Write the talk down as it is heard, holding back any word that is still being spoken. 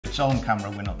it's on camera,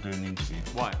 we're not doing the interview.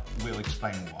 Why? We'll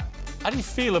explain why. How do you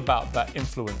feel about that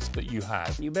influence that you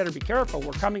have? You better be careful.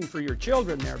 We're coming for your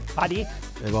children there, buddy.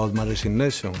 About my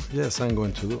resignation, yes, I'm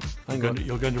going to do.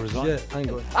 You're going to resign? Yeah, I'm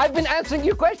going. I've been answering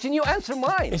your question. You answer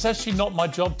mine. It's actually not my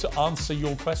job to answer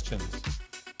your questions.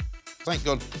 Thank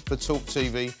God for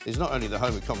talkTV. It's not only the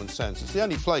home of common sense, it's the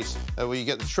only place where you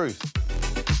get the truth.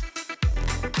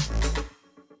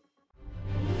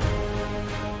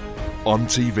 On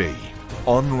TV,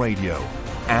 on radio,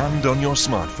 and on your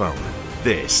smartphone.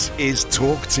 This is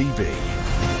talkTV.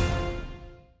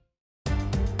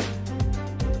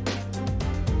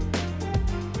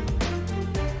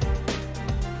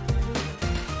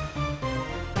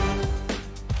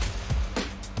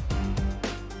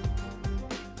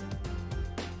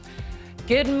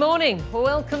 Good morning.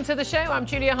 Welcome to the show. I'm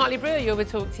Julia Hartley-Brewer. You're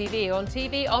with talkTV,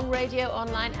 on radio,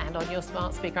 online and on your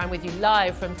smart speaker. I'm with you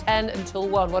live from 10 until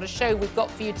 1. What a show we've got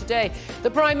for you today.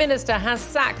 The Prime Minister has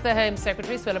sacked the Home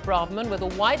Secretary, Suella Braverman, with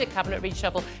a wider cabinet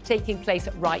reshuffle taking place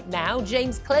right now.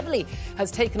 James Cleverly has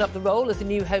taken up the role as the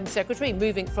new Home Secretary,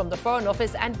 moving from the Foreign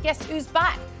Office. And guess who's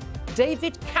back?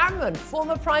 David Cameron,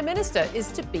 former Prime Minister,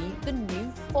 is to be the new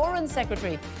Foreign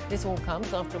Secretary. This all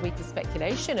comes after a week of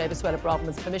speculation over Suella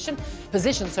Braverman's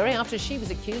position, after she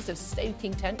was accused of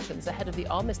stoking tensions ahead of the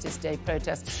Armistice Day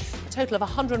protest. A total of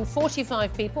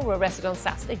 145 people were arrested on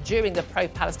Saturday during the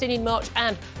pro-Palestinian march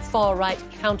and far-right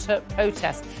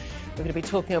counter-protest. We're going to be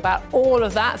talking about all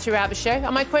of that throughout the show.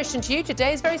 And my question to you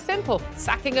today is very simple.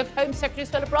 Sacking of Home Secretary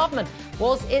Suella Braverman.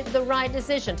 Was it the right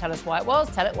decision? Tell us why it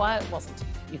was. Tell it why it wasn't.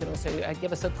 You can also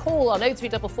give us a call on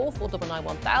 0344 499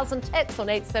 1000, text on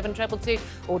 87222,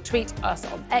 or tweet us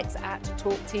on X at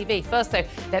talkTV. First, though,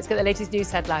 let's get the latest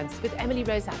news headlines with Emily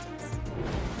Rose Adams.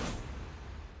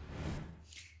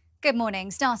 Good morning.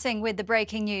 Starting with the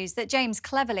breaking news that James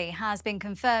Cleverly has been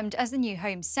confirmed as the new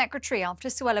Home Secretary after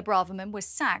Suella Braverman was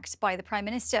sacked by the Prime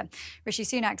Minister. Rishi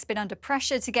Sunak's been under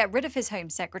pressure to get rid of his Home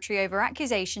Secretary over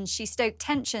accusations she stoked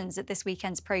tensions at this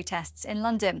weekend's protests in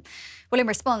London. Well, in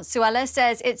response, Suella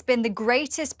says, "It's been the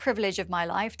greatest privilege of my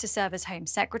life to serve as Home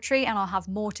Secretary, and I'll have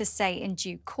more to say in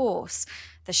due course."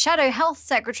 The Shadow Health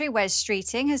Secretary, Wes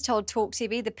Streeting, has told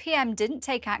talkTV the PM didn't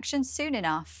take action soon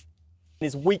enough.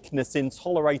 His weakness in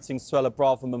tolerating Suella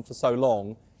Braverman for so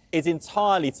long is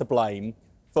entirely to blame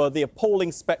for the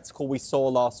appalling spectacle we saw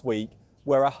last week,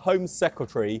 where a Home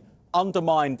Secretary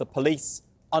undermined the police,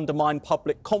 undermined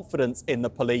public confidence in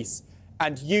the police,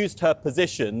 and used her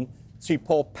position to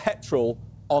pour petrol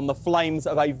on the flames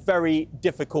of a very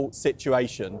difficult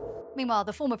situation. Meanwhile,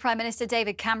 the former Prime Minister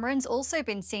David Cameron's also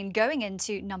been seen going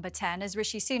into number 10 as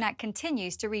Rishi Sunak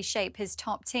continues to reshape his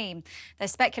top team.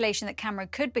 There's speculation that Cameron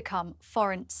could become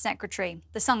Foreign Secretary.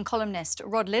 The Sun columnist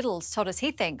Rod Liddles told us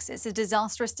he thinks it's a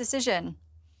disastrous decision.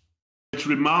 It's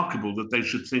remarkable that they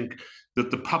should think that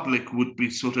the public would be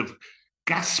sort of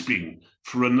gasping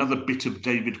for another bit of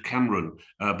David Cameron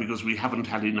because we haven't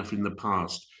had enough in the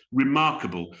past.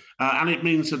 Remarkable. And it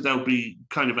means that there'll be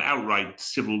kind of outright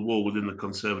civil war within the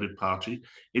Conservative Party.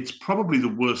 It's probably the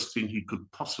worst thing he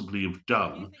could possibly have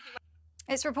done.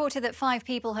 It's reported that 5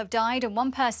 people have died and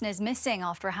 1 person is missing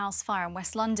after a house fire in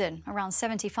West London. Around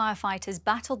 70 firefighters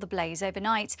battled the blaze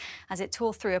overnight as it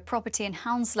tore through a property in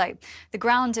Hounslow. The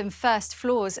ground and first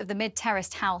floors of the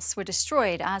mid-terraced house were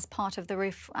destroyed as part of the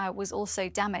roof was also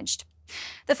damaged.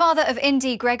 The father of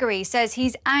Indy Gregory says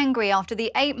he's angry after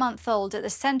the 8-month-old at the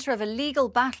centre of a legal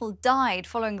battle died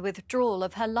following the withdrawal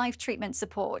of her life treatment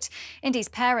support. Indy's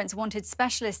parents wanted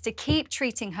specialists to keep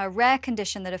treating her rare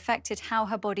condition that affected how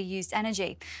her body used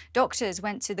energy. Doctors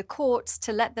went to the courts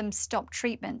to let them stop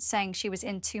treatment, saying she was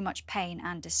in too much pain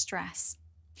and distress.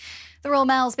 The Royal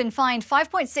Mail's been fined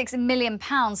 £5.6 million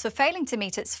for failing to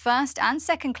meet its first and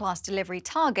second-class delivery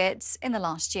targets in the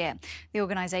last year. The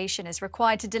organisation is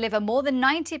required to deliver more than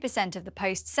 90% of the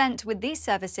post sent with these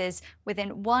services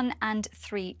within 1 and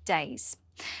 3 days.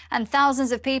 And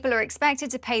thousands of people are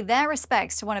expected to pay their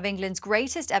respects to one of England's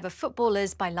greatest ever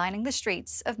footballers by lining the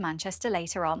streets of Manchester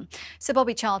later on. Sir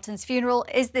Bobby Charlton's funeral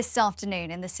is this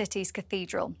afternoon in the city's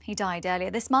cathedral. He died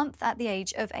earlier this month at the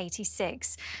age of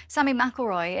 86. Sammy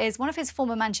McIlroy is one of his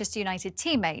former Manchester United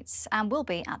teammates and will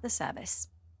be at the service.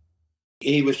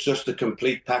 He was just a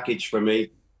complete package for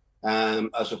me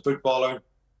as a footballer.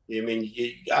 I mean,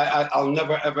 I'll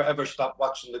never, ever stop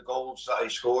watching the goals that he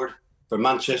scored for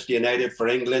Manchester United, for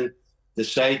England. The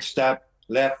sidestep,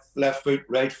 left foot,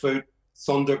 right foot,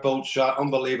 thunderbolt shot,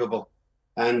 unbelievable.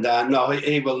 And no,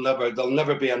 he will never, there'll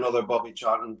never be another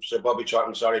Sir Bobby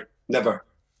Charlton, sorry, never.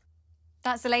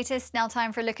 That's the latest. Now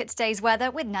time for a look at today's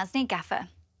weather with Nazni Gaffer.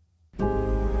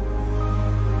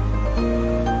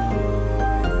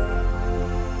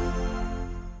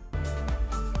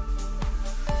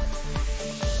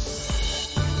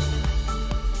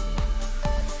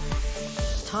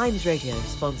 Times Radio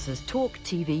sponsors Talk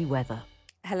TV weather.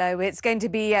 Hello, it's going to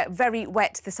be very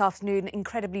wet this afternoon,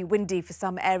 incredibly windy for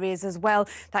some areas as well,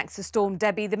 thanks to Storm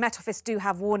Debbie. The Met Office do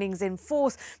have warnings in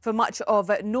force for much of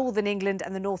northern England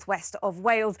and the northwest of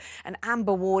Wales, an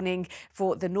amber warning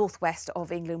for the northwest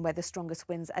of England, where the strongest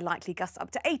winds are likely gusts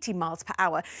up to 80 miles per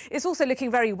hour. It's also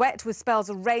looking very wet with spells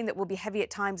of rain that will be heavy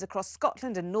at times across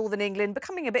Scotland and northern England,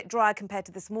 becoming a bit drier compared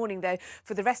to this morning, though,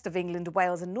 for the rest of England,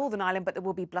 Wales and Northern Ireland, but there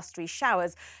will be blustery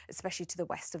showers, especially to the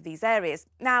west of these areas.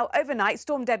 Now, overnight,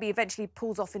 Storm Debbie eventually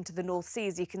pulls off into the North Sea,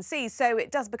 as you can see, so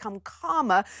it does become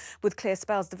calmer with clear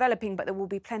spells developing, but there will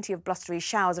be plenty of blustery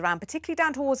showers around, particularly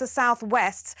down towards the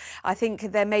southwest. I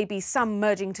think there may be some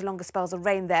merging to longer spells of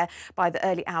rain there by the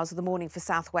early hours of the morning for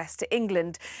southwest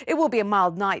England. It will be a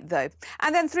mild night, though.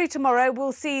 And then through tomorrow,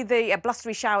 we'll see the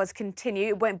blustery showers continue.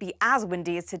 It won't be as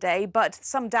windy as today, but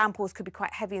some downpours could be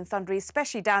quite heavy and thundery,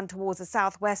 especially down towards the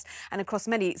southwest and across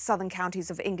many southern counties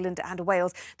of England and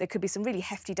Wales. There could be some really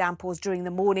hefty downpours during the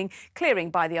morning,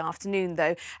 clearing by the afternoon,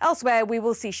 though. Elsewhere, we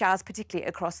will see showers, particularly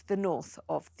across the north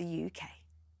of the UK.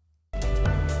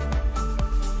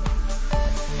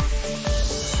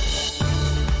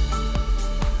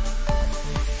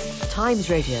 Times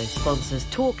Radio sponsors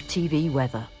Talk TV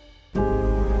weather.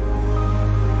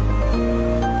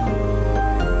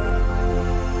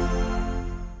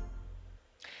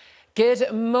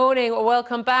 Good morning,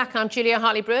 welcome back. I'm Julia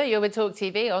Hartley-Brewer. You're with Talk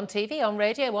TV, on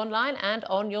radio, online and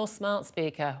on your smart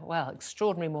speaker. Well,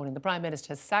 extraordinary morning. The Prime Minister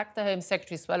has sacked the Home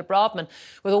Secretary, Suella Braverman,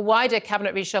 with a wider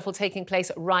cabinet reshuffle taking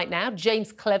place right now.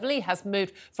 James Cleverly has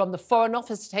moved from the Foreign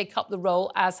Office to take up the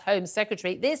role as Home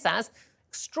Secretary. This as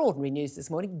extraordinary news this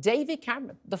morning. David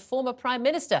Cameron, the former Prime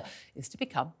Minister, is to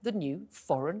become the new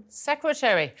Foreign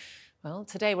Secretary. Well,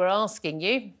 today we're asking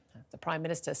you, the Prime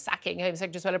Minister sacking Home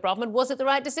Secretary Suella Braverman, was it the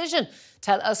right decision?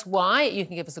 Tell us why. You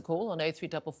can give us a call on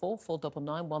 0344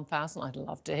 499 1000. I'd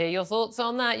love to hear your thoughts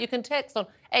on that. You can text on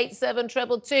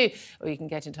 87222, or you can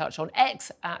get in touch on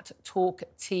X at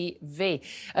talkTV.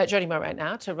 Joining me right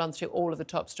now to run through all of the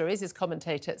top stories is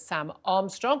commentator Sam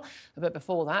Armstrong. But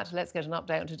before that, let's get an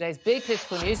update on today's big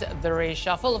political news, the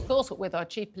reshuffle, of course, with our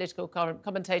chief political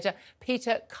commentator,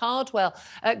 Peter Cardwell.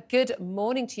 Good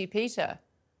morning to you, Peter.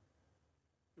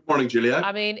 Good morning, Julia.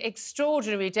 I mean,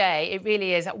 extraordinary day, it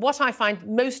really is. What I find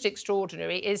most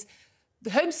extraordinary is the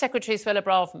Home Secretary, Suella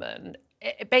Braverman,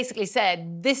 basically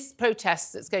said this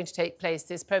protest that's going to take place,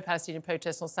 this pro-Palestinian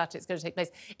protest on Saturday that's going to take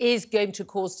place, is going to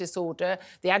cause disorder.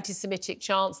 The anti-Semitic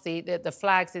chants, the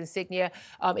flags, insignia,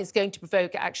 is going to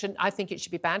provoke action. I think it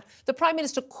should be banned. The Prime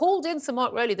Minister called in Sir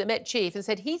Mark Rowley, the Met Chief, and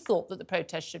said he thought that the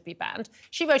protest should be banned.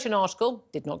 She wrote an article,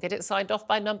 did not get it signed off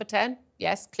by Number 10.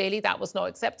 Yes, clearly that was not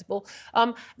acceptable.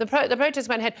 The protest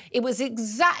went ahead. It was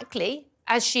exactly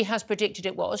as she has predicted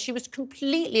it was. She was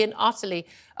completely and utterly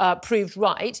proved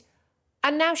right.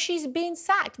 And now she's been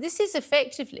sacked. This is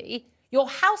effectively your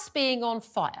house being on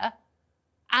fire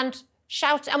and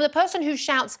the person who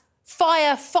shouts,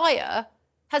 fire, fire,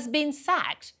 has been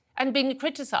sacked and been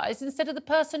criticised instead of the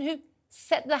person who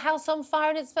set the house on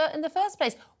fire in the first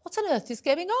place. What on earth is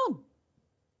going on?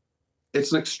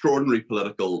 It's an extraordinary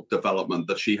political development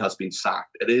that she has been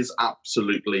sacked. It is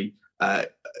absolutely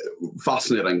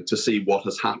fascinating to see what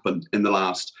has happened in the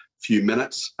last few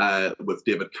minutes with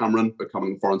David Cameron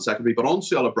becoming Foreign Secretary, but on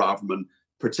Suella Braverman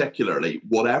particularly,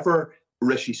 whatever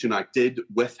Rishi Sunak did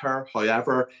with her,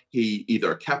 however he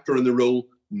either kept her in the role,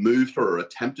 moved her or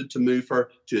attempted to move her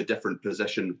to a different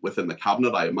position within the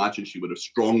cabinet, I imagine she would have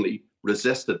strongly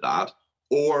resisted that,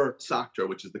 or sacked her,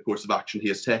 which is the course of action he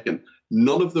has taken.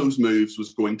 None of those moves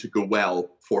was going to go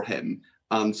well for him,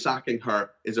 and sacking her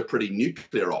is a pretty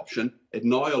nuclear option. It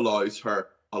now allows her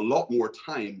a lot more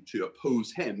time to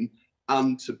oppose him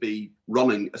and to be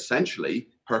running essentially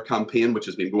her campaign, which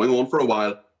has been going on for a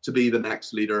while, to be the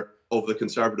next leader of the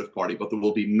Conservative Party. But there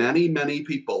will be many, many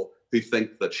people who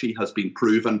think that she has been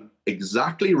proven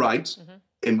exactly right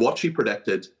in what she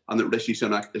predicted and that Rishi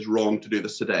Sunak is wrong to do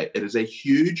this today. It is a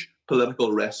huge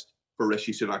political risk for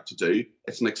Rishi Sunak to do.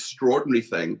 It's an extraordinary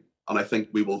thing. And I think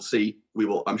we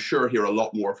will, I'm sure, hear a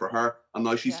lot more for her. And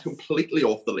now she's completely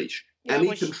off the leash. Yeah,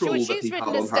 Any control that he had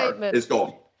on her is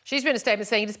gone. She's written a statement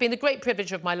saying, it has been the great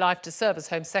privilege of my life to serve as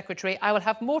Home Secretary. I will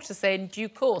have more to say in due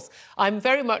course. I'm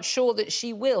very much sure that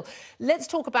she will. Let's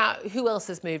talk about who else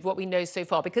has moved, what we know so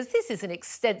far, because this is an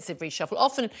extensive reshuffle.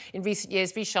 Often in recent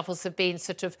years, reshuffles have been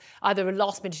sort of either a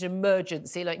last-minute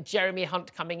emergency, like Jeremy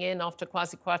Hunt coming in after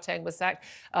Kwasi Kwarteng was sacked.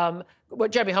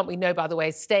 Jeremy Hunt, we know, by the way,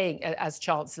 is staying as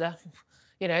Chancellor.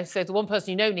 You know, so the one person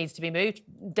you know needs to be moved,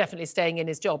 definitely staying in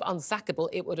his job, unsackable,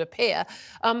 it would appear.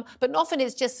 But often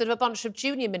it's just sort of a bunch of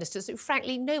junior ministers who,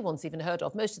 frankly, no one's even heard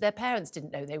of. Most of their parents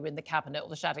didn't know they were in the cabinet or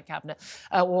the shadow cabinet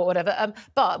or whatever.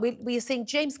 But we are seeing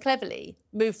James Cleverly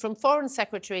move from Foreign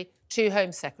Secretary to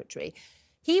Home Secretary.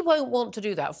 He won't want to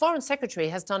do that. Foreign Secretary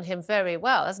has done him very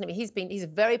well, hasn't he? He's a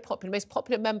very popular, most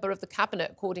popular member of the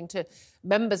cabinet, according to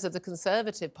members of the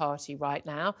Conservative Party right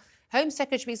now. Home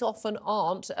Secretaries often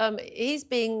aren't. He's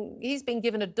being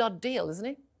given a dud deal, isn't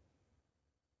he?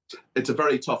 It's a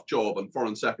very tough job, and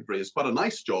Foreign Secretary is quite a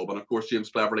nice job. And of course, James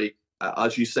Cleverly,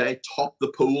 as you say, topped the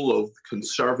pool of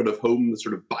Conservative Home, the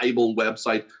sort of Bible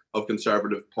website of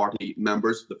Conservative Party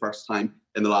members for the first time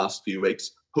in the last few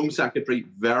weeks. Home Secretary,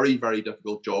 very, very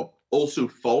difficult job. Also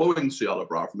following Suella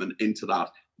Braverman into that,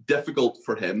 difficult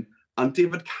for him. And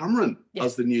David Cameron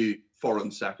as the new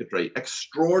Foreign Secretary,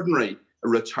 extraordinary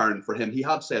return for him. He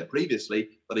had said previously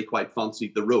that he quite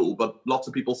fancied the role, but lots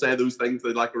of people say those things,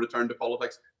 they like a return to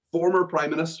politics. Former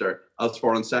Prime Minister as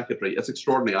Foreign Secretary, it's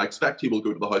extraordinary. I expect he will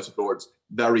go to the House of Lords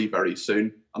very, very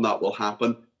soon, and that will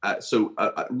happen. So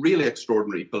really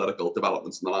extraordinary political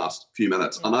developments in the last few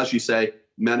minutes. And as you say,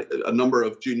 a number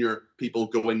of junior people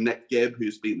going. Nick Gibb,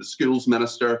 who's been the schools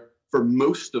minister for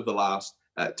most of the last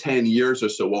 10 years or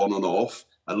so on and off,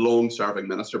 a long-serving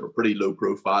minister, but pretty low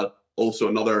profile. Also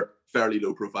another fairly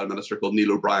low-profile minister called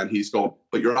Neil O'Brien, he's gone.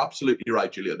 But you're absolutely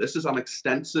right, Julia. This is an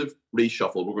extensive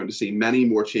reshuffle. We're going to see many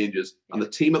more changes. And the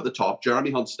team at the top,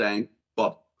 Jeremy Hunt staying,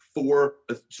 but two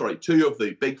of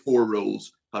the big four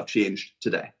roles have changed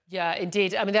today. Yeah,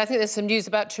 indeed. I mean, I think there's some news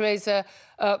about Theresa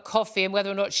Coffey and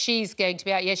whether or not she's going to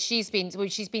be out. Yes, she's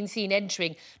been seen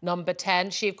entering number 10.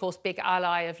 She, of course, big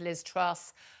ally of Liz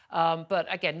Truss. But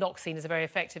again, not seen as a very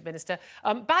effective minister.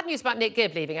 Bad news about Nick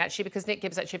Gibb leaving, actually, because Nick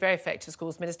Gibb's actually a very effective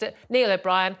schools minister. Neil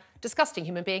O'Brien, disgusting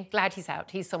human being, glad he's out.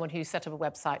 He's someone who set up a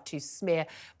website to smear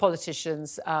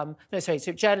politicians,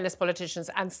 to journalists, politicians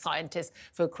and scientists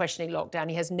for questioning lockdown.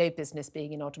 He has no business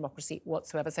being in our democracy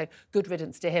whatsoever, so good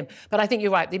riddance to him. But I think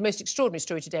you're right, the most extraordinary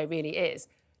story today really is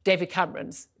David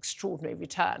Cameron's extraordinary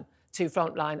return to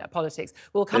frontline politics.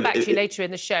 We'll come back to you later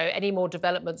in the show. Any more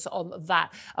developments on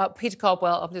that? Peter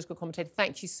Cardwell, our political commentator,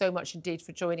 thank you so much indeed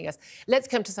for joining us. Let's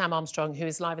come to Sam Armstrong, who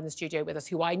is live in the studio with us,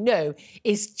 who I know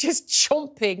is just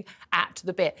chomping at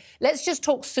the bit. Let's just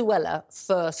talk Suella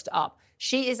first up.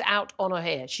 She is out on her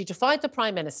hair. She defied the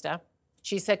Prime Minister.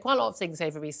 She said quite a lot of things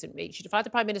over recent weeks. She defied the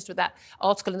Prime Minister with that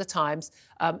article in the Times.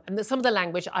 And some of the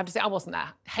language, I have to say, I wasn't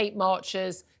there. Hate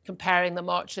marches, comparing the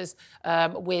marches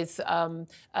with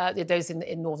those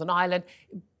in Northern Ireland.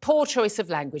 Poor choice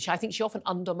of language. I think she often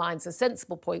undermines a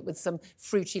sensible point with some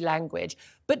fruity language.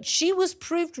 But she was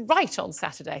proved right on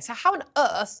Saturday. So how on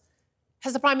earth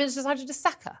has the Prime Minister decided to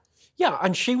sack her? Yeah,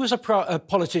 and she was a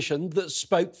politician that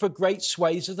spoke for great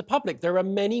swathes of the public. There are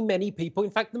many, many people, in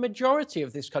fact, the majority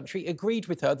of this country agreed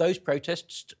with her. Those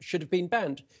protests should have been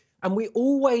banned. And we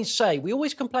always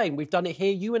complain, we've done it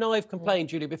here, you and I have complained,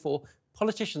 Julia, before,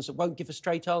 politicians that won't give a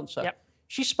straight answer. Yep.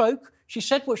 She spoke, she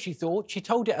said what she thought, she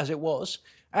told it as it was,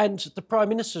 and the Prime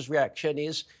Minister's reaction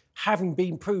is, having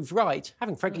been proved right,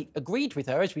 having frankly agreed with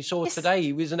her, as we saw today,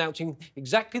 he was announcing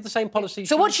exactly the same policy.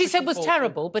 So what she said was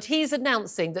terrible, but he's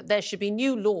announcing that there should be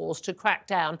new laws to crack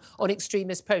down on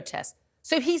extremist protests.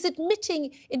 So he's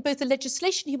admitting in both the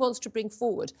legislation he wants to bring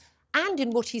forward and in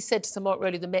what he said to Sir Mark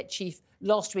Rowley, the Met Chief,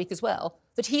 last week as well,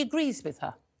 that he agrees with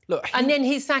her. Look, and then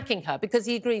he's sacking her because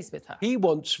he agrees with her. He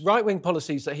wants right-wing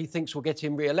policies that he thinks will get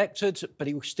him re-elected, but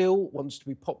he still wants to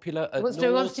be popular at North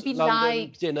London, wants to be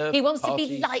liked. Dinner he wants party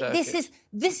to be liked. Circuit.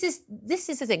 This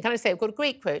is the thing. Can I say, I've got a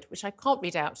great quote, which I can't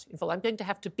read out in full. I'm going to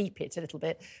have to beep it a little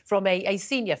bit, from a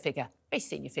senior figure, a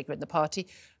senior figure in the party,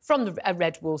 from a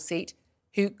red wall seat,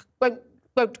 who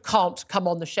can't come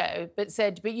on the show, but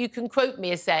said, but you can quote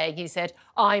me as saying, he said,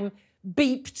 I'm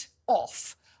beeped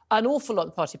off. An awful lot of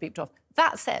the party beeped off.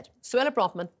 That said, Suella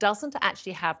Braverman doesn't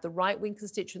actually have the right-wing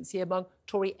constituency among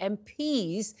Tory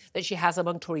MPs that she has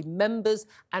among Tory members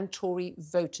and Tory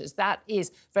voters. That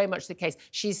is very much the case.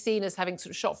 She's seen as having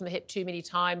sort of shot from the hip too many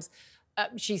times.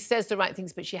 She says the right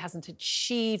things, but she hasn't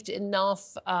achieved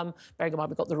enough. Bearing in mind,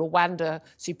 we've got the Rwanda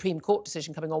Supreme Court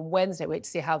decision coming on Wednesday. Wait to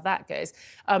see how that goes.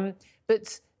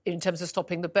 But in terms of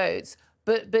stopping the boats.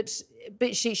 But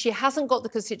she hasn't got the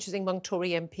constituency among Tory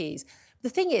MPs. The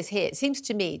thing is here, it seems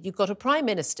to me, you've got a Prime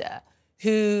Minister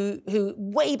who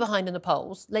way behind in the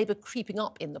polls, Labour creeping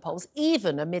up in the polls,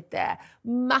 even amid their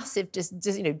massive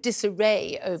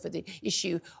disarray over the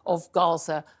issue of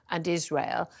Gaza and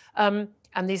Israel. And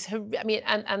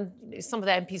some of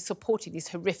their MPs supporting these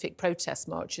horrific protest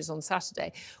marches on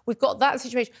Saturday. We've got that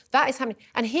situation. That is happening.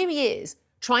 And here he is,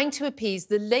 trying to appease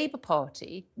the Labour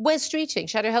Party. Wes Streeting,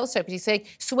 Shadow Health Secretary, saying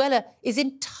Suella is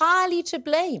entirely to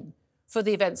blame for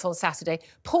the events on Saturday,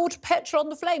 poured petrol on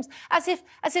the flames, as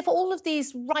if all of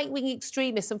these right-wing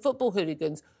extremists and football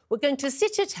hooligans were going to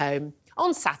sit at home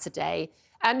on Saturday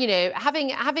and,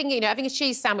 having a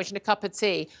cheese sandwich and a cup of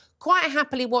tea, quite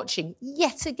happily watching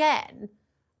yet again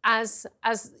as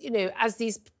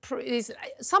these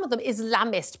some of them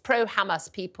Islamist,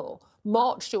 pro-Hamas people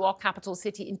march to our capital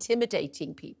city,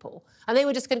 intimidating people, and they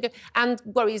were just going to go, and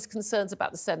worries, concerns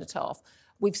about the cenotaph.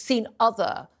 We've seen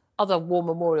other war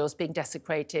memorials being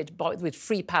desecrated with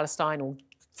Free Palestine or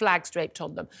flags draped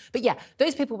on them. But yeah,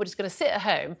 those people were just going to sit at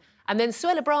home, and then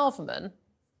Suella Braverman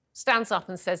stands up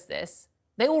and says this.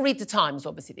 They all read the Times,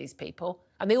 obviously, these people,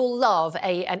 and they all love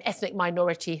an ethnic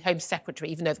minority Home Secretary,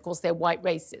 even though, of course, they're white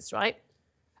racists, right?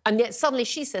 And yet suddenly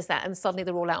she says that, and suddenly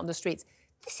they're all out on the streets.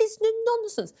 This is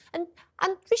nonsense. And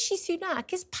Rishi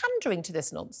Sunak is pandering to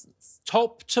this nonsense.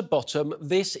 Top to bottom,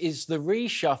 this is the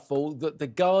reshuffle that The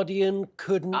Guardian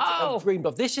couldn't have dreamed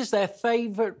of. This is their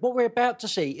favourite... What we're about to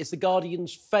see is The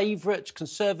Guardian's favourite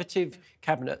Conservative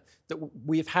cabinet that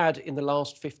we've had in the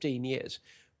last 15 years.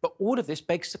 But all of this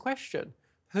begs the question,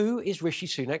 who is Rishi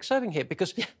Sunak serving here?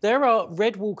 Because there are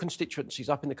red wall constituencies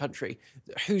up in the country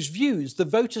whose views, the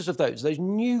voters of those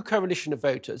new coalition of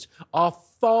voters, are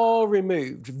far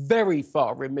removed, very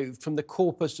far removed from the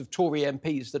corpus of Tory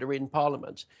MPs that are in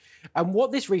Parliament. And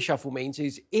what this reshuffle means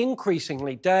is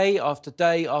increasingly, day after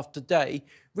day after day,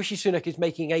 Rishi Sunak is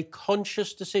making a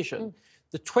conscious decision.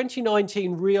 The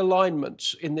 2019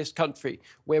 realignment in this country,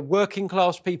 where working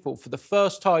class people, for the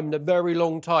first time in a very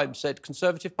long time, said,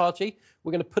 Conservative Party,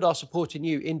 we're going to put our support in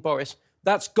you, in Boris.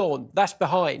 That's gone. That's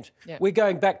behind. Yeah. We're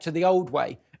going back to the old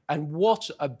way. And what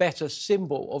a better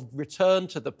symbol of return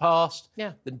to the past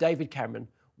than David Cameron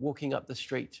walking up the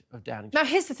street of Downing Street. Now,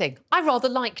 here's the thing. I rather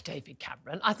like David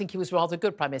Cameron. I think he was rather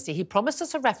good Prime Minister. He promised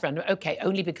us a referendum, OK,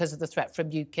 only because of the threat from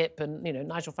UKIP and,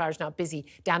 Nigel Farage now busy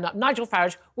down up. Nigel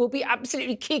Farage will be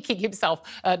absolutely kicking himself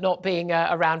not being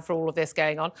around for all of this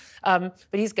going on. But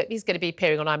he's going to be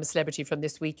appearing on I'm a Celebrity from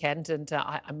this weekend, and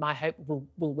my hope will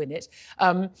win it.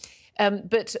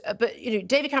 But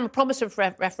David Cameron promised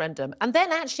a referendum and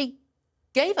then actually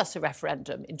gave us a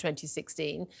referendum in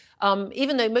 2016,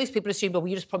 even though most people assume, well,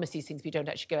 you just promise these things, but you don't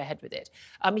actually go ahead with it.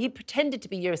 He pretended to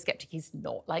be Eurosceptic. He's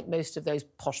not. Like most of those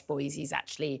posh boys, he's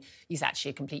actually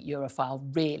a complete Europhile,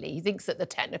 really. He thinks that the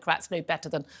technocrats know better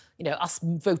than, us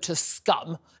voter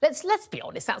scum. Let's be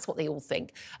honest, that's what they all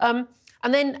think. And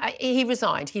then he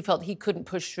resigned. He felt he couldn't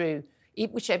push through,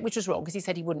 which was wrong, because he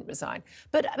said he wouldn't resign.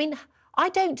 But, I mean, I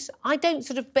don't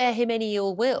sort of bear him any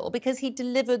ill will, because he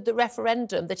delivered the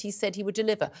referendum that he said he would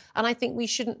deliver. And I think we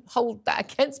shouldn't hold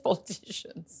that against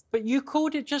politicians. But you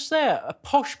called it just there. A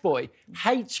posh boy,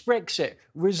 hates Brexit,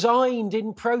 resigned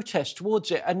in protest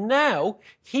towards it. And now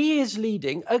he is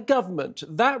leading a government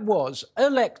that was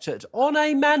elected on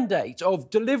a mandate of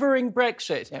delivering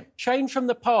Brexit, change from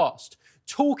the past,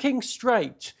 talking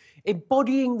straight,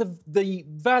 embodying the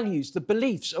values, the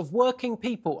beliefs of working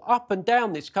people up and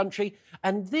down this country.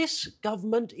 And this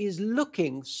government is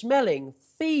looking, smelling,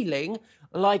 feeling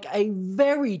like a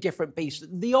very different beast,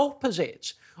 the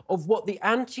opposite of what the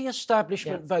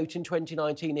anti-establishment vote in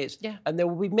 2019 is. And there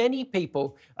will be many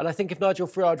people, and I think if Nigel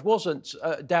Farage wasn't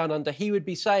down under, he would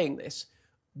be saying this,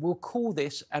 we'll call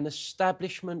this an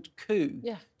establishment coup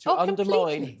to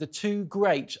undermine the two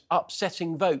great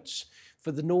upsetting votes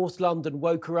for the North London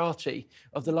wokerati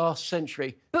of the last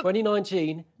century.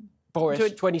 2019, Boris,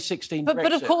 2016, Brexit.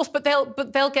 But of course,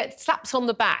 they'll get slaps on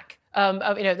the back.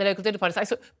 The local dinner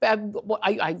parties.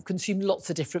 I consume lots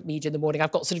of different media in the morning.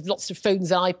 I've got sort of lots of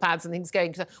phones and iPads and things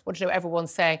going because I want to know what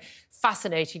everyone's saying.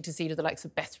 Fascinating to see the likes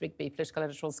of Beth Rigby, political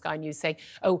editor on Sky News, saying,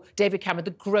 oh, David Cameron,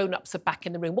 the grown-ups are back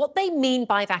in the room. What they mean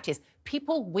by that is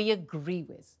people we agree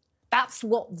with. That's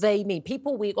what they mean.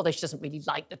 People although she doesn't really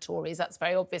like the Tories, that's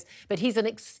very obvious, but he's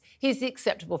the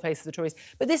acceptable face of the Tories.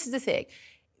 But this is the thing.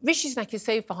 Rishi Sunak is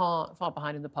so far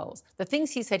behind in the polls. The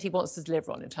things he said he wants to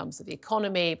deliver on in terms of the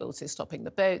economy, but also stopping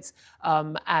the boats,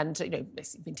 and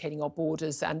maintaining our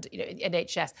borders and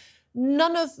NHS.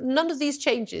 None of these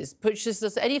changes pushes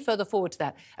us any further forward to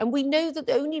that. And we know that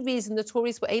the only reason the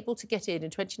Tories were able to get in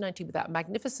 2019 with that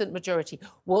magnificent majority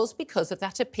was because of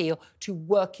that appeal to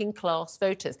working class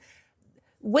voters.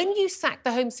 When you sack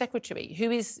the Home Secretary,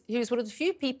 who is one of the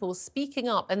few people speaking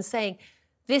up and saying,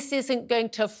 this isn't going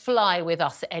to fly with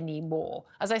us anymore.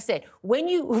 As I said, when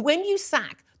you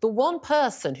sack the one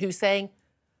person who's saying,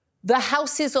 the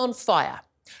house is on fire.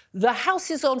 The house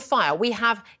is on fire. We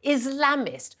have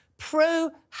Islamist,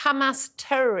 pro-Hamas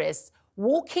terrorists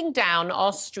walking down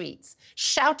our streets,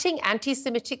 shouting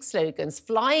anti-Semitic slogans,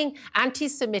 flying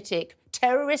anti-Semitic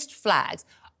terrorist flags.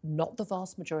 Not the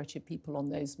vast majority of people on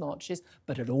those marches,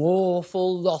 but an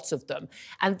awful lot of them.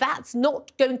 And that's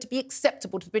not going to be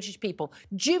acceptable to the British people.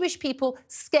 Jewish people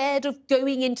scared of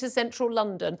going into central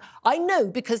London. I know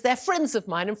because they're friends of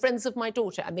mine and friends of my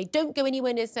daughter, and they don't go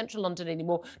anywhere near central London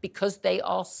anymore because they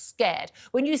are scared.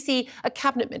 When you see a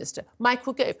cabinet minister,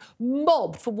 Michael Gove,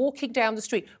 mobbed for walking down the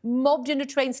street, mobbed in a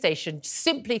train station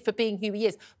simply for being who he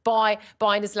is by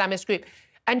an Islamist group.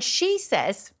 And she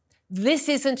says, this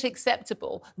isn't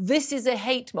acceptable. This is a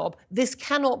hate mob. This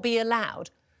cannot be allowed.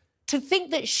 To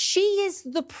think that she is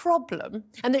the problem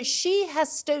and that she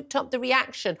has stoked up the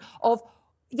reaction of,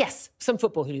 yes, some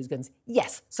football hooligans,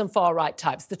 yes, some far-right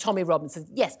types, the Tommy Robinsons,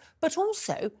 yes, but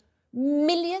also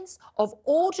millions of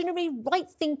ordinary,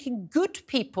 right-thinking, good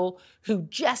people who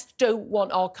just don't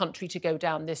want our country to go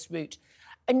down this route.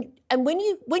 And when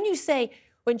you say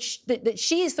that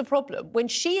she is the problem, when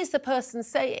she is the person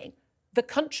saying, the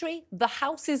country, the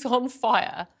house is on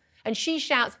fire, and she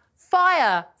shouts,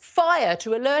 fire, fire,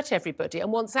 to alert everybody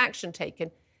and wants action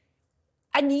taken.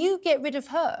 And you get rid of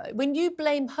her, when you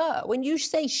blame her, when you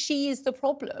say she is the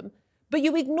problem, but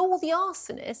you ignore the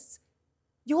arsonists,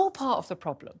 you're part of the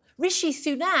problem. Rishi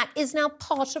Sunak is now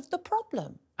part of the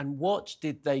problem. And what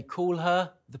did they call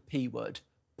her? The P word.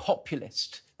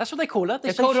 Populist. That's what they call her.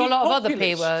 They called her a lot of other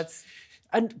P words.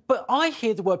 But I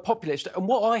hear the word populist, and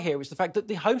what I hear is the fact that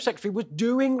the Home Secretary was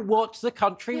doing what the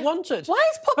country wanted. Why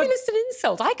is populist an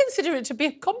insult? I consider it to be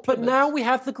a compliment. But now we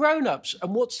have the grown-ups,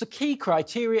 and what's the key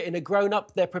criteria in a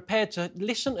grown-up? They're prepared to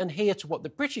listen and hear to what the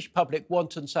British public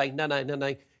want and say, no, no, no,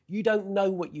 no, you don't know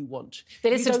what you want. They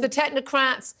listen to the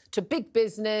technocrats, to big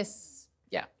business.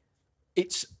 Yeah.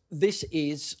 This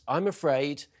is, I'm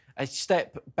afraid, a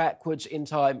step backwards in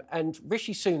time, and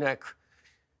Rishi Sunak,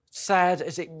 sad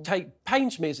as it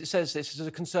pains me as it says this as a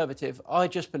Conservative, I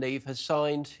just believe has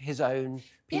signed his own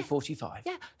P45.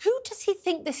 Yeah. Who does he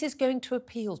think this is going to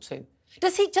appeal to?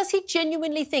 Does he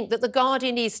genuinely think that the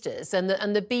Guardianistas and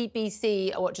the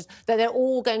BBC watchers, that they're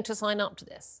all going to sign up to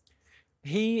this?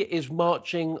 He is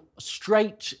marching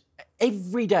straight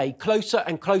every day, closer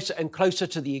and closer and closer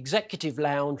to the executive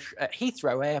lounge at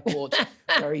Heathrow Airport,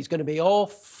 where he's going to be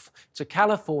off to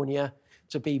California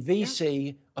to be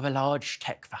VC of a large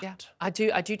tech fund. Yeah, I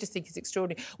do just think it's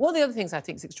extraordinary. One of the other things I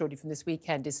think is extraordinary from this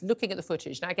weekend is looking at the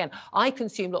footage. Now, again, I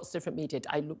consume lots of different media.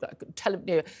 I look at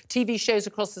TV shows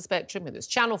across the spectrum, whether it's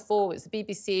Channel 4, whether it's the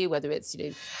BBC, whether it's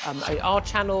our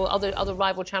channel, other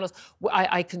rival channels.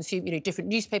 I consume different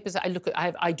newspapers.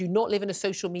 I do not live in a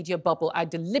social media bubble. I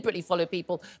deliberately follow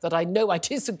people that I know I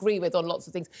disagree with on lots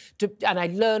of things, and I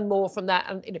learn more from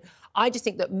that. And I just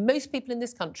think that most people in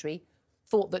this country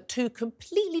thought that two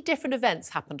completely different events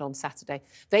happened on Saturday.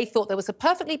 They thought there was a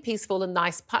perfectly peaceful and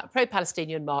nice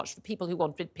pro-Palestinian march for people who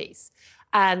wanted peace.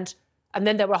 And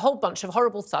then there were a whole bunch of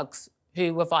horrible thugs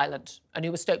who were violent and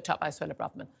who were stoked up by Suella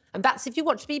Braverman. And that's, if you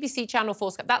watch BBC Channel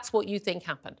 4, that's what you think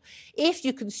happened. If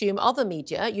you consume other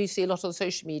media, you see a lot on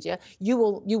social media, you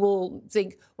will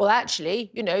think, well,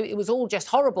 actually, it was all just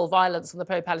horrible violence on the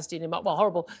pro-Palestinian, well,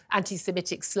 horrible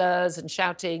anti-Semitic slurs and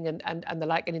shouting and the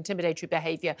like, and intimidatory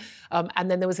behaviour. And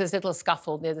then there was this little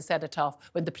scuffle near the cenotaph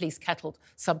when the police kettled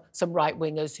some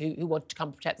right-wingers who wanted to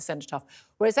come protect the cenotaph.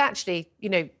 Whereas actually,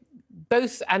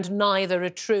 both and neither are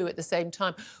true at the same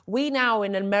time. We now are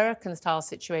in an American-style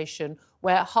situation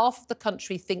where half of the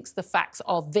country thinks the facts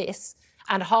are this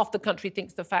and half the country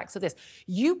thinks the facts are this.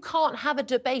 You can't have a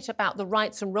debate about the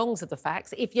rights and wrongs of the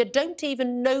facts if you don't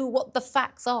even know what the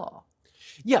facts are.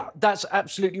 Yeah, that's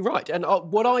absolutely right. And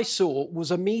what I saw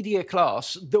was a media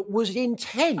class that was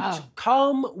intent,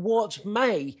 come what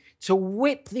may, to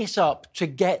whip this up to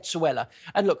get Suella.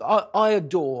 And look, I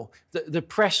adore the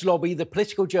press lobby, the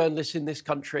political journalists in this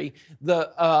country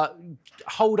that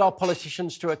hold our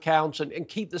politicians to account and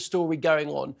keep the story going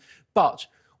on. But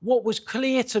what was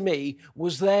clear to me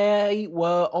was they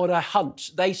were on a hunt.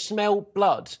 They smelled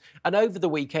blood. And over the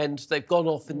weekend, they've gone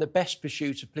off in the best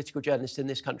pursuit of political journalists in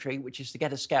this country, which is to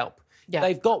get a scalp. Yeah.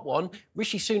 They've got one.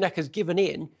 Rishi Sunak has given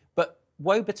in, but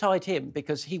woe betide him,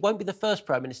 because he won't be the first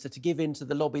Prime Minister to give in to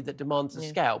the lobby that demands a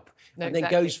scalp and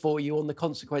then goes for you on the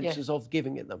consequences of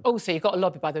giving it them. Also, you've got a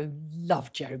lobby, by the way, who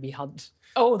love Jeremy Hunt.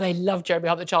 Oh, they love Jeremy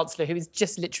Hunt, the Chancellor, who is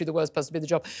just literally the worst person to be in the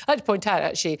job. I'd like to point out,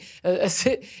 actually,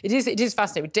 it is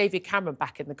fascinating with David Cameron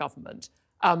back in the government.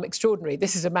 extraordinary.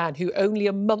 This is a man who only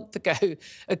a month ago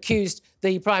accused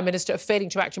the Prime Minister of failing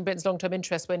to act in Britain's long-term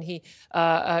interests when he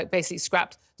basically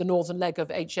scrapped the northern leg of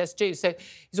HS2. So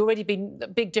there's already been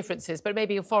big differences, but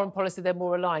maybe in foreign policy they're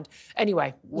more aligned.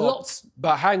 Anyway, lots...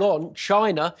 But hang on,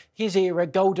 China, his era,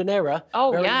 golden era,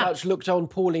 very much looked on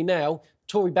poorly now.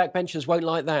 Tory backbenchers won't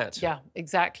like that. Yeah,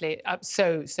 exactly.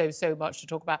 So much to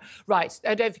talk about. Right,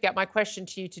 don't forget, my question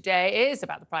to you today is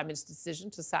about the Prime Minister's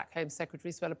decision to sack Home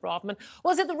Secretary Suella Braverman.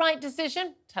 Was it the right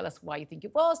decision? Tell us why you think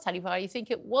it was. Tell you why you think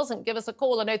it wasn't. Give us a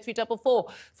call on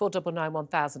 0344 499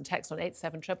 1000. Text on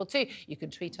 87222. You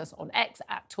can tweet us on X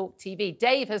at talkTV.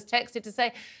 Dave has texted to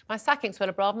say, by sacking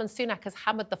Suella Braverman, Sunak has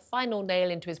hammered the final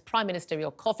nail into his prime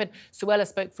ministerial coffin. Suella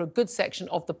spoke for a good section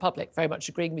of the public. Very much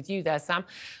agreeing with you there, Sam.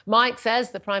 Mike says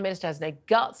the Prime Minister has no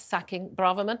guts sacking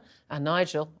Braverman. And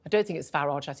Nigel, I don't think it's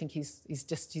Farage. I think he's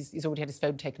already had his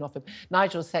phone taken off him.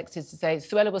 Nigel texted to say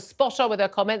Suella was spot on with her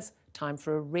comments. Time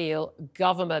for a real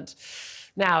government.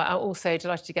 Now, I'm also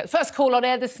delighted to get the first call on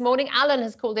air this morning. Alan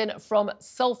has called in from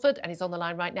Salford and he's on the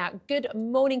line right now. Good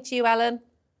morning to you, Alan.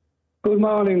 Good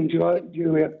morning,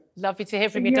 Julia. Lovely to hear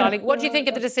from you, darling. What do you think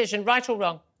of the decision, right or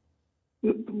wrong?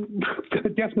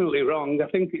 Definitely wrong. I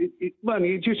think,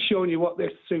 it's just showing you what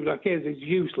this Sunak is. He's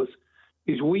useless.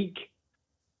 He's weak.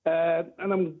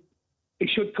 He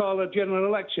should call a general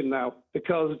election now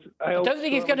because I don't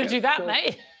think he's going to do that,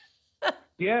 mate.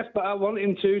 Yes, but I want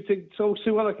him to so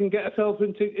Suella can get herself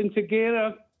into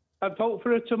gear. I'd vote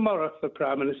for her tomorrow for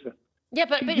Prime Minister. Yeah,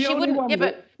 but she wouldn't. Yeah,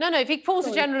 but no. If he calls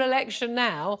a general election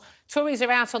now, Tories are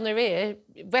out on their ear.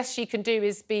 Best she can do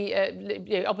is be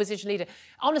opposition leader.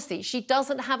 Honestly, she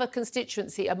doesn't have a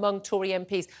constituency among Tory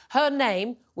MPs. Her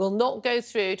name will not go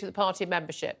through to the party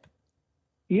membership.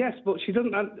 Yes, but she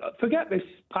doesn't. Forget this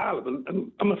Parliament.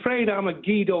 I'm afraid I'm a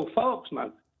Guido Fawkes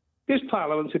man. This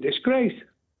Parliament's a disgrace.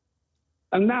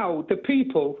 And now the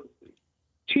people,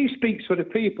 she speaks for the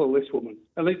people, this woman.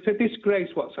 And it's a disgrace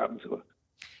what's happened to her.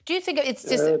 Do you think it's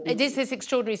just it is this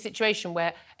extraordinary situation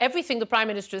where everything the Prime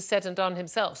Minister has said and done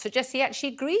himself suggests he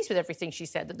actually agrees with everything she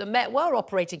said, that the Met were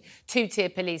operating two-tier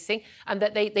policing and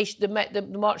that the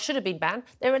march should have been banned?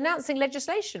 They're announcing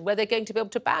legislation where they're going to be able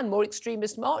to ban more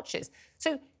extremist marches.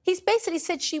 So he's basically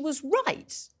said she was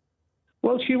right.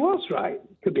 Well, she was right,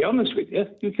 to be honest with you.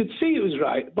 You could see it was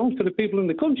right. Most of the people in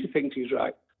the country think she's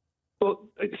right. But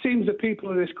it seems that people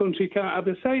in this country can't have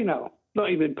a say now. Not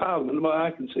even in Parliament, what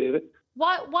I can see of it.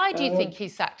 Why do you think he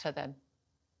sacked her then?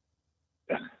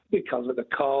 Because of the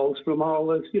calls from all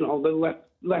this, the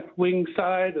left-wing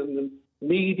side and the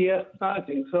media. I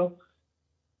think so.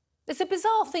 It's a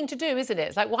bizarre thing to do, isn't it?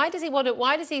 It's like, why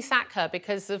does he sack her?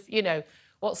 Because of,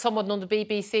 what someone on the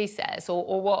BBC says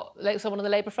or what someone on the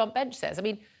Labour front bench says? I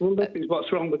mean... Well, this is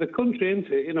what's wrong with the country,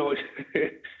 isn't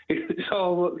it? It's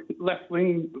all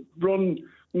left-wing run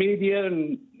media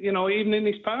and, even in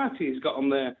his party he's got them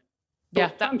there.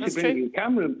 Yeah, that's true.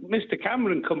 Mr.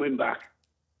 Cameron coming back,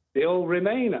 the old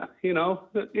Remainer,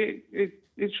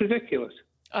 it's ridiculous.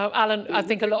 Alan, I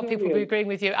think a lot of people will be agreeing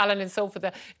with you. Alan in Salford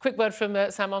there. Quick word from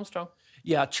Sam Armstrong.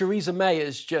 Yeah, Theresa May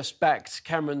has just backed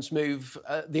Cameron's move,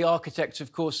 the architect,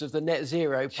 of course, of the net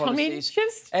zero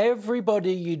policies.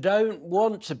 Everybody, you don't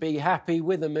want to be happy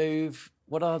with a move.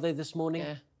 What are they this morning?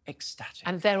 Yeah. Ecstatic.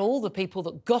 And they're all the people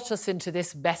that got us into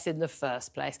this mess in the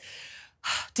first place.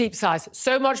 Deep sighs.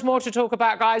 So much more to talk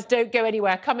about, guys. Don't go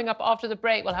anywhere. Coming up after the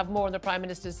break, we'll have more on the Prime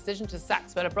Minister's decision to sack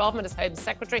Suella Braverman as Home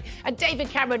Secretary and David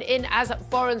Cameron in as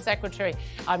Foreign Secretary.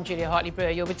 I'm Julia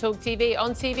Hartley-Brewer. You'll be Talk TV,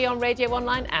 on radio,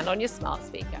 online and on your smart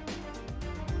speaker.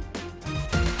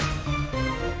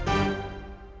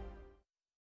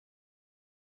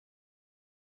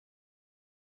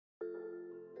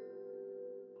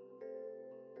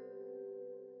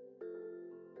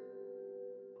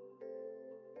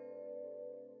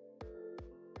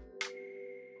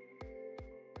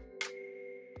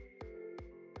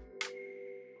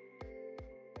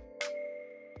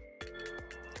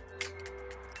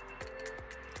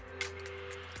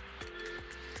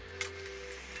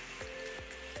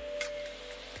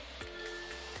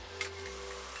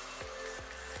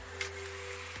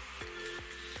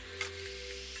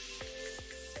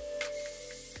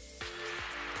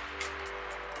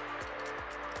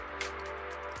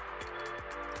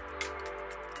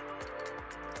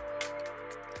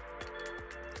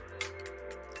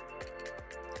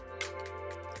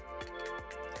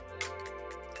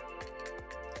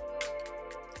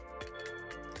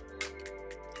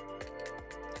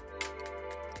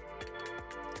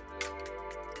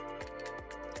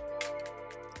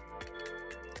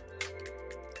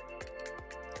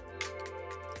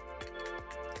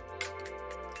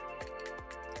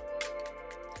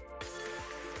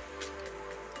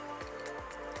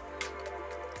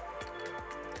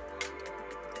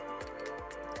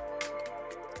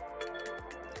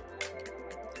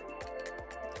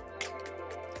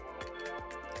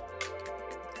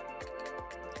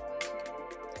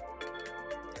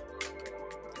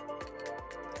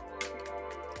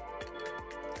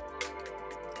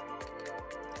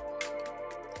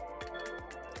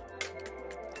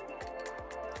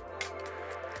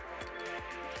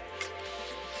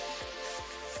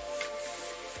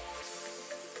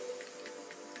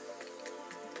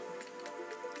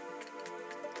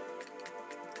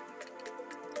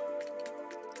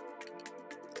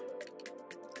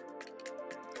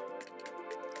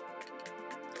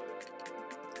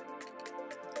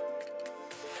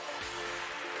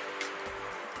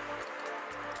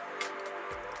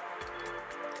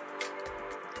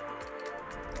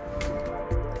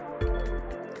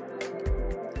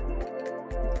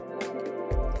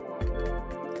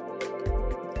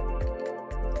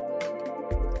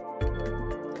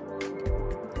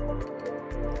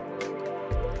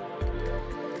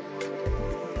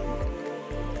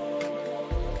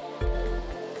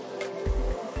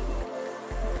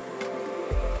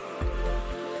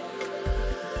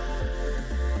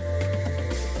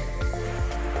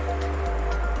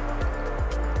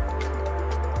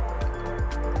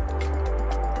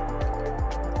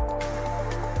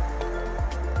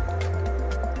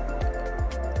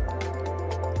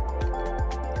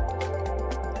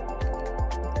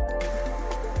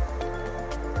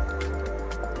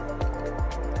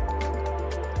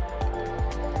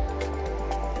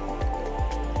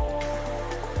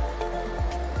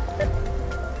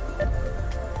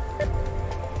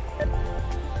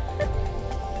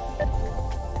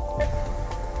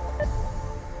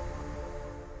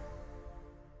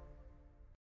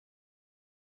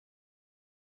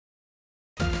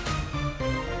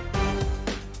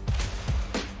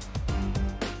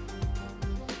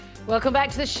 Welcome back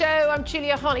to the show. I'm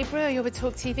Julia Hartley-Brewer. You're with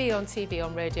Talk TV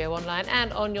on radio, online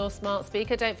and on your smart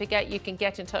speaker. Don't forget you can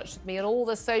get in touch with me on all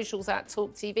the socials at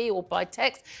Talk TV or by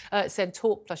text. Send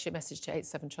talk plus your message to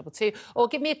 87222 or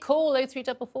give me a call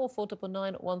 0344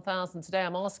 499 1000. Today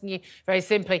I'm asking you very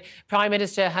simply, Prime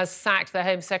Minister has sacked the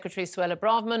Home Secretary Suella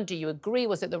Braverman. Do you agree?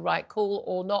 Was it the right call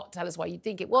or not? Tell us why you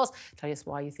think it was. Tell us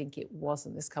why you think it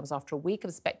wasn't. This comes after a week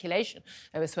of speculation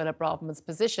over Suella Braverman's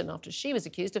position after she was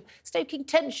accused of stoking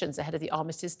tensions ahead of the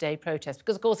Armistice Day protest,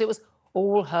 because, of course, it was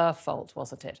all her fault,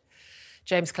 wasn't it?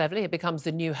 James Cleverly becomes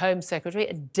the new Home Secretary,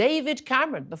 and David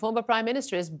Cameron, the former Prime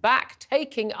Minister, is back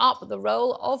taking up the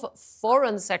role of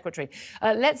Foreign Secretary.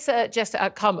 Let's just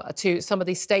come to some of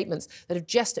these statements that have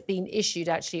just been issued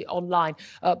actually online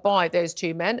by those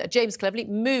two men. James Cleverly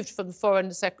moved from the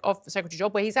Foreign Secretary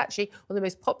job, where he's actually one of the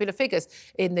most popular figures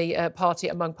in the party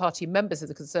among party members of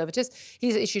the Conservatives.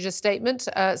 He's issued a statement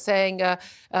saying,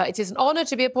 it is an honour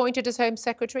to be appointed as Home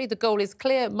Secretary. The goal is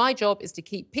clear. My job is to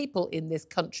keep people in this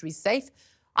country safe.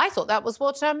 I thought that was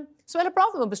what Suella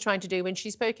Braverman was trying to do when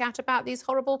she spoke out about these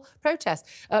horrible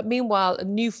protests. Meanwhile, a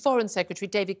new Foreign Secretary,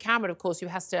 David Cameron, of course, who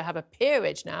has to have a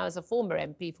peerage now as a former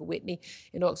MP for Witney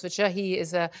in Oxfordshire, he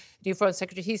is a new Foreign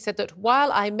Secretary. He said that while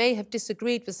I may have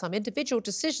disagreed with some individual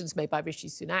decisions made by Rishi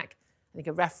Sunak, I think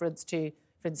a reference to,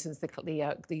 for instance, the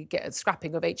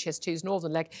scrapping of HS2's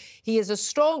northern leg, he is a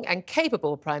strong and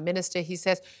capable Prime Minister, he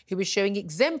says, who is showing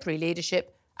exemplary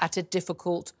leadership at a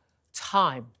difficult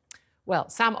time. Well,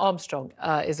 Sam Armstrong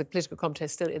is a political commentator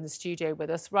still in the studio with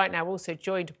us. Right now, also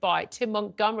joined by Tim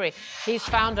Montgomery. He's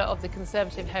founder of the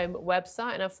Conservative Home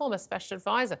website and a former special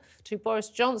advisor to Boris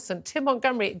Johnson. Tim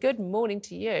Montgomery, good morning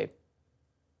to you.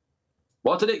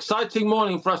 What an exciting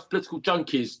morning for us political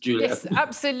junkies, Julia. Yes,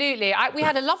 absolutely. We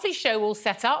had a lovely show all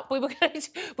set up. We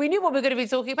knew what we were going to be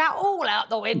talking about, all out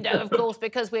the window, of course,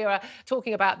 because we were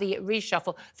talking about the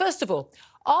reshuffle. First of all,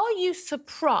 are you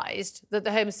surprised that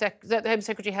the Home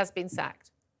Secretary has been sacked?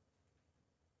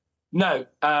 No,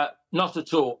 not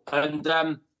at all. And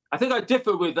I think I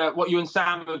differ with what you and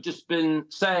Sam have just been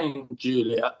saying,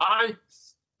 Julia.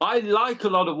 I like a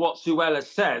lot of what Suella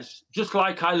says, just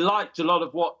like I liked a lot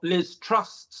of what Liz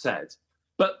Truss said.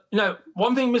 But, you know,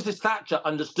 one thing Mrs. Thatcher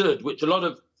understood, which a lot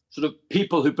of sort of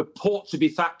people who purport to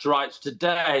be Thatcherites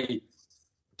today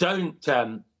don't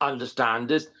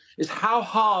understand, is how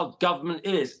hard government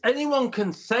is. Anyone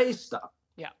can say stuff,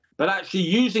 but actually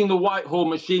using the Whitehall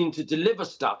machine to deliver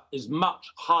stuff is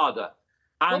much harder.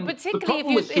 And well,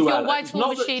 particularly if your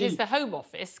Whitehall machine is the Home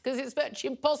Office, because it's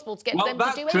virtually impossible to get them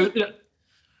to do anything.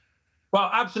 Well,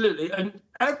 absolutely. And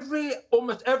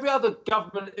almost every other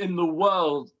government in the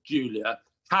world, Julia,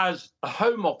 has a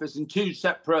Home Office in two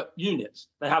separate units.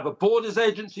 They have a borders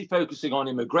agency focusing on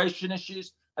immigration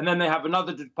issues, and then they have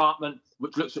another department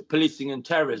which looks at policing and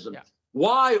terrorism. Yeah.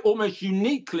 Why, almost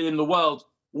uniquely in the world,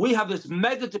 we have this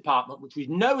mega department, which we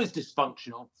know is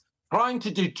dysfunctional, trying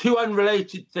to do two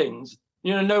unrelated things.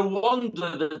 You know, no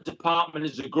wonder the department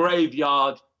is a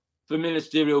graveyard for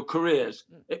ministerial careers.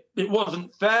 It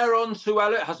wasn't fair on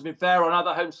Suella. It hasn't been fair on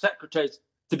other Home Secretaries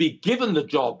to be given the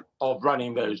job of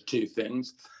running those two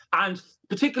things. And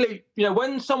particularly, you know,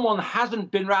 when someone hasn't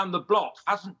been round the block,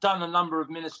 hasn't done a number of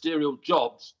ministerial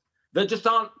jobs, they just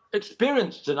aren't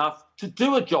experienced enough to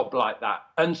do a job like that.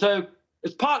 And so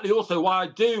it's partly also why I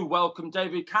do welcome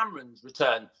David Cameron's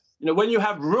return. You know, when you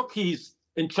have rookies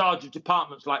in charge of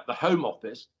departments like the Home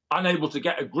Office, unable to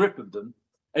get a grip of them,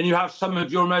 and you have some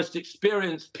of your most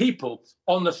experienced people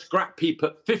on the scrap heap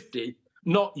at 50,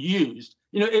 not used,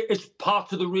 you know, it's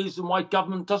part of the reason why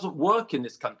government doesn't work in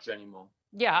this country anymore.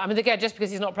 Yeah, I mean, again, just because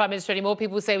he's not Prime Minister anymore,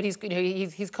 people say well,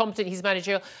 he's competent, he's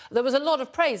managerial. There was a lot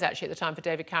of praise, actually, at the time for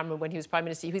David Cameron when he was Prime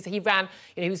Minister. He ran,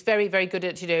 he was very, very good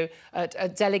at,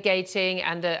 at delegating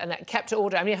and kept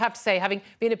order. I mean, I have to say, having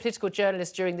been a political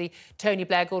journalist during the Tony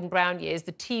Blair, Gordon Brown years,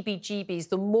 the TBGBs,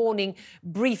 the morning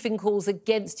briefing calls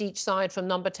against each side from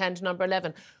number 10 to number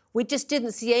 11, we just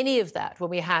didn't see any of that when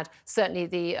we had certainly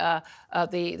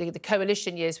the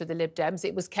coalition years with the Lib Dems.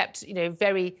 It was kept,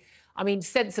 very... I mean,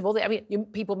 sensible. I mean,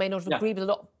 people may not have agreed with a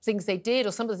lot of things they did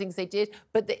or some of the things they did,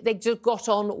 but they just got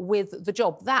on with the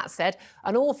job. That said,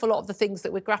 an awful lot of the things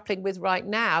that we're grappling with right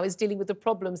now is dealing with the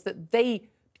problems that they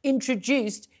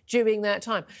introduced during that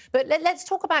time. But let's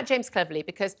talk about James Cleverly,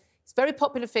 because he's a very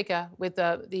popular figure with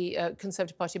the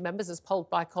Conservative Party members, as polled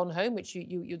by Conhome, which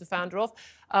you're the founder of,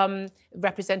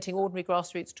 representing ordinary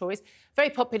grassroots Tories. Very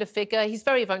popular figure. He's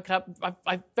very,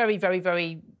 very, very,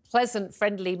 very pleasant,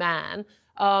 friendly man.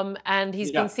 And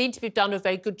he's been seen to have done a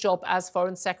very good job as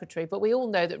Foreign Secretary. But we all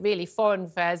know that really foreign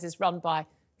affairs is run by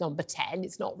number 10.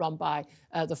 It's not run by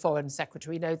the Foreign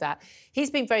Secretary, we know that.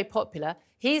 He's been very popular.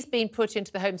 He's been put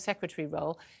into the Home Secretary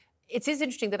role. It is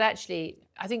interesting that actually,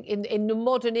 I think in the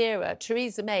modern era,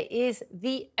 Theresa May is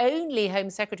the only Home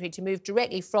Secretary to move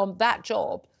directly from that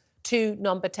job to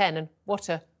number 10. And what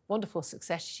a wonderful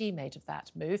success she made of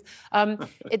that move.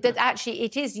 That actually,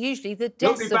 it is usually the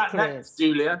deaths of careers. Next,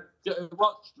 Julia.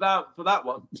 Watch that for that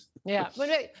one. Yeah, but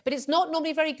it's not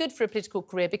normally very good for a political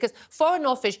career because Foreign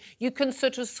Office, you can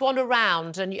sort of swan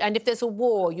around and if there's a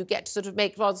war, you get to sort of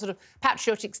make rather sort of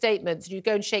patriotic statements and you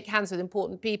go and shake hands with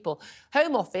important people.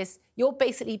 Home Office, you're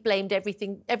basically blamed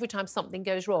every time something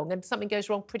goes wrong, and something goes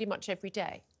wrong pretty much every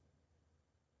day.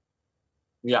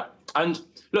 Yeah, and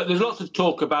look, there's lots of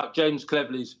talk about James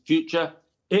Cleverly's future.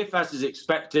 If, as is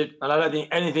expected, and I don't think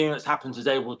anything that's happened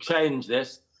today will change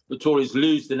this, the Tories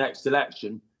lose the next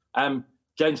election,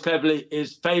 James Cleverly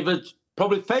is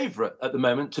probably favourite at the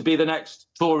moment to be the next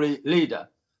Tory leader.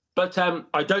 But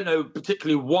I don't know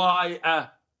particularly why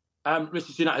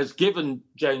Rishi Sunak has given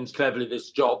James Cleverly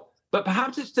this job, but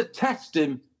perhaps it's to test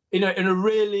him in a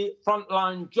really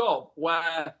frontline job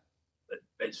where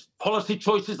its policy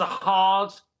choices are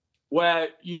hard, where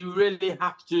you really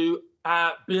have to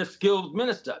be a skilled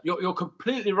minister. You're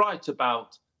completely right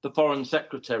about the Foreign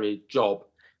Secretary job.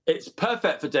 It's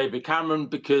perfect for David Cameron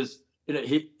because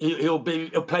he'll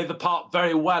play the part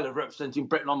very well of representing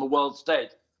Britain on the world stage.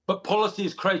 But policy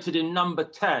is created in number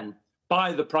 10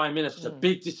 by the Prime Minister.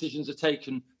 Big decisions are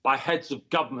taken by heads of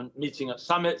government meeting at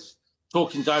summits,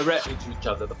 talking directly to each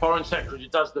other. The Foreign Secretary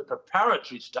does the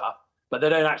preparatory stuff, but they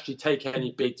don't actually take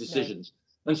any big decisions.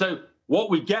 And so what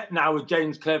we get now with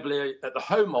James Cleverly at the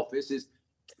Home Office is,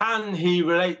 can he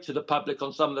relate to the public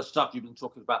on some of the stuff you've been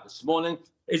talking about this morning?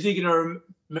 Is he going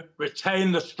to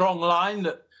retain the strong line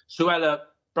that Suella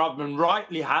Braverman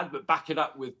rightly had, but back it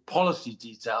up with policy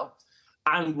detail?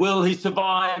 And will he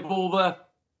survive all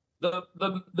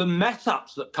the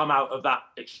mess-ups that come out of that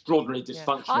extraordinarily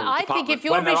dysfunctional department? I think if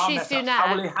you're Rishi Sunak...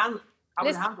 How will he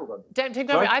handle them? Don't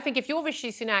take over. I think if you're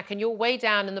Rishi Sunak and you're way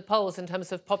down in the polls in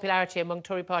terms of popularity among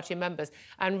Tory party members,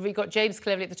 and we've got James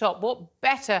Cleverly at the top, what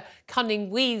better cunning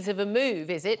wheeze of a move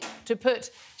is it to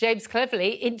put James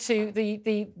Cleverly into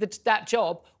that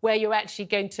job where you're actually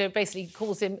going to basically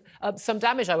cause him some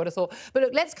damage, I would have thought. But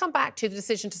look, let's come back to the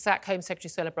decision to sack Home Secretary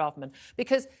Suella Braverman,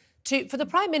 because for the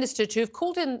Prime Minister to have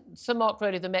called in Sir Mark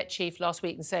Rowley, the Met Chief, last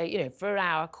week and say, for an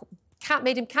hour,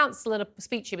 made him cancel a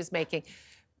speech he was making,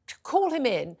 to call him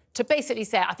in to basically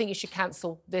say, I think you should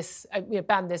cancel this,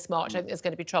 ban this march, I think there's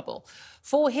going to be trouble.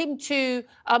 For him to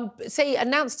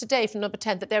announce today from number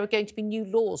 10 that there are going to be new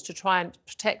laws to try and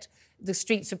protect the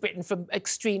streets of Britain from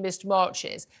extremist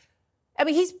marches. I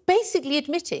mean, he's basically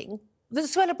admitting that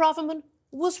Suella Braverman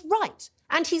was right.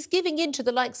 And he's giving in to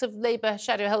the likes of Labour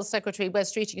Shadow Health Secretary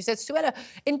Wes Streeting, who said Suella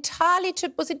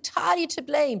was entirely to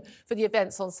blame for the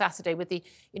events on Saturday with the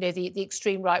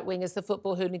extreme right-wingers, the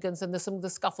football hooligans and some of the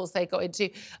scuffles they got into.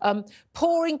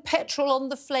 Pouring petrol on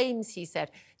the flames, he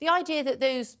said. The idea that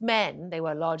those men, they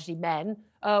were largely men,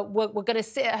 were going to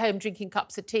sit at home drinking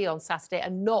cups of tea on Saturday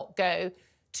and not go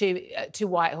to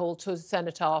Whitehall, to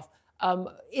Cenotaph,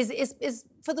 is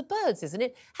for the birds, isn't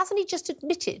it? Hasn't he just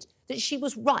admitted that she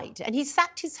was right and he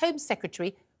sacked his Home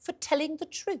Secretary for telling the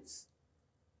truth?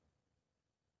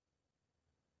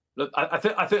 Look, I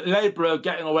think Labour are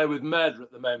getting away with murder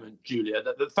at the moment, Julia.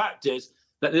 The fact is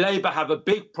that Labour have a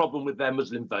big problem with their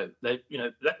Muslim vote.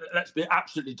 Let's be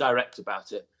absolutely direct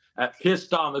about it. Keir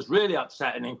Starmer's really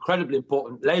upset an incredibly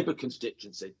important Labour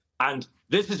constituency, and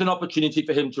this is an opportunity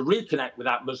for him to reconnect with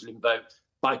that Muslim vote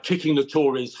by kicking the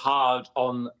Tories hard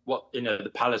on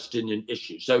the Palestinian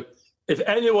issue. So if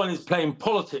anyone is playing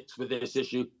politics with this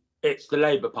issue, it's the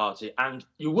Labour Party. And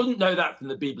you wouldn't know that from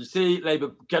the BBC.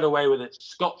 Labour get away with it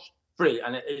scotch-free,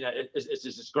 and it's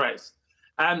a disgrace.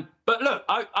 But look,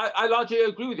 I largely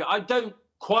agree with you. I don't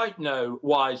quite know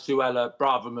why Suella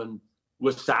Braverman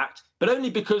was sacked, but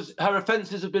only because her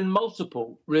offences have been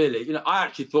multiple, really. I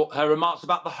actually thought her remarks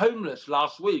about the homeless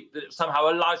last week, that it was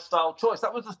somehow a lifestyle choice.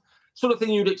 That was the sort of thing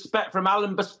you'd expect from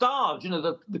Alan Bastard,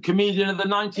 the comedian of the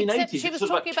 1980s. Except she was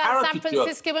talking about San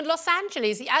Francisco and Los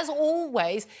Angeles. As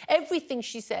always, everything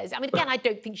she says... I mean, again, I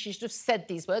don't think she should have said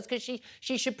these words because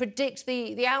she should predict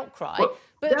the outcry.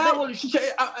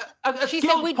 She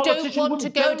said we don't want to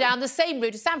go down the same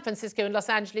route as San Francisco and Los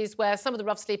Angeles where some of the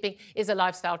rough sleeping is a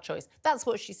lifestyle choice. That's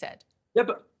what she said. Yeah,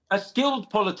 but a skilled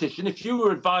politician, if you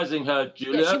were advising her,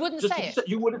 Julia... Yeah, she wouldn't say it.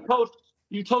 You would have told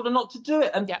her not to do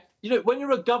it. And, when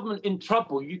you're a government in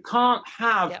trouble, you can't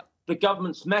have the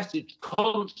government's message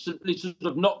constantly sort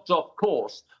of knocked off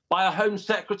course by a Home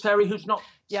Secretary who's not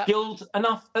skilled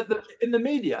enough in the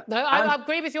media. No, I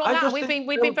agree with you on that.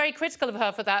 We've been very critical of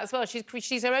her for that as well.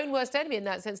 She's her own worst enemy in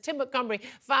that sense. Tim Montgomery,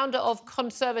 founder of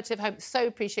Conservative Home. So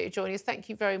appreciate you joining us. Thank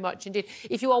you very much indeed.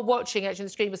 If you are watching, actually on the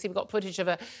screen, we'll see we've got footage of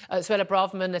Suella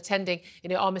Braverman attending,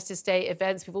 Armistice Day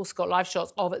events. We've also got live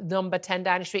shots of number 10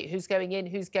 Downing Street, who's going in,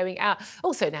 who's going out.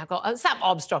 Also now got Sam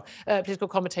Armstrong, political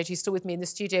commentator, who's still with me in the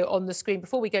studio on the screen.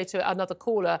 Before we go to another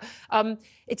caller,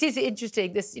 it is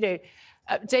interesting, this,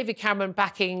 David Cameron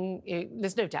backing,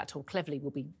 there's no doubt at all, Cleverly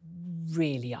will be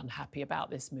really unhappy about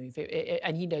this move.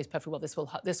 And he knows perfectly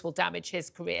well this will damage his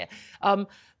career.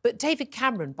 But David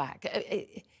Cameron back,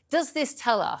 does this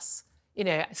tell us,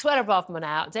 Suella Braverman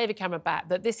out, David Cameron back,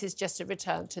 that this is just a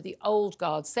return to the old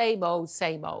guard, same old,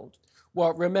 same old?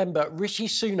 Well, remember, Rishi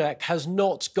Sunak has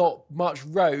not got much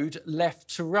road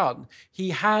left to run. He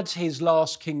had his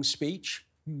last King's Speech.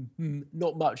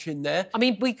 Not much in there. I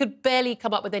mean, we could barely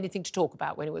come up with anything to talk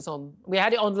about when it was on. We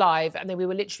had it on live and then we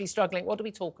were literally struggling. What do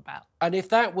we talk about? And if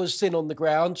that was thin on the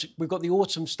ground, we've got the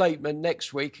autumn statement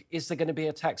next week. Is there going to be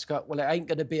a tax cut? Well, it ain't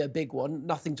going to be a big one.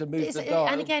 Nothing to move the dial.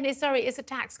 And again, it's a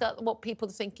tax cut, what people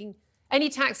are thinking. Any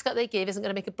tax cut they give isn't going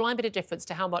to make a blind bit of difference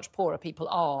to how much poorer people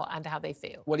are and how they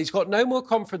feel. Well, he's got no more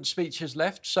conference speeches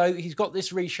left, so he's got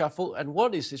this reshuffle. And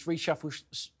what is this reshuffle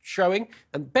showing?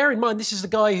 And bear in mind, this is the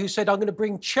guy who said, I'm going to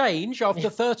bring change after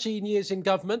 13 years in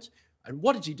government. And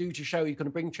what did he do to show he's going to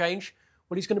bring change?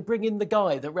 Well, he's going to bring in the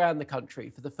guy that ran the country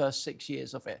for the first 6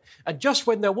 years of it. And just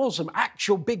when there was some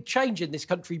actual big change in this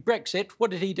country, Brexit, what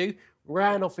did he do?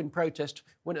 Ran off in protest,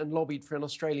 went and lobbied for an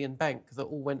Australian bank that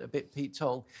all went a bit Pete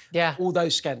Tong. Yeah. All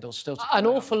those scandals still to come An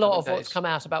awful lot of days. what's come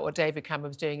out about what David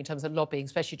Cameron was doing in terms of lobbying,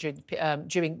 especially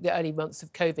during the early months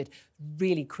of COVID,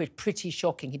 really pretty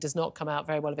shocking. He does not come out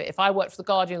very well of it. If I worked for The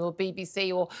Guardian or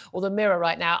BBC or The Mirror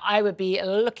right now, I would be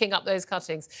looking up those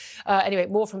cuttings. Anyway,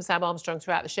 more from Sam Armstrong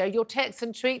throughout the show. Your texts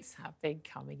and tweets have been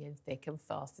coming in thick and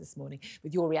fast this morning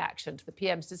with your reaction to the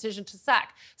PM's decision to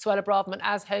sack Suella Braverman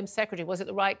as Home Secretary. Was it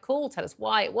the right call? Tell us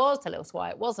why it was. Tell us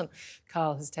why it wasn't.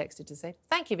 Carl has texted to say,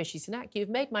 thank you, Rishi Sunak. You've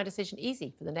made my decision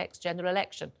easy for the next general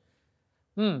election.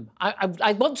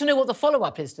 I want to know what the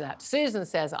follow-up is to that. Susan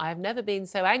says, I have never been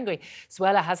so angry.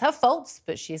 Suella has her faults,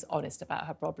 but she is honest about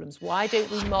her problems. Why don't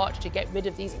we march to get rid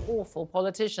of these awful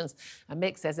politicians? And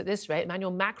Mick says, at this rate,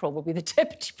 Emmanuel Macron will be the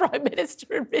Deputy Prime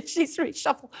Minister in Rishi's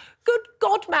reshuffle. Good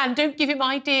God, man, don't give him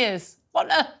ideas. What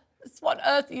on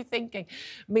earth are you thinking?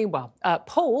 Meanwhile,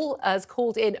 Paul has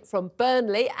called in from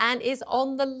Burnley and is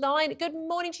on the line. Good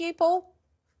morning to you, Paul.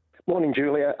 Morning,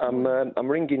 Julia. I'm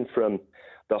ringing from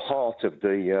the heart of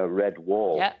the Red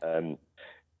Wall. Yeah.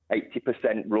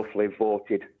 80% roughly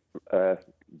voted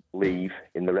leave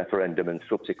in the referendum, and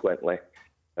subsequently,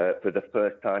 for the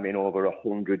first time in over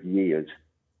 100 years,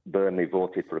 Burnley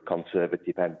voted for a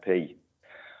Conservative MP.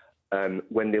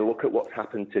 When they look at what's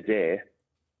happened today,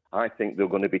 I think there are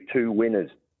going to be two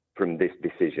winners from this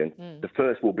decision. The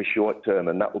first will be short-term,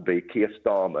 and that will be Keir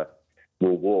Starmer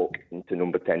will walk into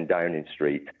number 10 Downing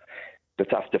Street.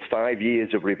 That after 5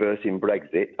 years of reversing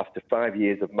Brexit, after 5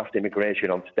 years of mass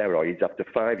immigration on steroids, after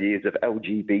 5 years of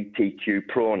LGBTQ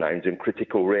pronouns and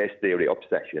critical race theory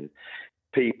obsession,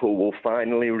 people will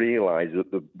finally realise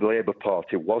that the Labour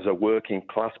Party was a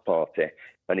working-class party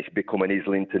and it's become an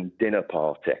Islington dinner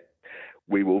party.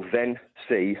 We will then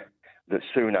see that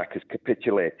Sunak has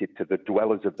capitulated to the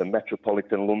dwellers of the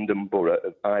metropolitan London borough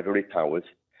of Ivory Towers,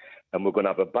 and we're going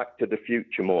to have a back to the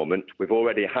future moment. We've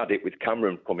already had it with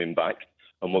Cameron coming back,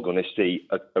 and we're going to see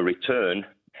a return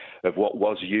of what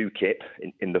was UKIP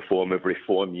in the form of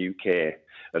Reform UK,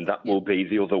 and that will be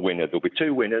the other winner. There'll be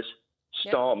two winners,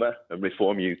 Starmer and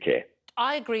Reform UK.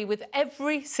 I agree with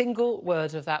every single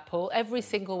word of that, Paul, every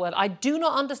single word. I do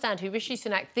not understand who Rishi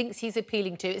Sunak thinks he's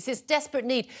appealing to. It's this desperate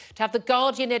need to have the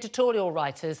Guardian editorial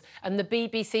writers and the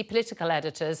BBC political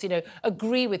editors,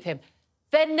 agree with him.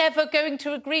 They're never going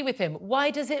to agree with him.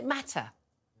 Why does it matter?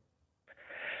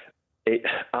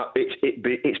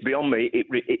 It's beyond me.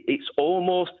 It's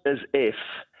almost as if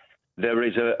there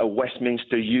is a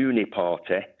Westminster Uni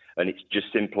party, and it's just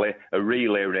simply a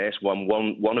relay race.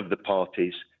 One of the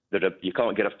parties you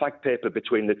can't get a fag paper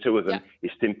between the two of them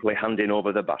is simply handing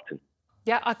over the baton.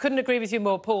 Yeah, I couldn't agree with you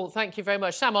more, Paul. Thank you very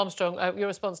much. Sam Armstrong, your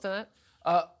response to that?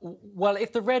 Well,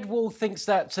 if the Red Wall thinks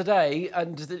that today,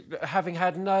 and having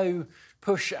had no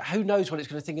push, who knows what it's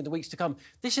going to think in the weeks to come.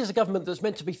 This is a government that's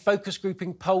meant to be focus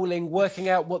grouping, polling, working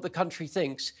out what the country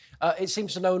thinks. It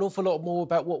seems to know an awful lot more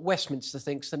about what Westminster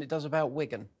thinks than it does about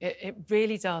Wigan. It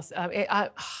really does.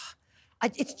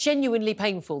 It's genuinely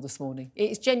painful this morning.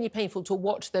 It's genuinely painful to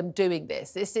watch them doing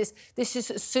this. This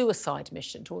is a suicide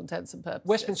mission to all intents and purposes.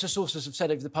 Westminster sources have said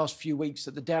over the past few weeks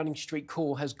that the Downing Street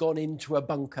core has gone into a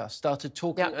bunker, started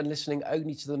talking and listening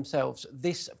only to themselves.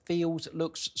 This feels,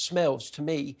 looks, smells to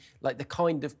me like the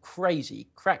kind of crazy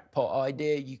crackpot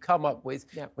idea you come up with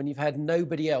when you've had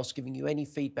nobody else giving you any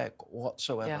feedback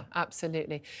whatsoever. Yeah,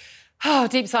 absolutely. Oh,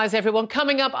 deep sighs, everyone.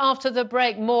 Coming up after the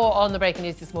break, more on the breaking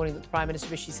news this morning that the Prime Minister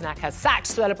Rishi Sunak has sacked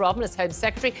Suella Braverman as Home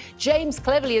Secretary. James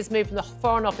Cleverly has moved from the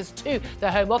Foreign Office to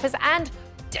the Home Office. And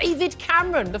David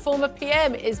Cameron, the former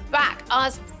PM, is back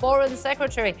as Foreign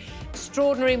Secretary.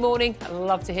 Extraordinary morning. I'd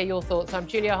love to hear your thoughts. I'm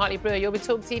Julia Hartley-Brewer. You're with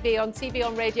Talk TV,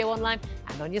 on radio, online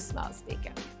and on your smart speaker.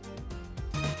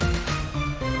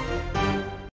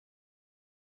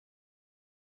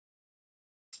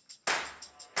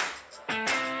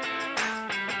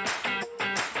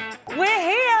 We're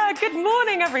here. Good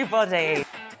morning, everybody.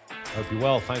 Hope you're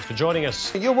well. Thanks for joining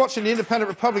us. You're watching the Independent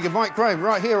Republic of Mike Graham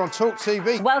right here on Talk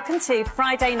TV. Welcome to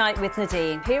Friday Night with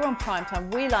Nadine. Here on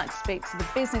Primetime, we like to speak to the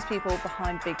business people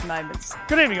behind big moments.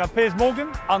 Good evening. I'm Piers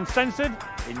Morgan, uncensored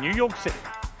in New York City.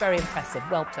 Very impressive.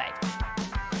 Well played.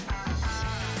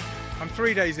 I'm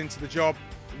 3 days into the job.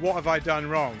 What have I done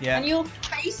wrong? Yeah. And your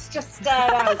face just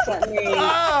stared out at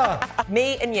me.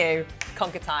 Me and you.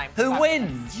 Conquer time. Who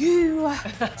wins? You.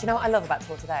 Do you know what I love about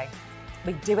Talk today?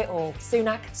 We do it all.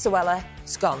 Sunak, Suella,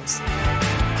 scones.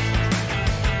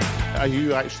 Are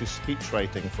you actually speech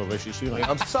rating for Rishi Sunak?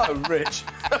 I'm so rich.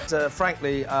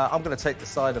 Frankly, I'm going to take the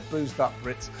side of boozed-up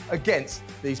Brits against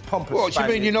these pompous What, do you mean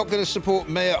Spaniards. you're not going to support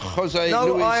Mayor Jose No,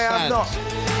 Luis I am Sanz?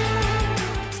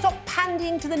 not. Stop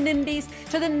pandying to the NIMBYs,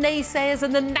 to the naysayers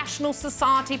and the National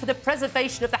Society for the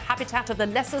Preservation of the Habitat of the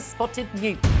Lesser-Spotted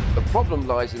Newt. The problem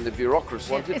lies in the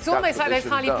bureaucracy. It's almost like those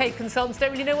highly paid consultants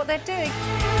don't really know what they're doing.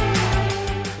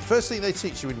 The first thing they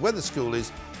teach you in weather school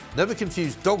is never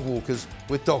confuse dog walkers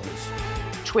with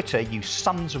doggers. Twitter, you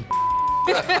sons of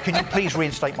Can you please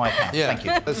reinstate my account? Yeah, Thank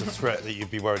you. There's a threat that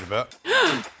you'd be worried about.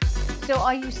 So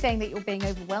are you saying that you're being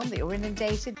overwhelmed, that you're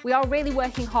inundated? We are really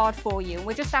working hard for you, and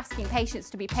we're just asking patients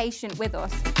to be patient with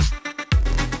us.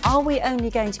 Are we only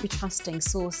going to be trusting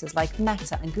sources like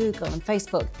Meta and Google and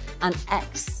Facebook and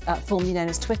X, formerly known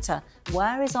as Twitter?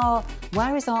 Where is our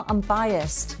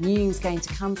unbiased news going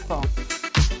to come from?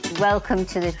 Welcome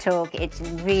to the talk. It's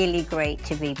really great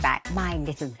to be back. My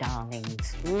little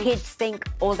darlings. Kids think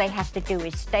all they have to do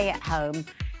is stay at home,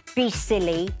 be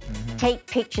silly, take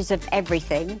pictures of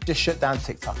everything. Just shut down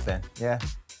TikTok then, yeah?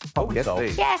 Problem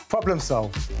solved. Yeah. Problem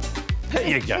solved. There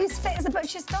you go. Who's fit as a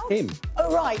butcher's dog? Him.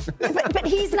 Oh, right. but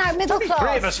he's now middle class.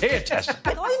 Three of us here, Tess.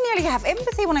 I nearly have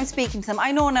empathy when I'm speaking to them.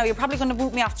 I know now, you're probably going to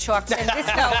boot me off the show after saying this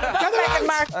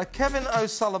now. Kevin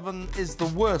O'Sullivan is the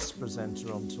worst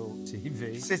presenter on Talk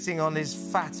TV, sitting on his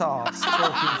fat arse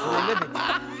talking for a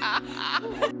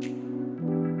living.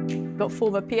 Got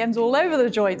former PMs all over the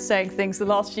joint saying things the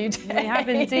last few days. We have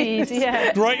indeed,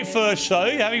 yeah. Great first show.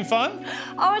 You having fun?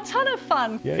 Oh, a ton of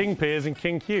fun. Yeah. King Piers and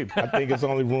King Cube. I think there's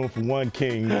only room for one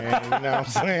king, man. You know what I'm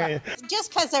saying?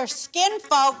 Just because they're skin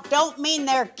folk don't mean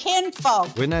they're kin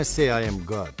folk. When I say I am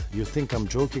God, you think I'm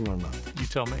joking or not? You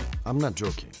tell me. I'm not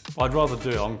joking. I'd rather do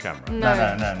it on camera.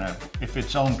 No. If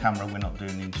it's on camera, we're not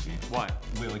doing the interview. Why?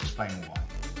 We'll explain why.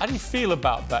 How do you feel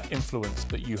about that influence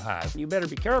that you have? You better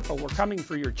be careful. We're coming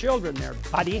for your children there,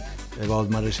 buddy. About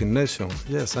my resignation,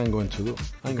 yes, I'm going to do.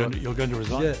 You're going to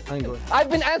resign? Yeah, I'm going. I've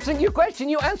been answering your question.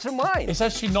 You answer mine. It's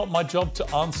actually not my job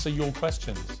to answer your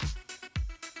questions.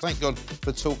 Thank God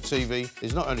for Talk TV.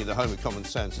 It's not only the home of common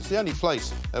sense, it's the only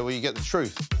place where you get the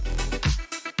truth.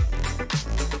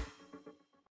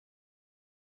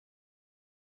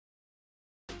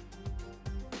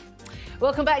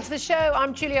 Welcome back to the show.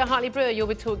 I'm Julia Hartley-Brewer. You're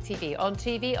with Talk TV,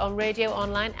 on radio,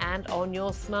 online and on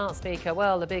your smart speaker.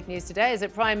 Well, the big news today is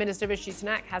that Prime Minister Rishi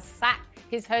Sunak has sacked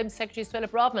his Home Secretary Suella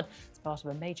Braverman as part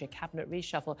of a major cabinet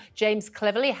reshuffle. James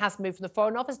Cleverly has moved from the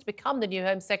Foreign Office to become the new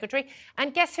Home Secretary.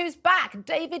 And guess who's back?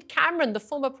 David Cameron, the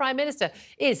former Prime Minister,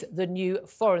 is the new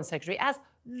Foreign Secretary, as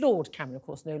Lord Cameron, of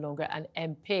course, no longer an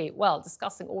MP. Well,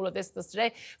 discussing all of this with us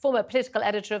today, former political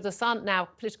editor of The Sun, now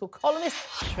political columnist,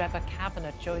 Trevor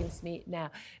Kavanagh joins me now.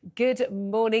 Good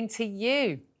morning to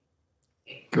you.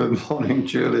 Good morning,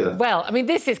 Julia. Well, I mean,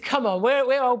 this is, come on,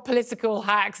 we're old political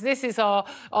hacks. This is our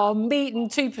meat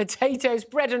and two potatoes,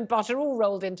 bread and butter, all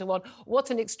rolled into one. What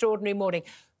an extraordinary morning.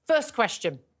 First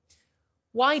question.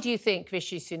 Why do you think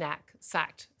Rishi Sunak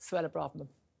sacked Suella Braverman?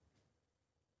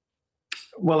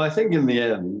 Well, I think in the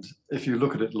end, if you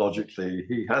look at it logically,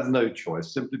 he had no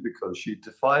choice simply because she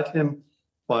defied him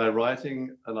by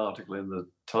writing an article in the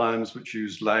Times which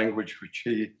used language which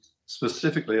he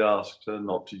specifically asked her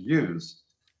not to use.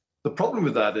 The problem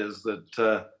with that is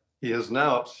that he has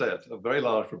now upset a very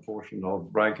large proportion of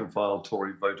rank-and-file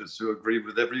Tory voters who agree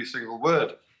with every single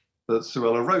word that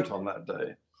Suella wrote on that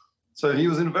day. So he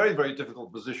was in a very, very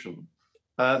difficult position.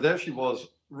 There she was,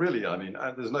 really, I mean,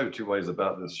 there's no two ways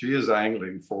about this. She is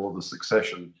angling for the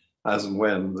succession as and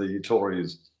when the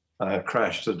Tories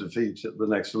crash to defeat at the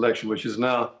next election, which is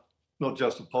now not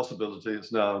just a possibility,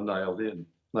 it's now nailed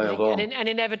on. An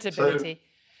inevitability.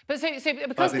 So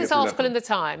because this article in the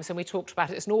Times, and we talked about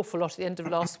it an awful lot at the end of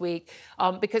last week,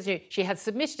 because she had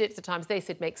submitted it to the Times, they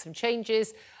said make some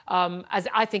changes, as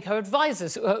I think her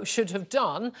advisors should have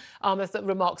done. As the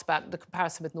remarks about the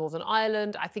comparison with Northern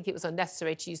Ireland, I think it was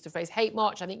unnecessary to use the phrase hate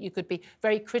march. I think you could be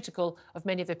very critical of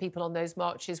many of the people on those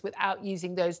marches without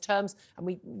using those terms, and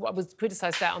I was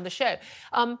criticised that on the show.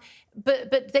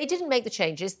 But they didn't make the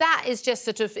changes. That is just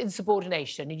sort of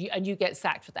insubordination, and you get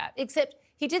sacked for that. Except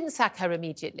he didn't sack her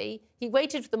immediately. He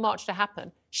waited for the march to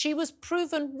happen. She was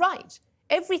proven right.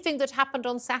 Everything that happened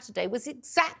on Saturday was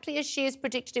exactly as she has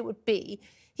predicted it would be.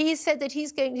 He has said that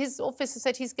his office has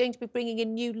said he's going to be bringing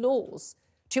in new laws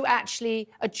to actually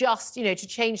adjust, to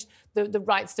change the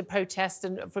rights to protest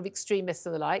and from extremists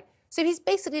and the like. So he's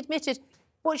basically admitted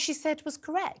what she said was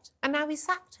correct, and now he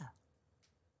sacked her.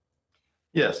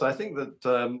 Yes, I think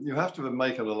that you have to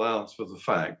make an allowance for the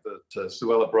fact that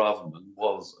Suella Braverman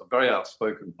was a very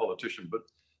outspoken politician, but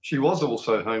she was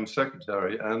also Home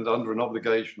Secretary and under an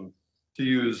obligation to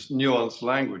use nuanced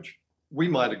language. We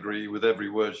might agree with every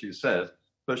word she said,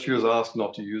 but she was asked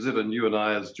not to use it, and you and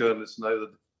I as journalists know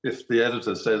that if the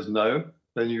editor says no,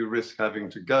 then you risk having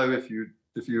to go if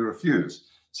you refuse.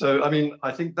 So, I mean,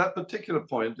 I think that particular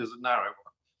point is a narrow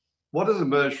one. What has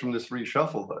emerged from this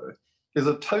reshuffle, though, is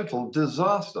a total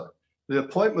disaster. The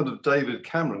appointment of David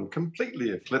Cameron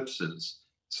completely eclipses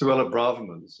Suella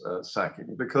Braverman's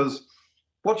sacking, because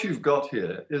what you've got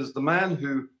here is the man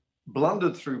who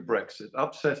blundered through Brexit,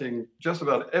 upsetting just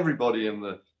about everybody in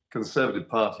the Conservative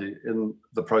Party in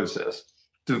the process,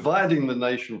 dividing the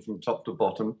nation from top to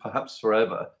bottom, perhaps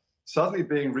forever, suddenly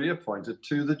being reappointed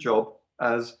to the job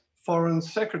as Foreign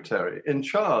Secretary, in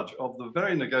charge of the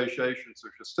very negotiations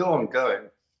which are still ongoing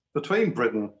between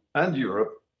Britain and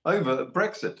Europe over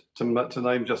Brexit, to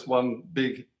name just one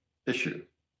big issue.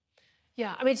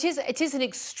 Yeah, I mean, it is an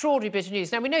extraordinary bit of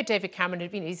news. Now, we know David Cameron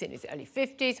he's in his early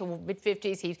 50s or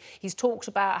mid-50s. He's talked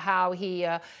about how he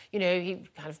kind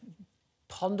of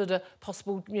pondered a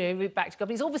possible, route back to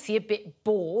government. He's obviously a bit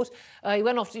bored. He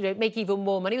went off to, make even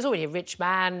more money. He was already a rich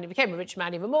man. He became a rich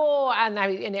man even more. And now,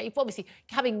 obviously,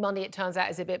 having money, it turns out,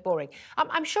 is a bit boring.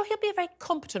 I'm sure he'll be a very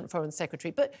competent Foreign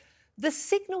Secretary, but the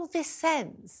signal this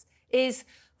sends is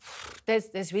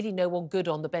there's really no one good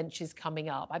on the benches coming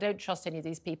up. I don't trust any of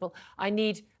these people. I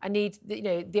need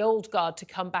the old guard to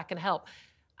come back and help.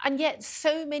 And yet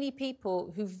so many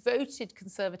people who voted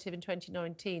Conservative in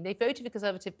 2019, they voted for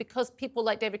Conservative because people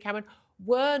like David Cameron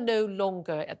were no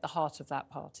longer at the heart of that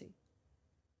party.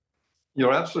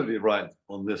 You're absolutely right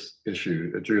on this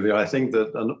issue, Julia. I think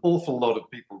that an awful lot of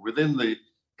people within the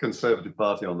Conservative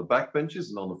Party on the backbenches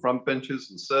and on the front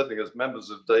benches, and certainly as members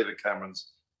of David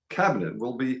Cameron's cabinet,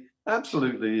 will be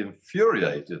absolutely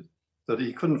infuriated that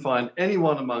he couldn't find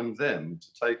anyone among them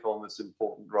to take on this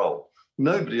important role.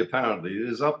 Nobody apparently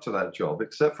is up to that job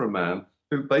except for a man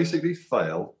who basically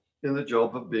failed in the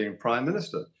job of being Prime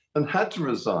Minister and had to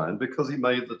resign because he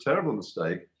made the terrible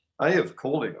mistake, A, of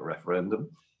calling a referendum,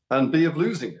 and B, of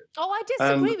losing it. Oh, I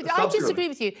disagree with you. I disagree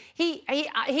with you.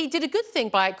 He did a good thing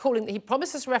by calling. He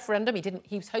promised us a referendum.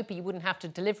 He was hoping he wouldn't have to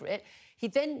deliver it. He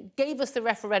then gave us the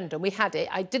referendum. We had it.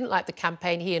 I didn't like the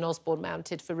campaign he and Osborne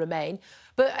mounted for Remain,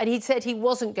 and he said he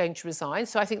wasn't going to resign.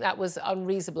 So I think that was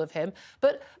unreasonable of him.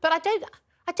 But I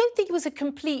don't think he was a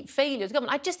complete failure as a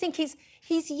government. I just think he's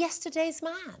yesterday's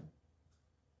man.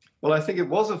 Well, I think it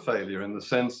was a failure in the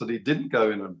sense that he didn't go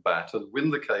in and bat and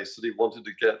win the case that he wanted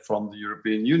to get from the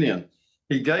European Union.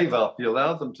 He gave up. He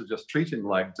allowed them to just treat him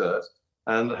like dirt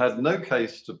and had no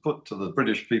case to put to the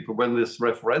British people when this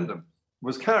referendum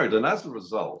was carried. And as a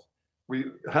result, we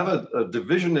have a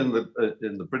division in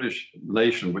the British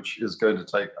nation, which is going to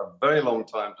take a very long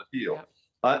time to heal.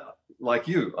 Yeah. Like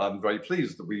you, I'm very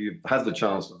pleased that we had the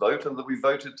chance to vote and that we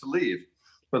voted to leave.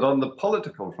 But on the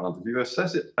political front, if you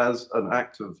assess it as an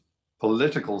act of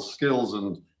political skills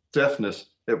and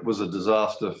deftness, it was a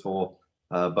disaster for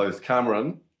both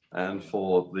Cameron and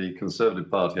for the Conservative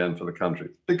Party and for the country,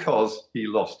 because he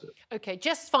lost it. OK,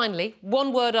 just finally,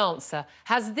 one-word answer.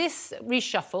 Has this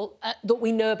reshuffle that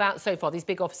we know about so far, these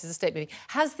big offices of state moving,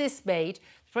 has this made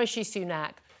Rishi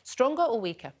Sunak stronger or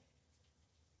weaker?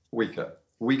 Weaker.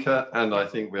 Weaker, and I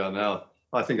think we are now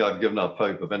I think I've given up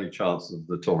hope of any chance of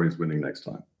the Tories winning next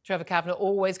time. Trevor Kavanagh,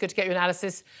 always good to get your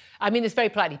analysis. I mean this very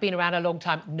politely, been around a long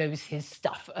time, knows his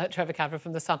stuff. Trevor Kavanagh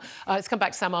from The Sun. Let's come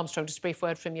back to Sam Armstrong, just a brief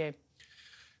word from you.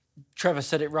 Trevor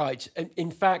said it right.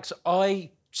 In fact,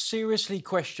 I seriously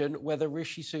question whether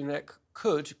Rishi Sunak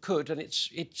could, and it's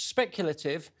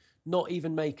speculative, not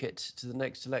even make it to the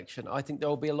next election. I think there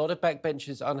will be a lot of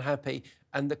backbenchers unhappy,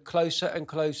 and the closer and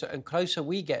closer and closer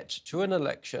we get to an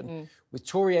election with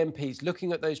Tory MPs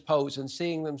looking at those polls and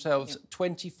seeing themselves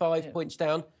 25 points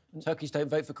down, Turkeys don't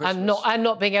vote for Christmas. And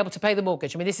not being able to pay the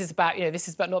mortgage. I mean, this is about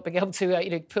not being able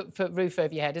to put roof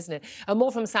over your head, isn't it? And more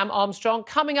from Sam Armstrong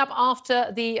coming up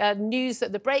after the news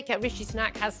at the break. Rishi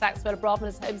Sunak has sacked Suella Braverman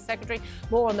as Home Secretary.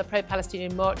 More on the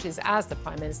pro-Palestinian marches as the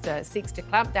Prime Minister seeks to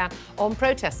clamp down on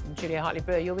protests. I'm Julia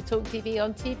Hartley-Brewer. You're with Talk TV,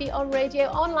 on radio,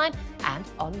 online, and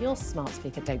on your smart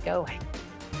speaker. Don't go away.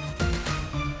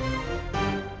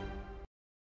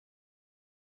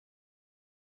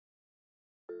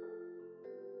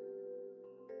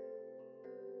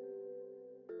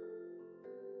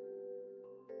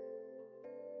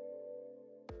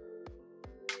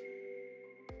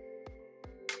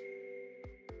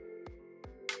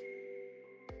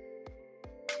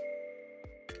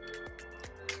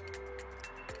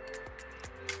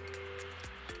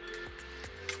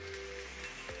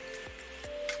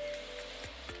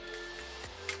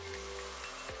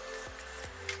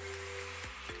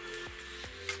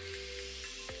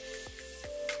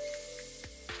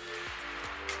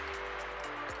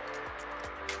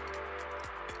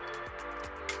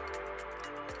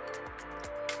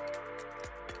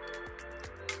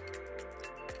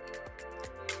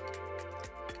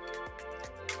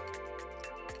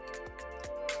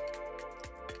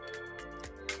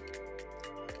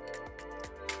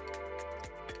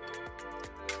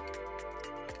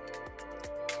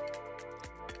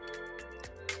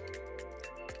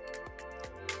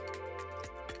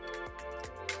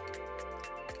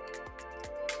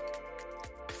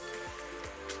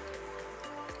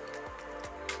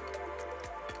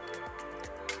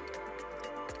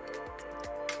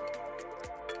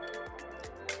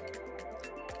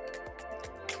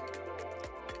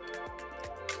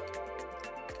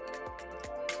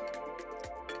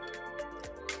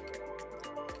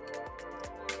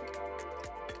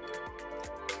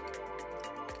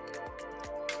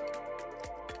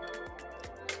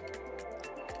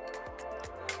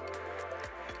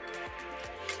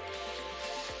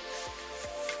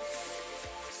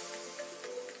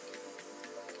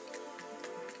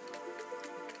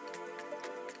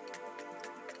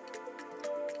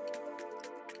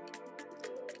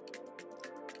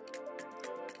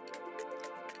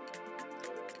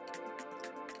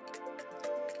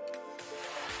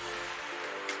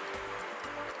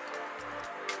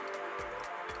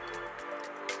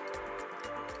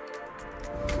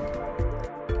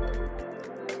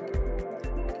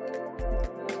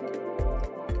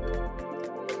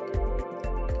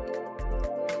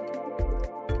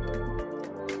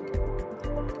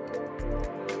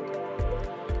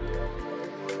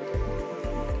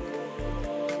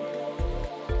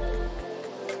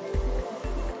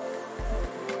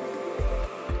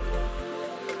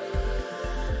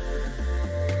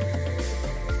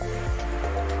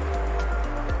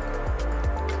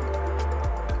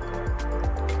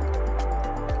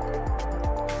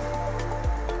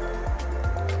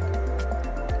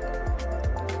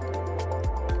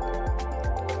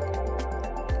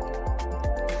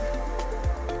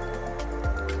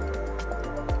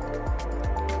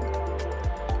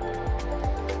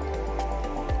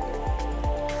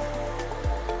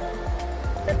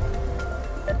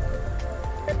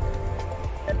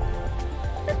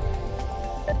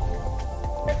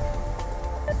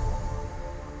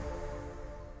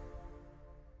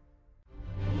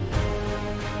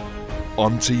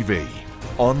 On TV,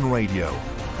 on radio,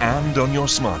 and on your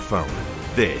smartphone.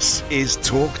 This is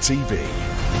Talk TV.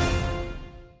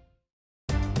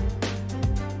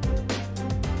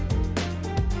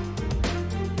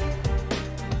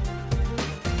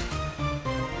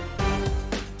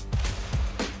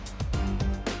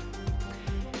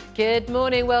 Good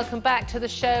morning, welcome back to the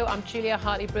show. I'm Julia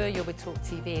Hartley-Brewer. You're with Talk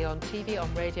TV,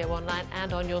 on radio, online,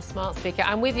 and on your smart speaker.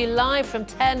 I'm with you live from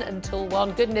 10 until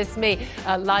 1. Goodness me,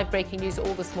 live breaking news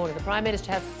all this morning. The Prime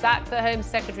Minister has sacked the Home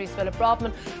Secretary, Suella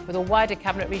Braverman, with a wider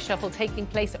cabinet reshuffle taking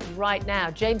place right now.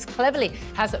 James Cleverly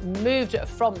has moved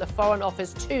from the Foreign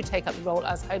Office to take up the role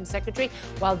as Home Secretary,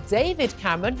 while David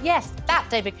Cameron, yes, that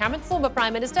David Cameron, former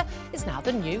Prime Minister, is now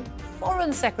the new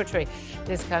Foreign Secretary.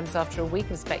 This comes after a week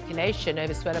of speculation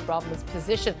over Suella Braverman's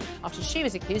position after she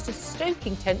was accused of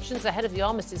stoking tensions ahead of the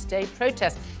Armistice Day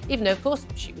protest, even though, of course,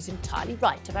 she was entirely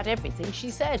right about everything she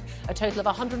said. A total of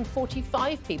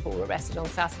 145 people were arrested on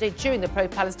Saturday during the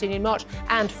pro-Palestinian march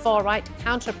and far-right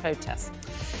counter-protests.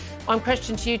 My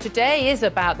question to you today is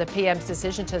about the PM's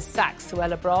decision to sack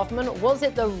Suella Braverman. Was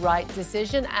it the right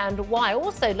decision, and why?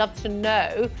 Also, love to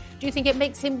know, do you think it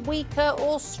makes him weaker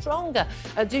or stronger?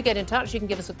 Do get in touch. You can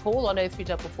give us a call on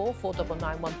 0344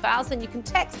 499 1000. You can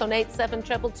text on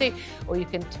 87222, or you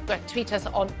can tweet us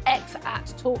on X at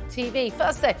talkTV.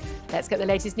 First, though, let's get the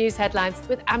latest news headlines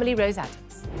with Emily Rose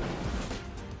Adams.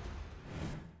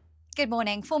 Good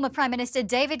morning. Former Prime Minister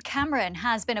David Cameron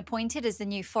has been appointed as the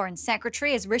new Foreign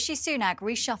Secretary as Rishi Sunak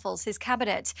reshuffles his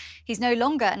cabinet. He's no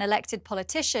longer an elected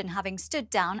politician, having stood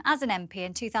down as an MP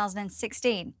in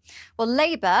 2016. Well,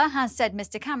 Labour has said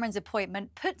Mr Cameron's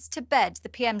appointment puts to bed the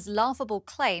PM's laughable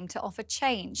claim to offer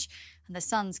change. And The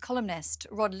Sun's columnist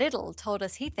Rod Liddle told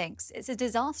us he thinks it's a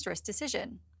disastrous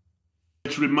decision.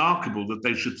 It's remarkable that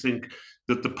they should think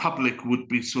that the public would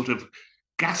be sort of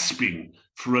gasping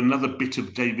for another bit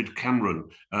of David Cameron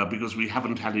because we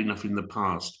haven't had enough in the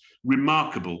past.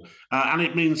 Remarkable. And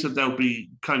it means that there'll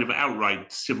be kind of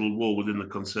outright civil war within the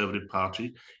Conservative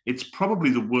Party. It's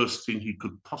probably the worst thing he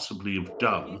could possibly have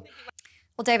done.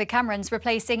 Well, David Cameron's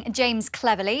replacing James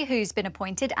Cleverly, who's been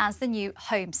appointed as the new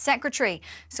Home Secretary.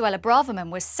 Suella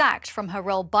Braverman was sacked from her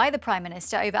role by the Prime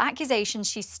Minister over accusations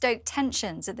she stoked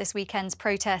tensions at this weekend's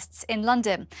protests in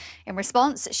London. In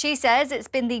response, she says it's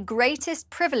been the greatest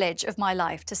privilege of my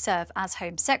life to serve as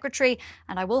Home Secretary,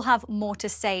 and I will have more to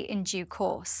say in due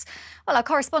course. Well, our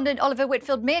correspondent Oliver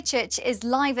Whitfield-Mirchich is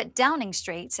live at Downing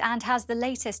Street and has the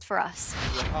latest for us.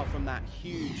 Apart from that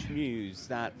huge news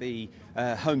that the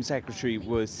Home Secretary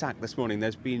was sacked this morning,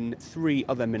 there's been 3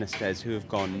 other ministers who have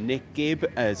gone. Nick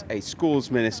Gibb as a Schools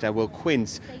Minister, Will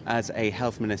Quince as a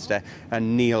Health Minister,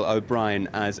 and Neil O'Brien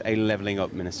as a Levelling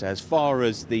Up Minister. As far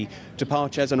as the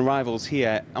departures and arrivals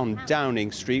here on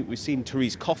Downing Street, we've seen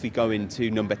Therese Coffey go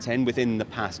into number 10 within the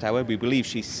past hour. We believe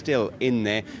she's still in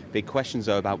there. Big questions,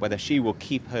 though, about whether she will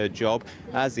keep her job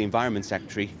as the Environment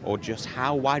Secretary or just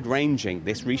how wide-ranging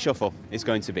this reshuffle is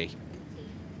going to be.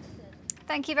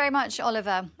 Thank you very much,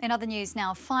 Oliver. In other news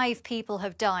now, 5 people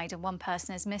have died and 1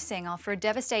 person is missing after a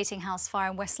devastating house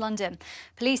fire in West London.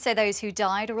 Police say those who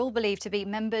died are all believed to be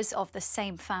members of the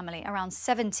same family. Around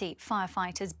 70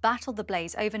 firefighters battled the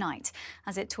blaze overnight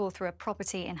as it tore through a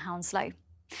property in Hounslow.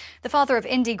 The father of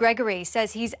Indy Gregory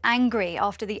says he's angry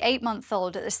after the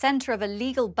 8-month-old at the centre of a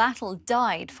legal battle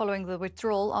died following the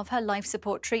withdrawal of her life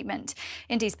support treatment.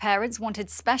 Indy's parents wanted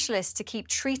specialists to keep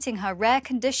treating her rare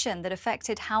condition that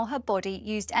affected how her body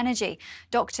used energy.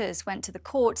 Doctors went to the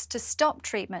courts to stop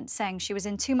treatment, saying she was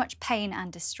in too much pain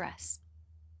and distress.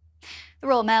 The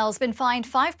Royal Mail's been fined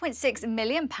 £5.6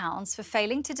 million for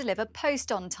failing to deliver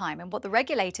post on time in what the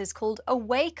regulators called a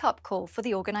wake-up call for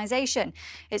the organisation.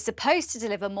 It's supposed to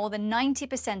deliver more than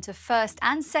 90% of first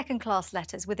and second class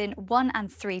letters within 1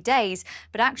 and 3 days,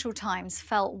 but actual times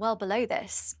fell well below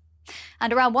this.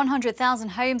 And around 100,000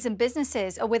 homes and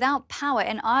businesses are without power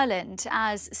in Ireland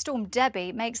as Storm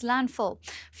Debbie makes landfall.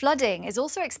 Flooding is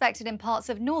also expected in parts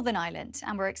of Northern Ireland,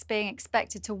 and we're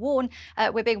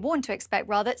being warned to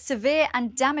expect severe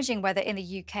and damaging weather in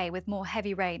the UK with more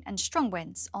heavy rain and strong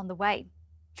winds on the way.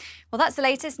 Well, that's the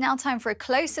latest. Now time for a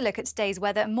closer look at today's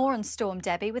weather and more on Storm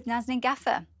Debbie with Nazanin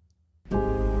Gaffer.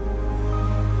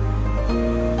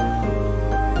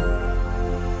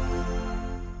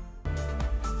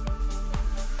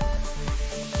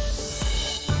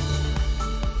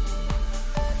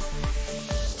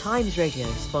 Times Radio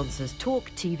sponsors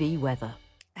talkTV weather.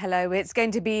 Hello, it's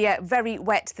going to be very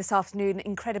wet this afternoon,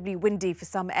 incredibly windy for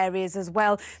some areas as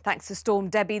well, thanks to Storm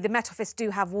Debbie. The Met Office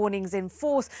do have warnings in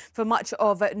force for much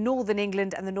of northern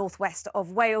England and the northwest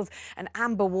of Wales, an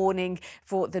amber warning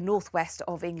for the northwest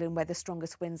of England, where the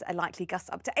strongest winds are likely gusts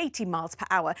up to 80 miles per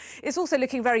hour. It's also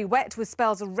looking very wet with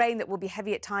spells of rain that will be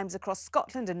heavy at times across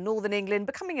Scotland and northern England,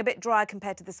 becoming a bit drier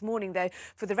compared to this morning, though,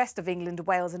 for the rest of England,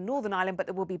 Wales and Northern Ireland, but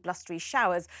there will be blustery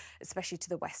showers, especially to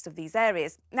the west of these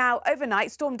areas. Now, overnight,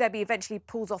 Storm Debbie eventually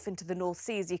pulls off into the North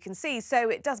Sea, as you can see, so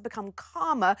it does become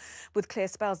calmer with clear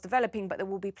spells developing, but there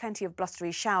will be plenty of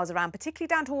blustery showers around, particularly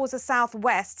down towards the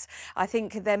southwest. I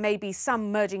think there may be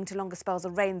some merging to longer spells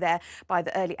of rain there by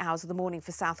the early hours of the morning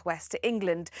for southwest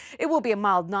England. It will be a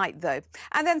mild night, though.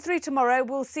 And then through tomorrow,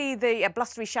 we'll see the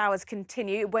blustery showers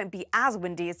continue. It won't be as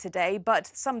windy as today, but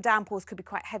some downpours could be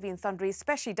quite heavy and thundery,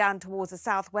 especially down towards the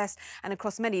southwest and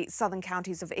across many southern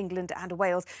counties of England and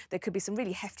Wales. There could be some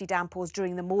really hefty downpours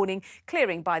during the morning,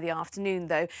 clearing by the afternoon,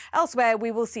 though. Elsewhere,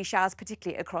 we will see showers,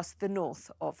 particularly across the north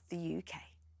of the UK.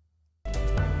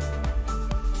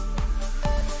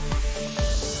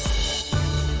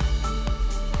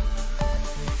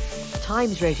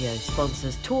 Times Radio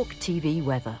sponsors talkTV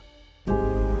weather.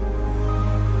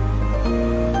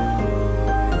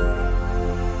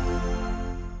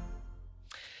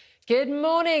 Good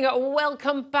morning.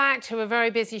 Welcome back to a very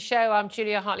busy show. I'm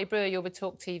Julia Hartley-Brewer. You're with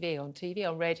Talk TV,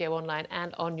 on radio, online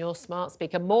and on your smart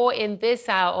speaker. More in this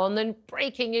hour on the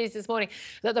breaking news this morning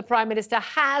that the Prime Minister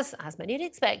has, as many had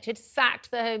expected,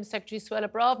 sacked the Home Secretary Suella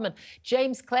Braverman.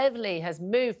 James Cleverly has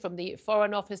moved from the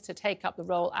Foreign Office to take up the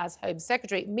role as Home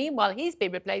Secretary. Meanwhile, he's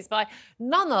been replaced by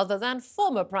none other than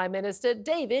former Prime Minister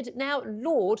David, now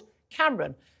Lord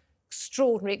Cameron.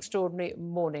 Extraordinary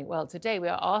morning. Well, today we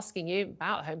are asking you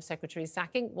about Home Secretary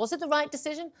sacking. Was it the right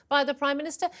decision by the Prime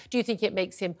Minister? Do you think it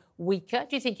makes him weaker?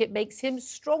 Do you think it makes him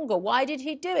stronger? Why did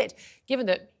he do it? Given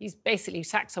that he's basically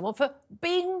sacked someone for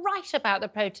being right about the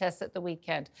protests at the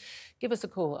weekend. Give us a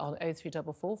call on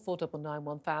 0344 499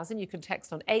 1000. You can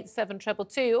text on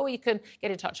 87222 or you can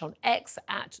get in touch on X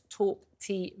at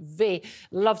talkTV.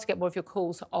 Love to get more of your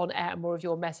calls on air and more of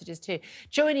your messages too.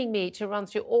 Joining me to run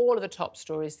through all of the top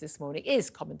stories this morning is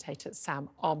commentator Sam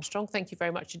Armstrong. Thank you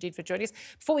very much indeed for joining us.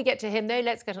 Before we get to him though,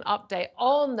 let's get an update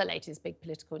on the latest big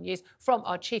political news from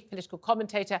our chief political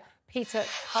commentator, Peter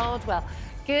Cardwell.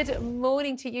 Good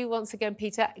morning to you once again,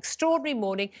 Peter. Extraordinary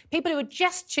morning. People who are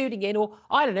just tuning in or,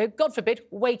 I don't know, God forbid,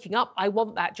 waking up. I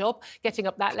want that job, getting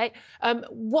up that late.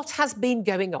 What has been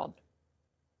going on?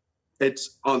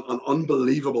 It's an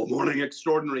unbelievable morning.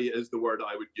 Extraordinary is the word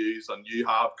I would use, and you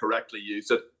have correctly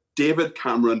used it. David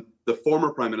Cameron, the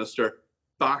former Prime Minister,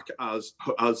 back as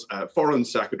Foreign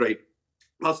Secretary.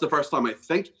 That's the first time, I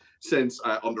think, since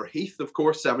under Heath, of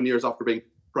course, 7 years after being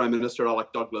Prime Minister,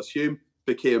 Alec Douglas-Hume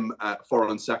became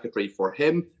Foreign Secretary for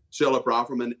him. Suella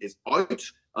Braverman is out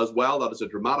as well. That is a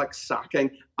dramatic sacking.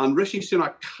 And Rishi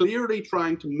Sunak clearly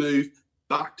trying to move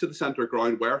back to the centre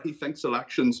ground where he thinks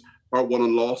elections are won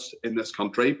and lost in this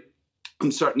country.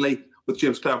 And certainly with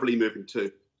James Cleverly moving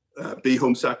to be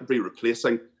Home Secretary,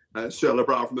 replacing Suella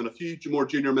Braverman, a few more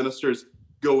junior ministers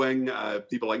going,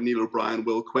 people like Neil O'Brien,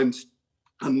 Will Quince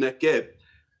and Nick Gibb.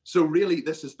 So really,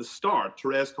 this is the start.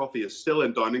 Therese Coffey is still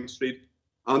in Downing Street,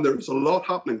 and there's a lot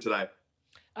happening today.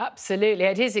 Absolutely,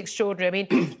 it is extraordinary.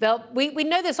 I mean, we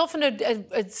know there's often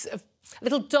a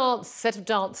little set of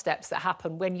dance steps that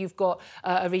happen when you've got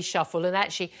a reshuffle, and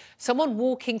actually someone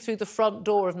walking through the front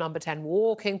door of Number 10,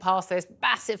 walking past this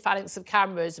massive phalanx of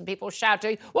cameras and people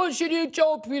shouting, "What's your new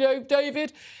job, you know,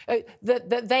 David?"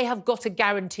 That they have got a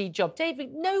guaranteed job.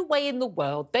 David, no way in the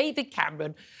world David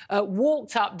Cameron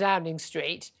walked up Downing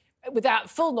Street without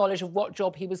full knowledge of what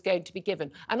job he was going to be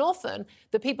given. And often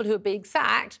the people who are being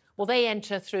sacked, well, they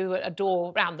enter through a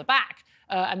door round the back.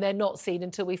 And they're not seen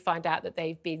until we find out that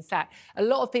they've been sacked. A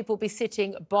lot of people will be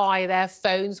sitting by their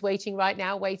phones waiting right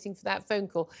now, waiting for that phone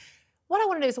call. What I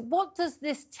want to know is, what does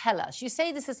this tell us? You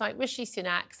say this is like Rishi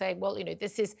Sunak saying, well, you know,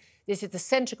 this is the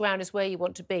centre ground is where you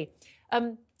want to be.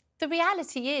 The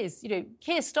reality is, you know,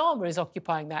 Keir Starmer is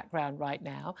occupying that ground right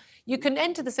now. You can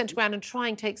enter the centre ground and try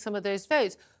and take some of those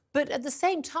votes. But at the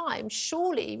same time,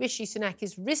 surely Rishi Sunak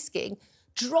is risking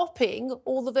dropping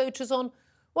all the voters on,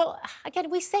 well, again,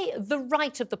 we say the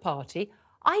right of the party.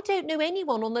 I don't know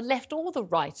anyone on the left or the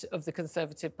right of the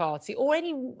Conservative Party or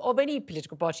any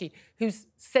political party who's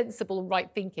sensible and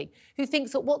right-thinking, who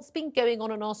thinks that what's been going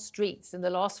on our streets in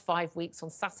the last 5 weeks on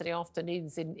Saturday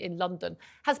afternoons in London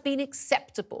has been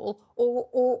acceptable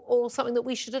or something that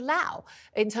we should allow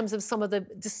in terms of some of the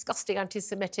disgusting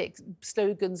anti-Semitic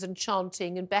slogans and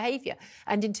chanting and behaviour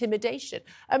and intimidation.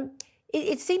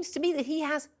 It seems to me that he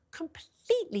has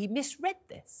completely misread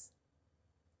this.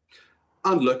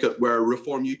 And look at where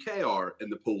Reform UK are in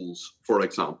the polls, for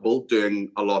example,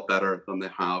 doing a lot better than they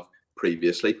have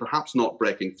previously, perhaps not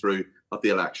breaking through at the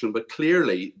election, but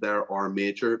clearly there are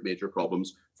major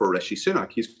problems for Rishi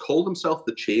Sunak. He's called himself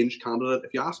the change candidate.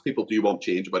 If you ask people, do you want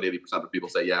change? About 80% of people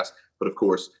say yes. But of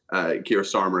course, Keir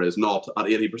Starmer is not at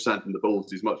 80% in the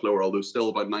polls. He's much lower, although still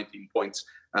about 19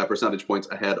 percentage points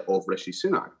ahead of Rishi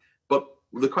Sunak. But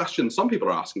the question some people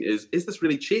are asking is this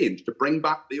really change to bring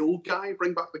back the old guy,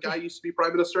 bring back the guy who used to be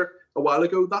Prime Minister a while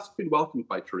ago? That's been welcomed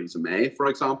by Theresa May, for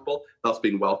example. That's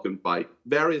been welcomed by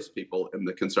various people in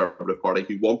the Conservative Party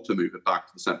who want to move it back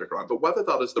to the centre ground. But whether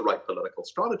that is the right political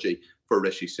strategy for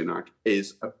Rishi Sunak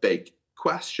is a big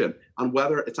question, and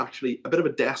whether it's actually a bit of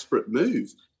a desperate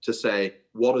move to say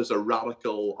what is a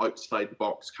radical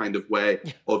outside-the-box kind of way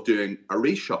of doing a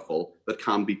reshuffle that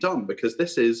can be done, because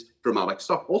this is dramatic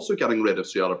stuff. Also getting rid of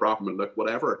Suella Braverman, look,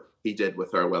 whatever he did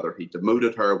with her, whether he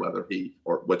demoted her, whether he,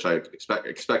 or which I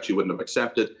expect she wouldn't have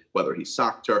accepted, whether he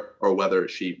sacked her or whether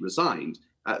she resigned,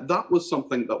 that was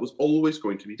something that was always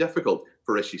going to be difficult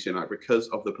for Rishi Sunak because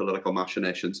of the political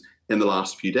machinations in the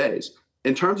last few days.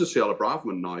 In terms of Suella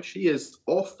Braverman now, she is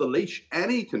off the leash.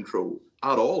 Any control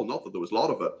at all, not that there was a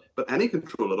lot of it, but any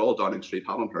control at all Downing Street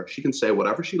had on her. She can say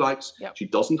whatever she likes. Yep. She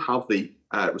doesn't have the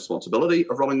responsibility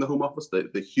of running the Home Office,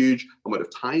 the huge amount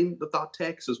of time that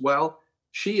takes as well.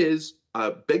 She is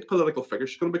a big political figure.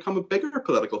 She's going to become a bigger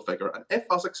political figure. And if,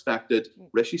 as expected,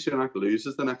 Rishi Sunak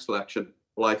loses the next election,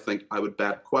 well, I think I would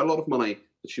bet quite a lot of money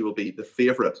that she will be the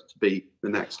favourite to be the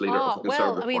next leader of the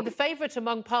Conservative Party. The favourite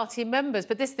among party members,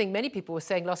 but this thing many people were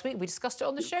saying last week, we discussed it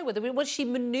on the show, was she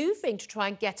manoeuvring to try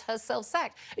and get herself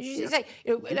sacked? As you say,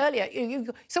 earlier,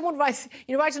 someone writes,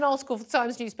 write an article for the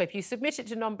Times newspaper, you submit it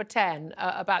to Number 10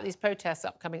 about these protests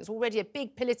upcoming. It's already a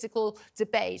big political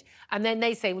debate, and then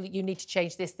they say, well, you need to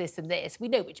change this, this and this. We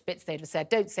know which bits they'd have said.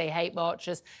 Don't say hate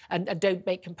marches and don't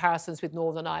make comparisons with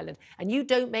Northern Ireland. And you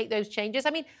don't make those changes.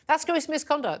 I mean, that's gross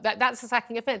misconduct. That's a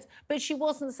sacking offence. But she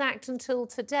wasn't sacked until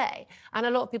today. And a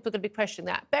lot of people are going to be questioning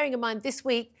that. Bearing in mind, this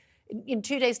week, in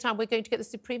 2 days' time, we're going to get the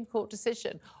Supreme Court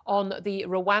decision on the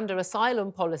Rwanda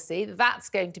asylum policy. That's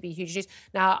going to be huge news.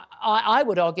 Now, I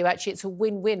would argue, actually, it's a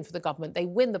win-win for the government. They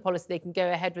win the policy, they can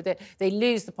go ahead with it. They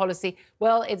lose the policy.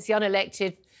 Well, it's the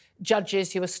unelected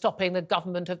judges who are stopping the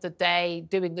government of the day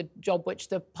doing the job which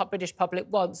the British public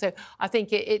wants. So I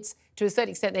think it's, to a certain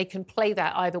extent, they can play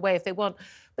that either way if they want.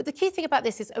 But the key thing about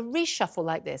this is a reshuffle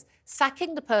like this,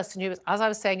 sacking the person who, as I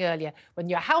was saying earlier, when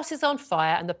your house is on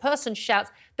fire and the person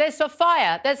shouts, there's a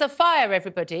fire,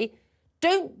 everybody,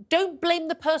 don't blame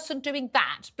the person doing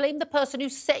that. Blame the person who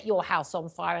set your house on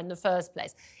fire in the first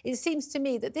place. It seems to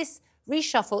me that this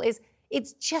reshuffle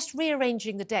it's just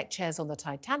rearranging the deck chairs on the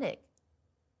Titanic.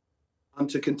 And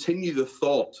to continue the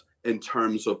thought in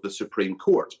terms of the Supreme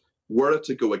Court, were it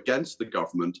to go against the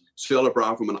government, Suella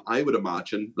Braverman, I would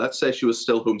imagine, let's say she was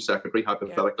still Home Secretary,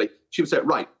 hypothetically, she would say,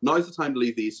 right, now's the time to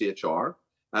leave the ECHR,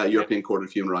 European Court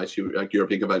of Human Rights,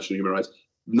 European Convention on Human Rights.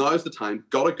 Now's the time,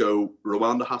 gotta go,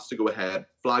 Rwanda has to go ahead,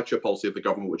 flagship policy of the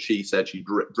government, which she said she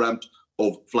dreamt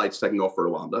of flights taking off for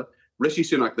Rwanda. Rishi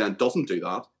Sunak then doesn't do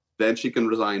that. Then she can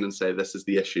resign and say this is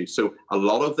the issue. So a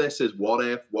lot of this is what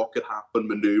if, what could happen,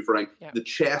 manoeuvring, the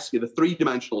chess, the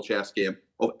three-dimensional chess game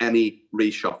of any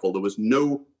reshuffle. There was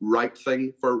no right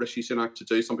thing for Rishi Sunak to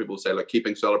do. Some people say, like,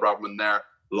 keeping Suella Braverman there.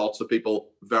 Lots of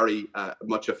people very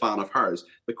much a fan of hers.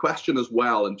 The question as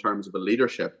well in terms of a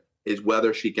leadership is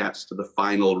whether she gets to the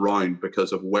final round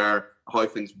because of how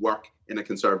things work in a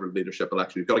Conservative leadership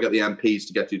election. You've got to get the MPs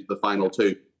to get you to the final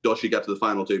two. Does she get to the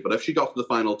final two? But if she got to the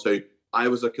final two, I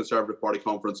was at a Conservative Party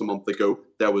conference a month ago.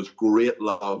 There was great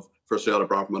love for Suella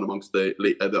Braverman amongst the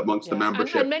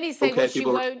membership. And many say she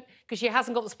won't because she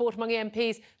hasn't got the support among the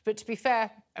MPs. But to be fair,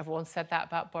 everyone said that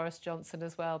about Boris Johnson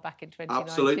as well back in 2019.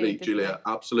 Absolutely, Julia,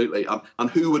 absolutely. And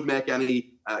who would make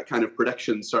any kind of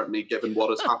predictions, certainly given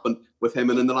what has happened with him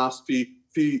and in the last few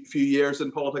years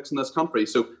in politics in this country.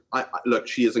 So, look,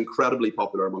 she is incredibly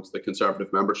popular amongst the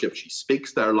Conservative membership. She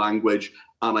speaks their language,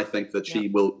 and I think that she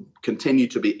will continue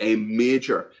to be a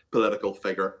major political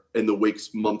figure in the weeks,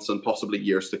 months, and possibly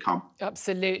years to come.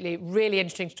 Absolutely. Really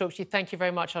interesting to talk to you. Thank you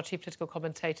very much, our chief political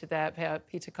commentator there,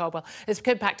 Peter Caldwell. Let's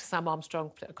go back to Sam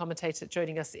Armstrong, commentator,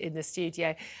 joining us in the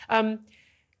studio.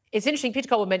 It's interesting, Peter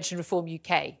Caldwell mentioned Reform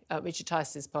UK, Richard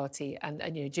Tyson's party, and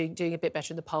doing a bit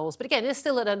better in the polls. But again, it's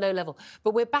still at a low level.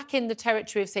 But we're back in the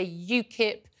territory of, say,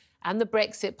 UKIP and the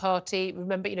Brexit Party.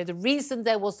 Remember, the reason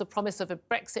there was the promise of a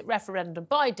Brexit referendum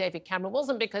by David Cameron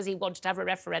wasn't because he wanted to have a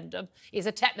referendum. He's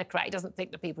a technocrat. He doesn't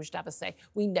think that people should have a say.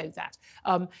 We know that.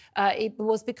 It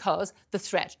was because the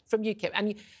threat from UKIP.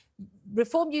 And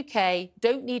Reform UK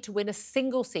don't need to win a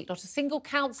single seat, not a single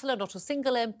councillor, not a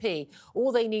single MP.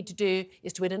 All they need to do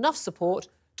is to win enough support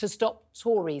to stop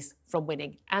Tories from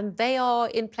winning. And they are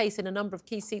in place in a number of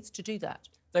key seats to do that.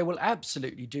 They will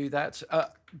absolutely do that.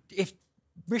 If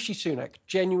Rishi Sunak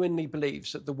genuinely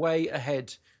believes that the way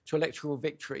ahead to electoral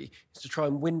victory is to try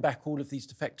and win back all of these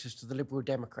defectors to the Liberal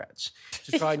Democrats,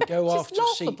 to try and go after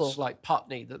seats like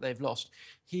Putney that they've lost,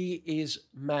 he is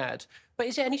mad. But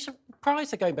is there any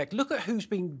surprise they're going back? Look at who's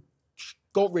been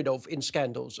got rid of in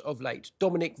scandals of late.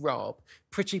 Dominic Raab,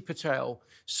 Priti Patel,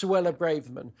 Suella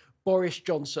Braverman, Boris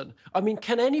Johnson. I mean,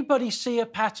 can anybody see a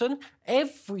pattern?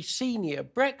 Every senior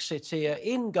Brexiteer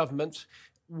in government,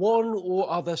 one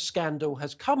or other scandal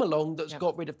has come along that's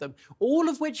got rid of them, all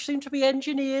of which seem to be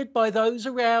engineered by those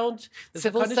around. There's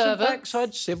civil servants.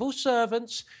 Backside, civil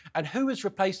servants. And who has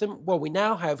replaced them? Well, we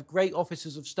now have great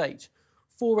officers of state.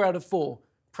 4 out of 4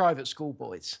 private school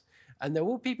boys. And there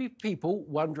will be people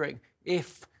wondering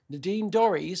if Nadine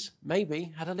Dorries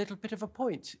maybe had a little bit of a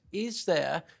point. Is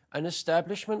there an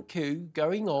establishment coup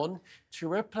going on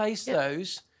to replace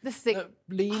those that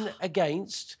lean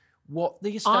against what the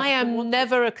I establishment am wanted.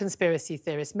 never a conspiracy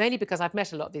theorist, mainly because I've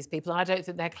met a lot of these people and I don't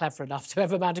think they're clever enough to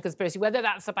ever mount a conspiracy, whether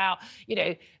that's about, you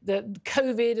know, the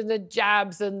COVID and the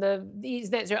jabs and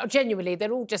these net zero. Genuinely,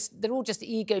 they're all just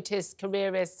egotists,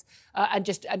 careerists, and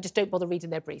just don't bother reading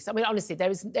their briefs. I mean, honestly, there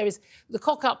is the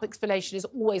cock-up explanation is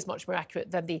always much more accurate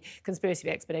than the conspiracy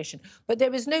explanation. But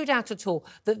there is no doubt at all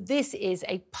that this is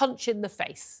a punch in the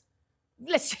face.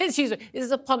 Let's use it. This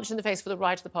is a punch in the face for the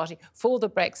right of the party, for the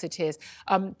Brexiteers.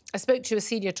 I spoke to a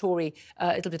senior Tory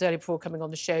a little bit earlier before coming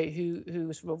on the show who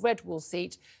was from a red wall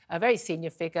seat, a very senior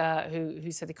figure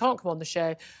who said they can't come on the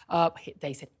show.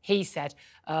 He said,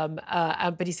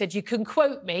 but he said, you can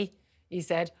quote me. He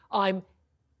said, I'm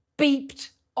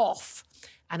beeped off.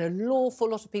 And an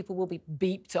awful lot of people will be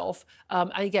beeped off.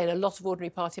 And again, a lot of ordinary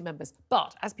party members.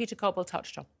 But as Peter Cobwell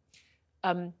touched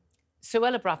on,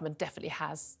 Suella Braverman definitely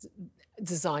has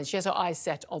designs. She has her eyes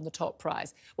set on the top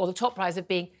prize. Well, the top prize of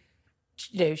being,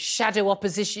 you know, shadow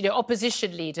opposition,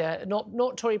 opposition leader,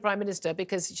 not Tory Prime Minister,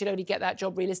 because she'd only get that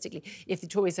job realistically if the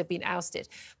Tories had been ousted.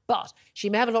 But she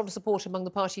may have a lot of support among the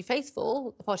party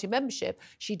faithful, the party membership.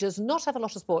 She does not have a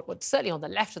lot of support, well, certainly on the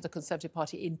left of the Conservative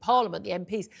Party in Parliament, the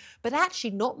MPs, but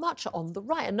actually not much on the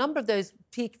right. A number of those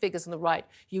peak figures on the right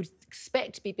you'd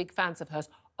expect to be big fans of hers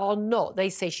are not. They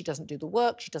say she doesn't do the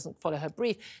work, she doesn't follow her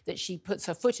brief, that she puts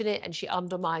her foot in it and she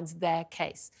undermines their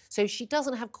case. So she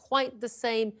doesn't have quite the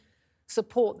same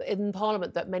support in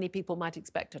Parliament that many people might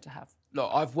expect her to have. Look,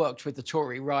 I've worked with the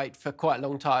Tory right for quite a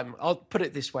long time. I'll put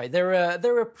it this way: they're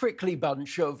a prickly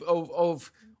bunch of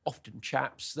often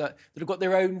chaps that have got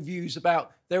their own views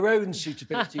about their own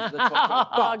suitability for the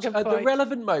top job. But at the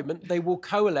relevant moment, they will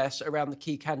coalesce around the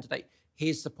key candidate.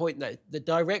 Here's the point, though. The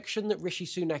direction that Rishi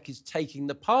Sunak is taking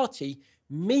the party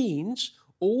means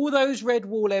all those red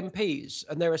wall MPs,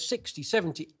 and there are 60,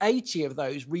 70, 80 of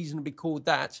those reasonably called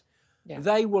that,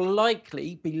 they will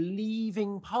likely be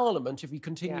leaving Parliament if he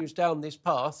continues down this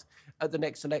path at the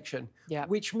next election,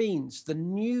 which means the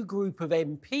new group of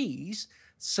MPs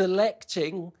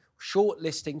selecting,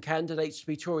 shortlisting candidates to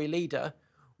be Tory leader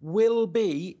will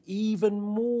be even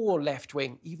more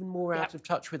left-wing, even more out of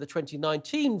touch with the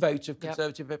 2019 vote of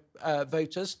Conservative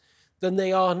voters than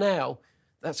they are now.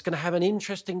 That's going to have an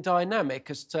interesting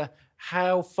dynamic as to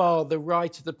how far the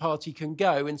right of the party can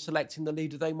go in selecting the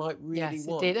leader they might really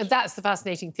want. Indeed. And that's the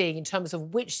fascinating thing in terms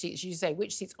of which seats, you say,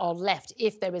 which seats are left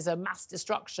if there is a mass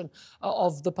destruction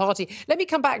of the party. Let me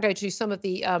come back, though, to some of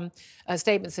the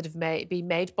statements that have been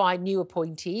made by new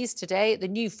appointees today. The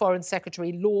new Foreign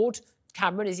Secretary, Lord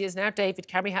Cameron, as he is now, David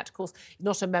Cameron, he had, of course,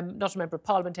 not a member of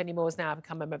Parliament anymore, has now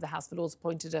become a member of the House of Lords,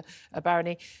 appointed a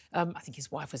barony. I think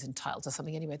his wife was entitled to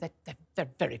something anyway. They're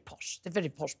very posh. They're very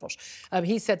posh.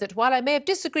 He said that while I may have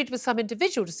disagreed with some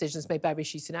individual decisions made by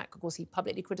Rishi Sunak, of course, he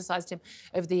publicly criticised him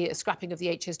over the scrapping of the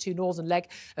HS2 Northern leg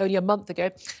only a month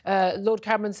ago. Lord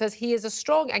Cameron says he is a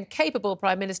strong and capable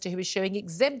Prime Minister who is showing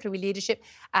exemplary leadership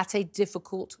at a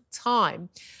difficult time.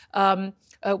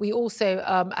 We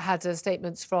also had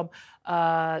statements from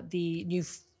the new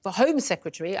Home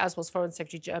Secretary, as was Foreign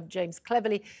Secretary James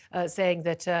Cleverly, saying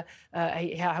that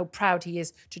how proud he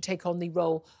is to take on the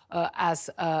role as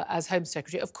Home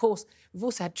Secretary. Of course, we've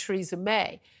also had Theresa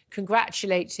May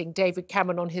congratulating David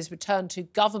Cameron on his return to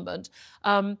government.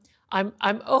 I'm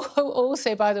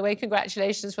also, by the way,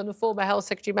 congratulations from the former Health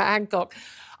Secretary, Matt Hancock.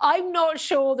 I'm not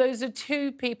sure those are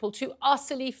two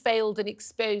utterly failed and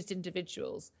exposed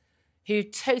individuals who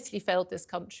totally failed this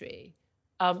country,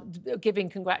 giving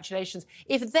congratulations.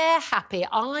 If they're happy,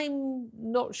 I'm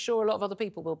not sure a lot of other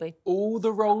people will be. All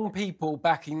the wrong people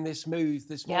backing this move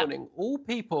this morning. All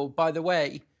people, by the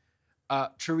way,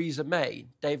 Theresa May,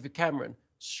 David Cameron,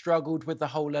 struggled with the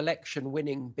whole election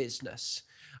winning business.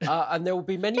 And there will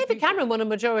be many David Cameron won a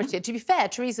majority. To be fair,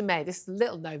 Theresa May, this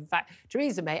little known fact,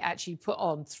 Theresa May actually put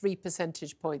on 3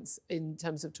 percentage points in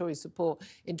terms of Tory support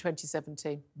in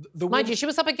 2017. Mind you, she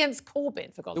was up against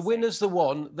Corbyn, for God's sake. The winner's the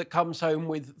one that comes home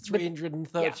with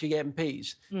 330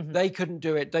 MPs. They couldn't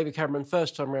do it. David Cameron,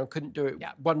 first time around, couldn't do it.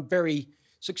 Won very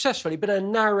successfully, but a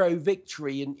narrow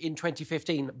victory in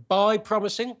 2015 by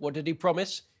promising, what did he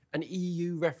promise? An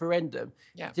EU referendum.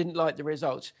 Didn't like the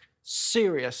results.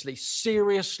 Seriously, you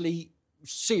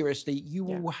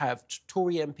will have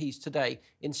Tory MPs today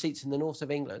in seats in the north of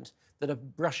England that are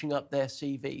brushing up their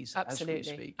CVs as we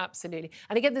speak. Absolutely.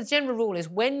 And again, the general rule is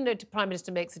when the Prime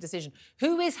Minister makes a decision,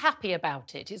 who is happy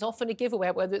about it? It's often a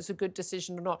giveaway whether it's a good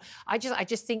decision or not. I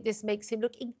just think this makes him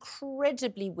look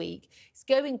incredibly weak. He's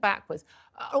going backwards.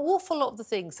 an awful lot of the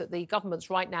things that the governments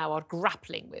right now are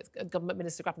grappling with, government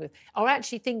ministers grappling with, are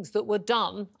actually things that were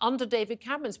done under David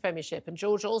Cameron's premiership and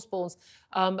George Osborne's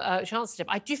chancellorship.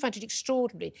 I do find it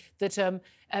extraordinary that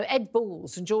Ed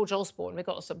Balls and George Osborne, they've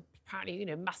got some apparently, you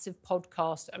know, massive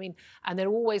podcast. I mean, and they're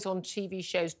always on TV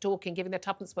shows talking, giving their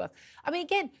tuppence worth. I mean,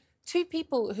 again, two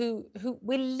people who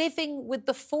we're living with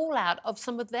the fallout of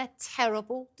some of their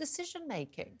terrible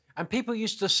decision-making. And people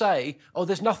used to say, oh,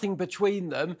 there's nothing between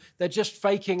them, they're just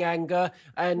faking anger,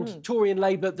 and Tory and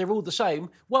Labour, they're all the same.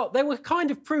 Well, they were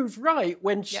kind of proved right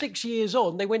when 6 years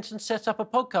on, they went and set up a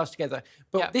podcast together.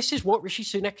 But this is what Rishi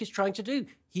Sunak is trying to do.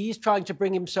 He is trying to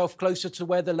bring himself closer to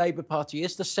where the Labour Party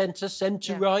is, the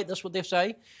centre-right, that's what they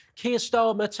say. Keir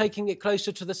Starmer taking it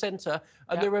closer to the centre.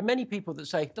 And there are many people that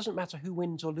say, it doesn't matter who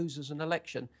wins or loses an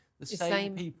election, the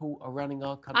same people are running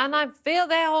our country. And I feel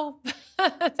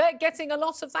they're getting a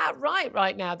lot of that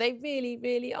right now. They really,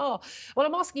 really are. Well,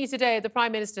 I'm asking you today, the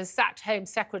Prime Minister sacked Home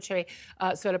Secretary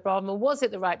Suella Braverman. Was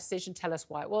it the right decision? Tell us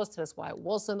why it was. Tell us why it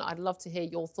wasn't. I'd love to hear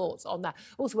your thoughts on that.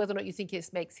 Also, whether or not you think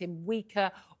this makes him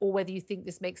weaker or whether you think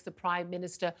this makes the Prime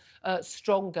Minister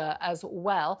stronger as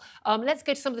well. Let's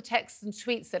go to some of the texts and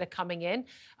tweets that are coming in.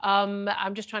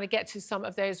 I'm just trying to get to some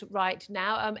of those right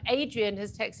now. Adrian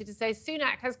has texted to say,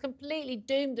 Sunak has completely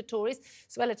doomed the Tories.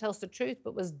 Suella tells the truth,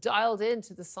 but was dialed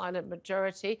into the silent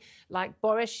majority. Like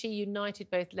Boris, she united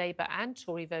both Labour and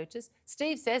Tory voters.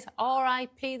 Steve says,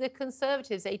 RIP the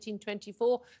Conservatives,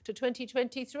 1824 to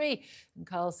 2023. And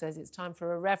Carl says it's time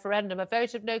for a referendum, a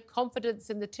vote of no confidence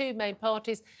in the two main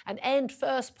parties, and end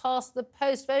first past the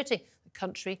post voting. The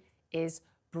country is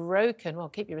broken. Well,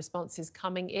 keep your responses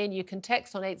coming in. You can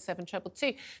text on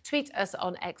 87222, tweet us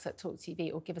on X at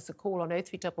talkTV, or give us a call on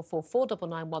 0344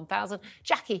 499 1000.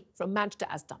 Jackie from Manchester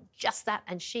has done just that,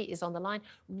 and she is on the line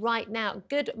right now.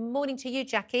 Good morning to you,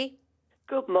 Jackie.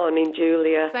 Good morning,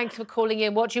 Julia. Thanks for calling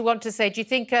in. What do you want to say? Do you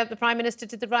think the Prime Minister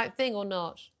did the right thing or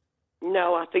not?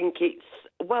 No, I think it's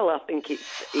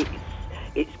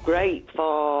great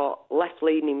for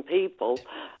left-leaning people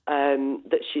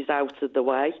that she's out of the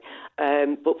way.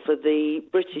 But for the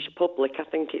British public, I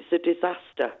think it's a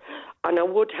disaster. And I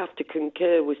would have to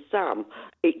concur with Sam.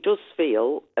 It does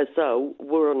feel as though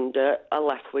we're under a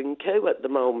left-wing coup at the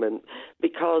moment,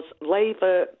 because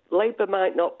Labour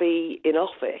might not be in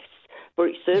office, but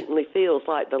it certainly feels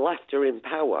like the left are in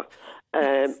power.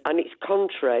 And it's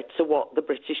contrary to what the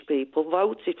British people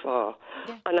voted for.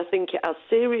 Yeah. And I think it has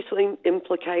serious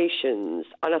implications,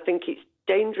 and I think it's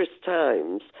dangerous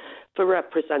times for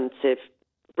representative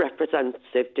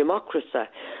democracy,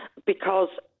 because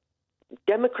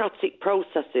democratic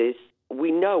processes,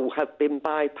 we know, have been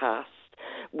bypassed.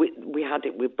 We had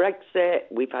it with Brexit,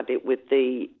 we've had it with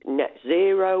the net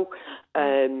zero,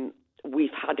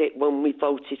 we've had it when we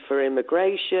voted for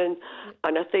immigration,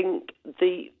 and I think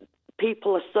the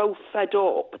people are so fed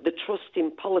up, the trust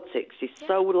in politics is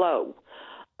so low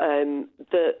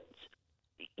that,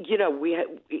 you know,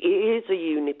 it is a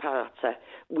uniparty.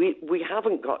 We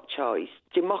haven't got choice.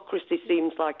 Democracy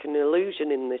seems like an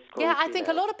illusion in this country. Yeah, I think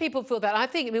a lot of people feel that. I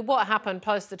think, I mean, what happened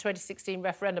post the 2016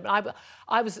 referendum,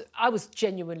 I was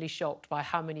genuinely shocked by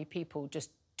how many people just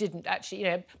didn't actually, you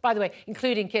know, by the way,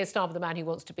 including Keir Starmer, the man who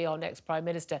wants to be our next Prime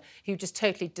Minister, who just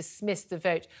totally dismissed the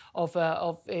vote of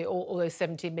all those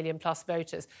 17 million plus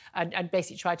voters and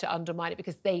basically tried to undermine it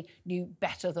because they knew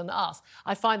better than us.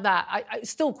 I find that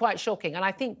still quite shocking, and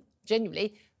I think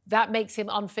genuinely that makes him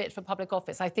unfit for public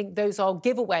office. I think those are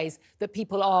giveaways that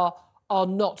people are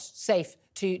not safe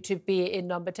to be in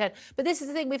number 10. But this is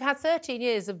the thing, we've had 13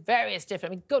 years of various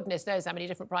different, I mean, goodness knows how many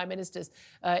different prime ministers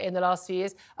in the last few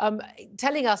years,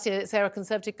 telling us, you know, they're a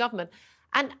Conservative government.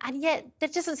 And yet there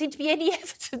doesn't seem to be any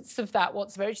evidence of that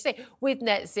whatsoever. As you say, with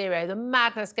net zero, the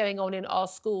madness going on in our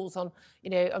schools on, you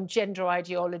know, on gender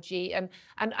ideology and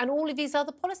all of these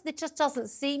other policies, there just doesn't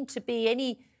seem to be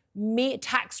any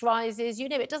tax rises, you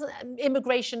know, it doesn't,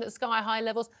 immigration at sky-high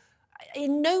levels.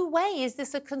 In no way is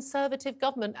this a Conservative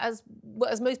government as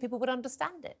most people would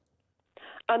understand it.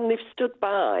 And they've stood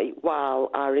by while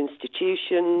our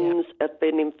institutions have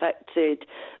been infected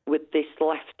with this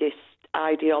leftist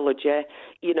ideology.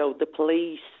 You know, the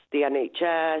police, the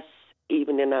NHS,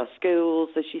 even in our schools,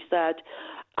 as you said.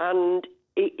 And,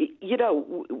 you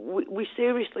know, we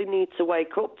seriously need to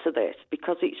wake up to this,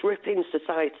 because it's ripping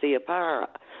society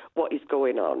apart, what is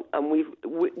going on. And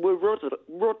we're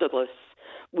rudderless.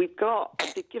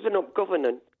 They've given up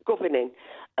governing.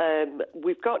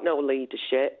 We've got no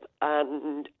leadership,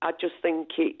 and I just think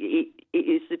it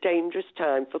is a dangerous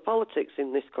time for politics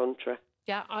in this country.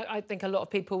 Yeah, I think a lot of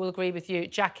people will agree with you.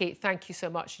 Jackie, thank you so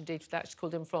much indeed for that. She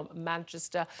called in from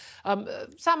Manchester.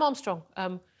 Sam Armstrong,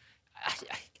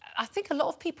 I think a lot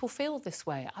of people feel this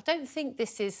way. I don't think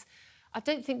this is sort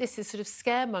of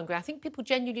scaremongering. I think people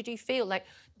genuinely do feel like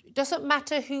it doesn't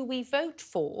matter who we vote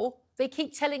for, they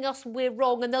keep telling us we're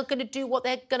wrong and they're going to do what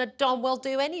they're going to darn well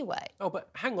do anyway. Oh, but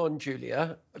hang on,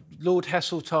 Julia. Lord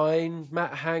Heseltine,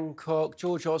 Matt Hancock,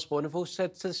 George Osborne have all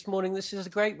said this morning this is a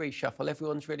great reshuffle.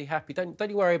 Everyone's really happy. Don't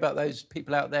you worry about those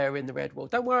people out there in the red wall.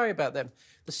 Don't worry about them.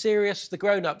 The serious, the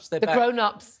grown-ups, they're back. The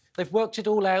grown-ups. They've worked it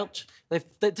all out.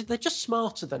 They're just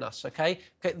smarter than us, OK?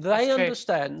 They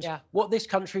understand what this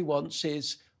country wants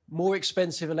is more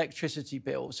expensive electricity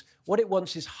bills. What it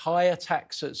wants is higher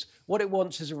taxes. What it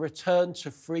wants is a return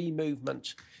to free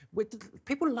movement.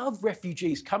 People love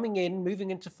refugees coming in,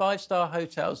 moving into five-star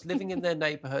hotels, living in their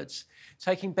neighbourhoods,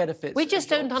 taking benefits. We just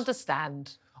don't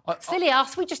understand. Silly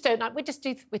us, we just don't know. We're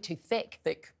too thick.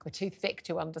 We're too thick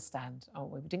to understand. Oh,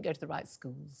 we didn't go to the right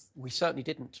schools. We certainly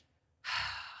didn't.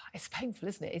 It's painful,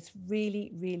 isn't it? It's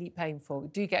really, really painful.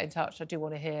 Do get in touch. I do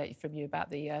want to hear from you about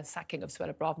the sacking of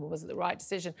Suella Braverman. Was it the right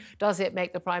decision? Does it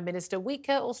make the Prime Minister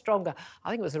weaker or stronger? I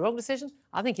think it was the wrong decision.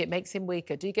 I think it makes him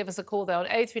weaker. Do give us a call, though, on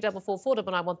 0344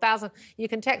 499 1000. You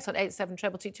can text on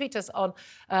 87222. Tweet us on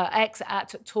X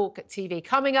at talkTV.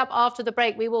 Coming up after the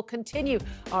break, we will continue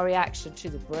our reaction to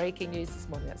the breaking news this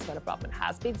morning that Suella Braverman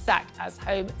has been sacked as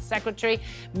Home Secretary.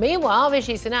 Meanwhile,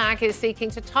 Rishi Sunak is seeking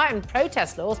to tighten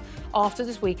protest laws after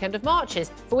this weekend of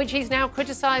marches, for which he's now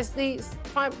criticised the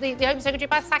Home Secretary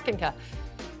by sacking her.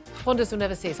 Wonders we'll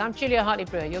never cease. I'm Julia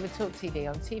Hartley-Brewer. You're with talkTV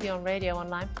on TV, on radio,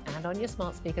 online, and on your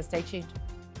smart speaker. Stay tuned.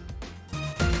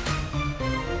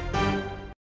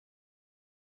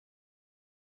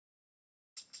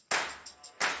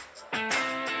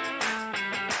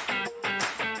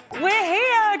 We're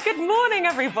here. Good morning,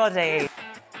 everybody.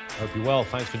 Hope you're well.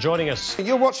 Thanks for joining us.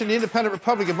 You're watching the Independent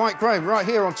Republic of Mike Graham right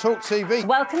here on talkTV.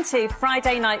 Welcome to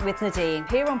Friday Night with Nadine.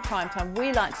 Here on Primetime,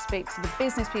 we like to speak to the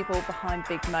business people behind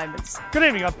big moments. Good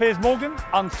evening, I'm Piers Morgan,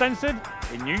 uncensored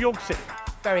in New York City.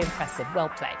 Very impressive. Well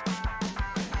played.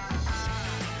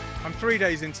 I'm 3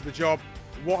 days into the job.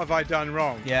 What have I done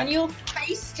wrong? And your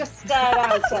face just stared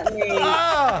out at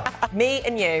me. Me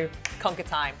and you conquer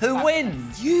time. Who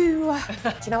wins? You. Do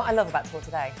you know what I love about Talk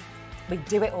Today? We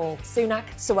do it all. Sunak,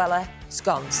 Suella,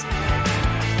 scones.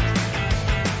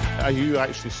 Are you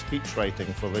actually speech rating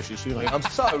for Rishi Sunak? I'm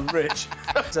so rich.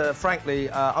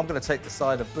 Frankly, I'm going to take the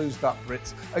side of boozed-up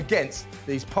Brits against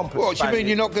these pompous What, do you mean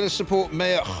you're not going to support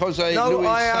Mayor Jose Luis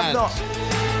I am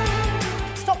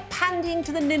not. Stop pandying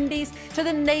to the NIMBYs, to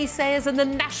the naysayers and the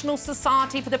National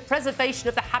Society for the Preservation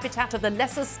of the Habitat of the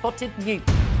Lesser Spotted Newt.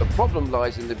 The problem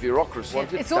lies in the bureaucracy.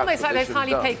 It's almost like those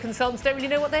highly paid consultants don't really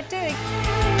know what they're doing.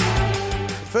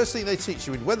 First thing they teach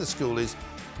you in weather school is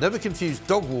never confuse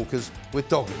dog walkers with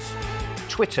doggers.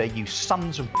 Twitter, you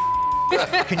sons of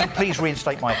Can you please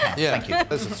reinstate my account? Yeah, Thank you.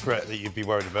 There's a threat that you'd be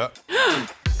worried about.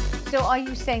 So are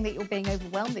you saying that you're being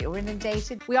overwhelmed, that you're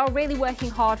inundated? We are really working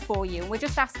hard for you. We're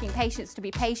just asking patients to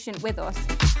be patient with us.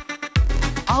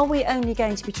 Are we only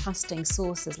going to be trusting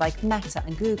sources like Meta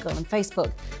and Google and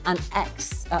Facebook and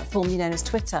X, formerly known as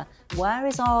Twitter? Where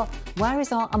is our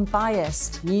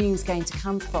unbiased news going to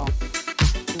come from?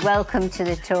 Welcome to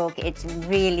the talk. It's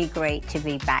really great to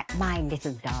be back. My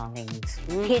little darlings.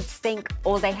 Kids think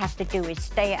all they have to do is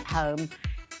stay at home,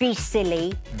 be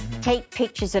silly, take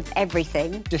pictures of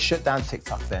everything. Just shut down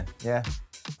TikTok then, yeah?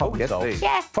 Problem solved.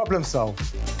 Yeah. Problem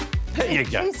solved. There you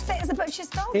go. Who's fit as a butcher's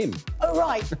dog? Him. Oh,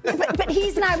 right. but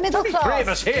he's now middle class. Three of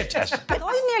us here, Tess. But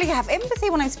I nearly have empathy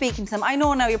when I'm speaking to them. I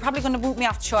know now, you're probably going to boot me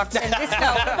off short.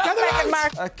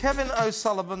 Kevin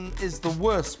O'Sullivan is the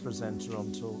worst presenter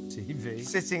on Talk TV,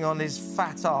 sitting on his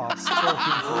fat arse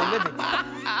talking for a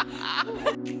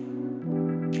living.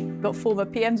 Got former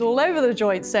PMs all over the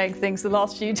joint saying things the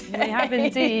last few days. We have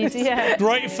indeed, yeah.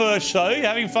 Great first show. You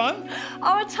having fun?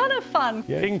 Oh, a ton of fun.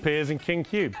 Yeah. King Piers and King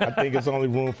Cube. I think it's only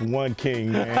room for one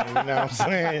king, man. You know what I'm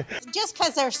saying? Just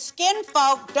because they're skin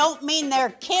folk don't mean they're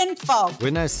kin folk.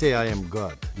 When I say I am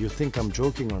God, you think I'm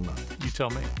joking or not? You tell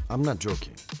me. I'm not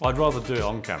joking. I'd rather do it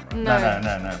on camera.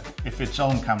 No. If it's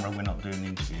on camera, we're not doing the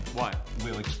interview. Why?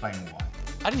 We'll explain why.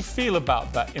 How do you feel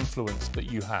about that influence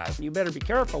that you have? You better be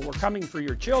careful. We're coming for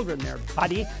your children there,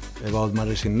 buddy. About my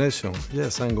resignation,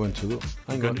 yes, I'm going to do.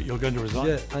 You're going to resign?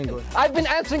 Yeah, I'm going. I've been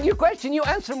answering your question. You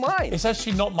answer mine. It's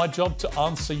actually not my job to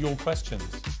answer your questions.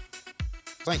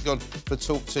 Thank God for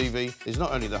talkTV. It's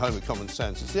not only the home of common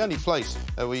sense, it's the only place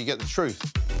where you get the truth.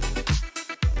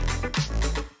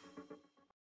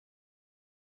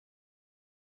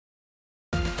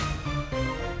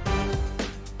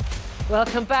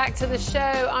 Welcome back to the show.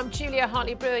 I'm Julia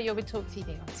Hartley-Brewer. You're with Talk TV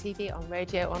on TV, on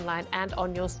radio, online and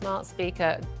on your smart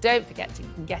speaker. Don't forget you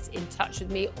can get in touch with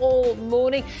me all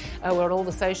morning. We're on all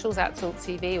the socials at Talk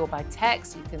TV or by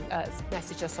text. You can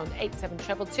message us on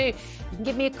 87222. You can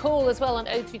give me a call as well on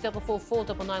 0344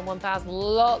 499 1000.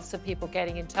 Lots of people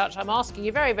getting in touch. I'm asking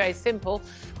you a very, very simple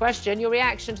question. Your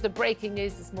reaction to the breaking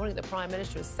news this morning that the Prime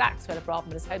Minister has sacked Suella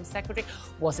Braverman as Home Secretary.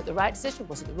 Was it the right decision?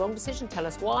 Was it the wrong decision? Tell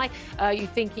us why. You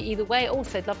think either way.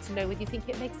 Also, I'd love to know whether you think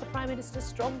it makes the Prime Minister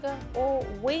stronger or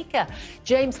weaker.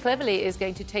 James Cleverly is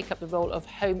going to take up the role of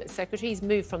Home Secretary. He's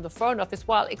moved from the Foreign Office,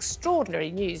 while extraordinary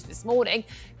news this morning.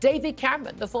 David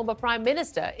Cameron, the former Prime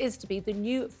Minister, is to be the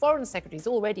new Foreign Secretary. He's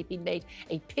already been made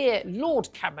a peer.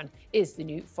 Lord Cameron is the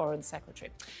new Foreign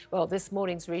Secretary. Well, this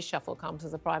morning's reshuffle comes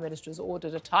as the Prime Minister has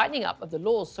ordered a tightening up of the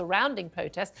laws surrounding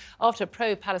protests after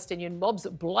pro-Palestinian mobs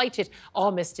blighted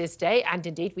Armistice Day. And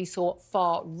indeed, we saw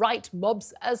far-right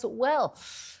mobs as well.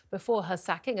 Before her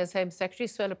sacking as Home Secretary,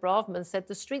 Suella Braverman said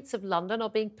the streets of London are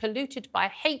being polluted by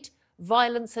hate,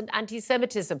 violence and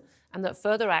anti-Semitism, and that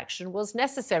further action was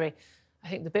necessary. I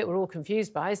think the bit we're all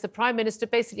confused by is the Prime Minister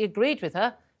basically agreed with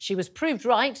her, she was proved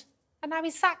right, and now he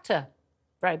sacked her.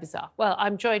 Very bizarre. Well,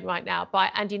 I'm joined right now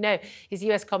by Andy No. He's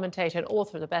a US commentator and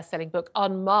author of the best-selling book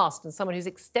Unmasked, and someone who's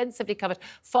extensively covered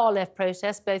far-left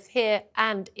protests both here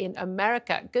and in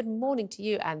America. Good morning to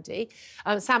you, Andy.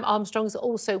 Sam Armstrong's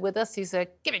also with us. He's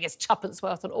giving us tuppence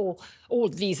worth on all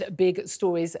these big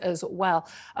stories as well.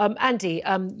 Andy,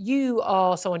 you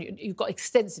are someone you've got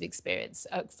extensive experience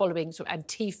following sort of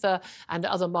Antifa and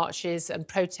other marches and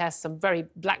protests, some very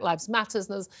Black Lives Matters,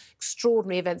 and there's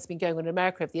extraordinary events been going on in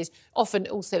America over the years, often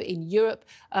also in Europe,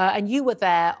 and you were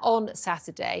there on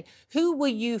Saturday. Who were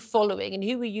you following and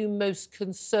who were you most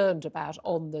concerned about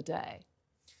on the day?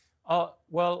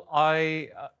 Well, I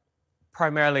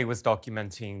primarily was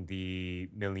documenting the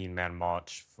Million Man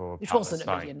March for Palestine. It wasn't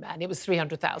a million man, it was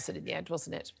 300,000 in the end,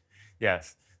 wasn't it?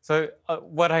 Yes. So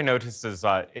what I noticed is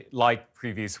that, like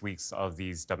previous weeks of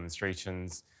these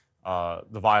demonstrations,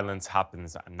 the violence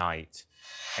happens at night,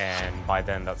 and by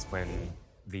then that's when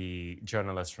the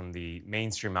journalists from the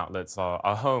mainstream outlets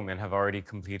are home and have already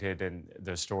completed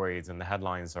their stories and the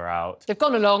headlines are out. They've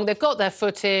gone along, they've got their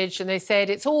footage and they said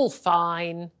it's all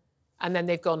fine, and then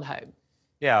they've gone home.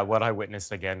 Yeah, what I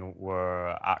witnessed again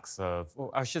were acts of, well,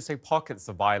 I should say pockets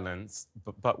of violence,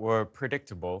 but were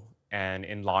predictable and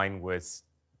in line with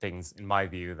things, in my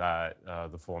view, that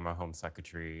the former Home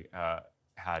Secretary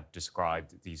had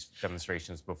described these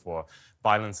demonstrations before.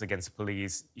 Violence against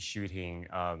police, shooting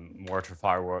mortar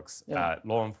fireworks at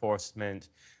law enforcement,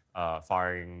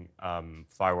 firing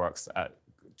fireworks at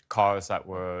cars that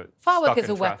were Firework stuck is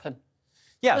in a weapon.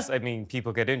 Yes, I mean,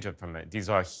 people get injured from it. These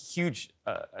are huge,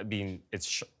 I mean,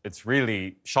 it's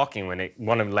really shocking when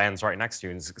one of them lands right next to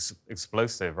you and it's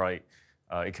explosive, right?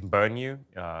 It can burn you,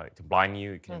 it can blind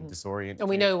you, it can disorient you. And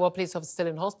we know one police officer still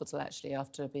in hospital, actually,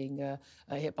 after being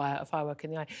hit by a firework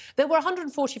in the eye. There were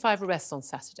 145 arrests on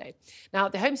Saturday. Now,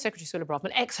 the Home Secretary, Suella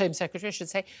Braverman, ex-Home Secretary, I should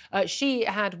say, she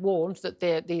had warned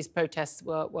that these protests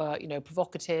were, you know,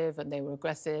 provocative and they were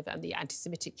aggressive, and the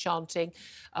anti-Semitic chanting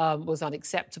was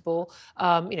unacceptable.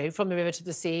 You know, from the river to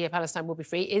the sea, Palestine will be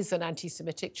free is an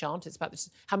anti-Semitic chant. It's about this.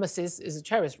 Hamas is a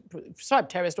prescribed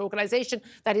terrorist organisation.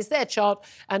 That is their chant,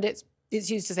 and it's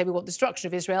used to say we want destruction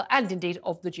of Israel and indeed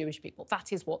of the Jewish people.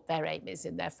 That is what their aim is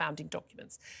in their founding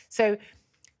documents. So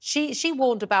she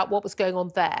warned about what was going on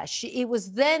there. It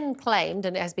was then claimed,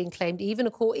 and it has been claimed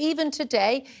even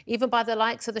today, even by the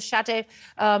likes of the shadow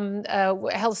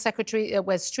Health Secretary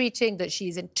Wes Streeting, that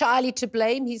she's entirely to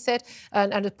blame, he said,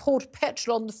 and had poured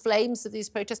petrol on the flames of these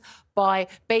protests by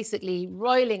basically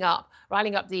riling up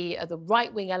the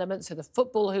right-wing elements, so the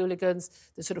football hooligans,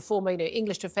 the sort of former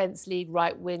English Defence League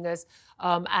right-wingers,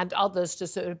 and others to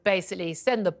sort of basically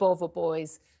send the Bother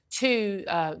boys to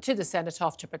the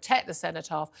cenotaph, to protect the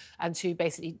cenotaph, and to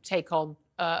basically take on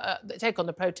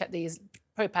these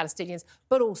pro-Palestinians,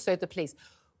 but also the police.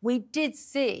 We did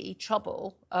see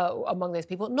trouble among those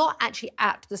people, not actually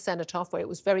at the cenotaph, where it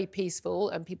was very peaceful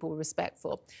and people were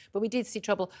respectful, but we did see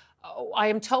trouble. I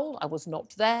am told, I was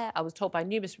not there, I was told by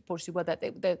numerous reporters who were there,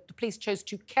 the police chose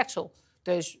to kettle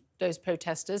those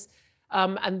protesters,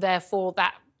 and therefore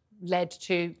that led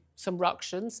to some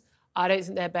ructions. I don't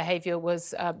think their behaviour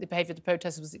was, the behaviour of the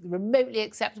protesters was remotely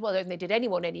acceptable. I don't think they did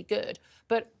anyone any good.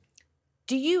 But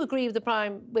do you agree with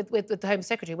the Home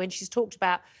Secretary when she's talked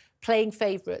about playing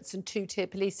favourites and two-tier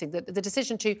policing, that the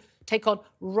decision to take on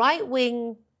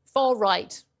right-wing,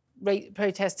 far-right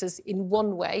protesters in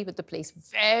one way with the police,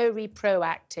 very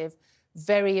proactive,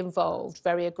 very involved,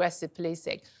 very aggressive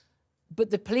policing, but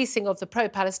the policing of the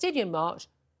pro-Palestinian march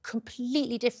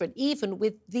completely different, even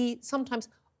with the sometimes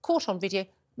caught on video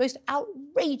most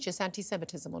outrageous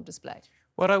anti-Semitism on display.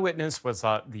 What I witnessed was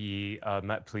that the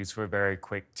Met Police were very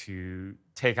quick to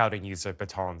take out and use their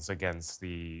batons against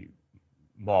the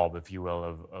mob, if you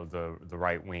will, of the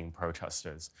right-wing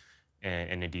protesters.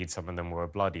 And indeed, some of them were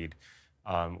bloodied.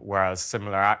 Whereas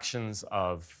similar actions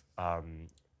of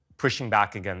pushing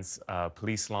back against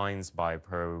police lines by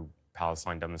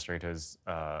pro-Palestine demonstrators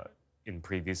in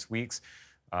previous weeks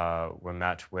were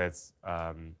met with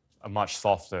a much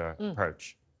softer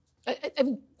approach.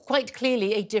 Quite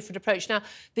clearly a different approach. Now,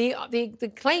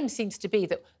 the claim seems to be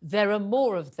that there are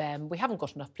more of them. We haven't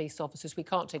got enough police officers. We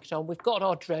can't take it on. We've got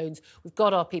our drones. We've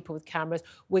got our people with cameras.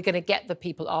 We're going to get the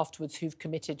people afterwards who've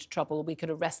committed trouble. We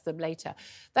can arrest them later.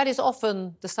 That is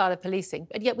often the style of policing,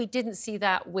 and yet we didn't see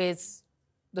that with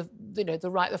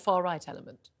the far right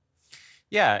element.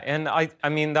 Yeah, and I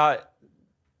mean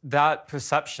that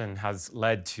perception has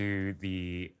led to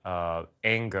the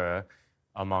anger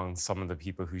among some of the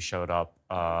people who showed up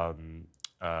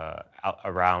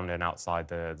around and outside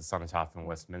the Cenotaph in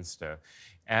Westminster.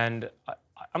 And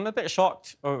I'm a bit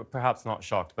shocked, or perhaps not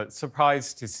shocked, but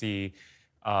surprised to see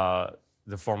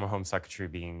the former Home Secretary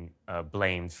being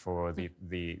blamed for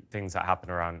the things that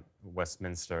happened around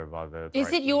Westminster by the...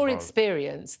 Is it your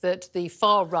experience that the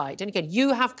far right, and again,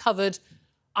 you have covered,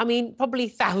 I mean, probably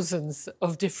thousands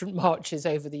of different marches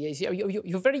over the years.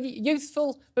 You're very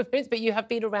youthful, but you have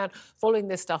been around following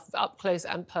this stuff up close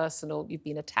and personal. You've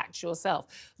been attacked yourself,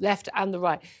 left and the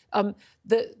right.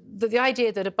 The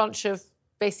idea that a bunch of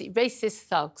basically racist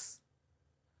thugs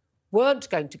weren't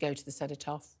going to go to the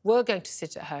Cenotaph, were going to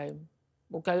sit at home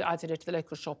or go, I don't know, to the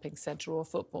local shopping centre or a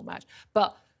football match,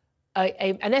 but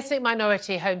an ethnic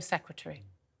minority Home Secretary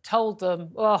told them,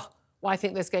 oh, well, I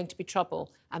think there's going to be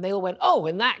trouble. And they all went, oh,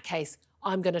 in that case,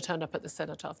 I'm going to turn up at the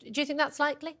Cenotaph. Do you think that's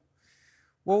likely?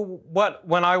 Well,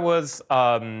 when I was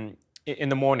in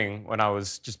the morning, when I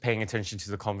was just paying attention to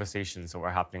the conversations that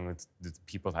were happening with the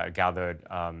people that had gathered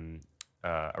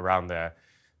around there,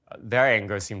 their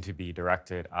anger seemed to be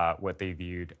directed at what they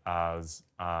viewed as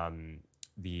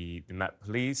the Met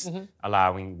Police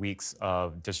allowing weeks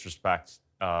of disrespect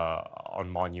on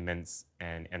monuments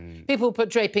and people put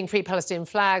draping Free Palestinian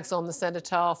flags on the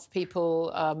Cenotaph.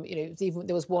 People, even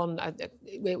there was one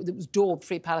where it was daubed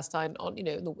Free Palestine on,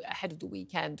 ahead of the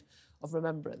weekend of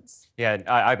remembrance. Yeah,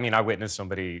 I mean, I witnessed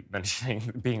somebody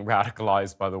mentioning being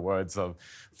radicalized by the words of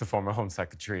the former Home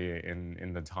Secretary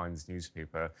in the Times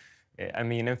newspaper. I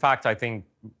mean, in fact, I think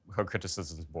her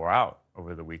criticisms bore out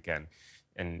over the weekend,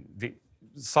 and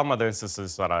some other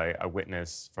instances that I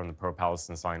witnessed from the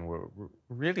pro-Palestine side were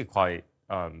really quite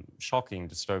shocking,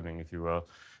 disturbing, if you will.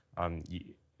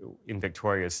 In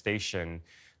Victoria Station,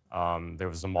 there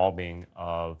was a mobbing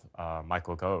of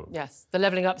Michael Gove. Yes, the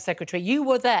Levelling Up Secretary. You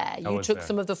were there. You took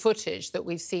some of the footage that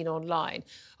we've seen online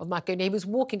of Michael. He was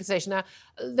walking to the station. Now,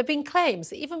 there have been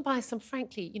claims, even by some,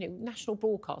 frankly, national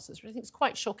broadcasters, I think it's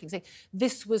quite shocking, saying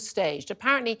this was staged.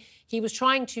 Apparently, he was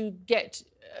trying to get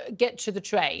to the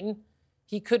train.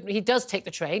 He couldn't. He does take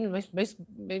the train. Most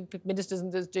ministers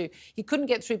and others do. He couldn't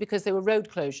get through because there were road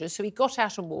closures, so he got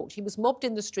out and walked. He was mobbed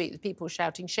in the street with people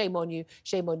shouting, "Shame on you!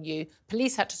 Shame on you!"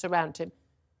 Police had to surround him.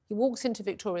 He walks into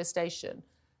Victoria Station.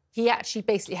 He actually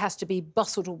basically has to be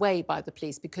bustled away by the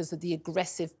police because of the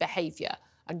aggressive behaviour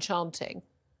and chanting.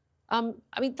 I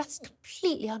mean, that's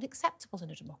completely unacceptable in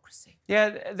a democracy.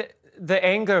 Yeah, the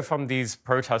anger from these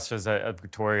protesters at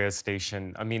Victoria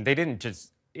Station, I mean, they didn't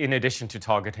just... In addition to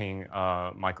targeting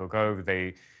Michael Gove,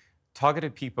 they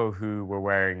targeted people who were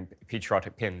wearing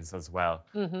patriotic pins as well.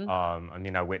 I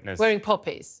mean, I witnessed... Wearing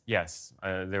poppies? Yes.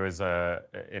 There was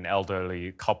an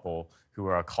elderly couple who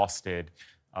were accosted,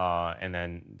 and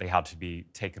then they had to be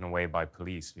taken away by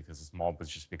police because this mob was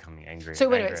just becoming angry. So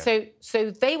wait a minute.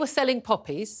 So they were selling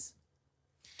poppies,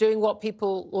 doing what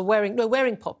people were wearing... No,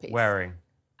 wearing poppies. Wearing.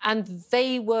 And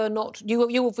they were not... You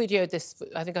videoed this.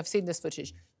 I think I've seen this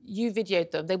footage. You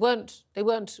videoed them. They weren't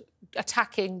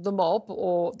attacking the mob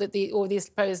or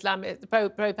these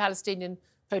pro-Palestinian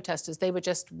protesters. They were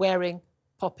just wearing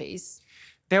poppies.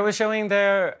 They were showing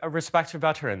their respect for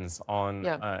veterans on...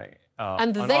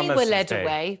 and they were led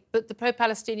away, but the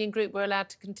pro-Palestinian group were allowed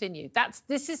to continue.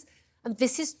 This is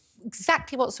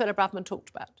exactly what Suella Braverman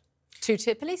talked about.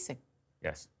 Two-tier policing.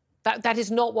 Yes. That is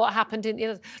not what happened in...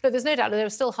 No, there's no doubt that there are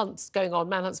still hunts going on,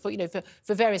 manhunts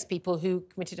for various people who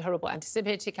committed horrible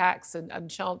anti-Semitic acts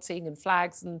and chanting and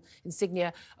flags and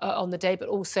insignia on the day, but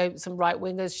also some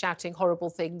right-wingers shouting horrible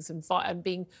things and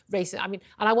being racist. I mean,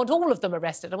 and I want all of them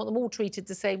arrested. I want them all treated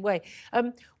the same way.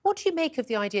 What do you make of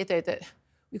the idea, though, that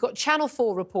We've got Channel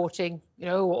 4 reporting, you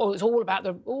know, oh, it's all about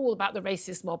the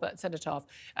racist mob at Cenotaph,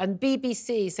 and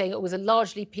BBC saying it was a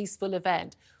largely peaceful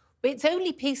event. But it's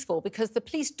only peaceful because the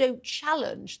police don't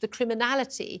challenge the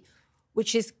criminality,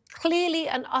 which is clearly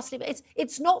and utterly...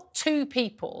 It's not 2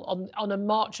 people on a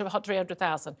march of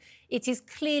 300,000. It is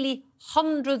clearly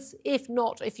hundreds, if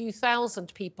not a few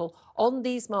thousand people on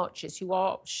these marches who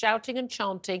are shouting and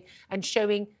chanting and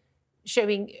showing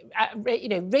you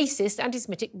know, racist,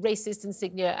 anti-Semitic, racist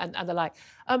insignia and the like.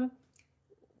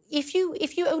 If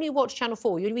you only watch Channel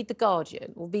 4, you only read The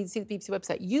Guardian or the BBC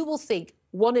website, you will think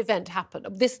one event happened.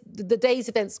 The day's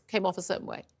events came off a certain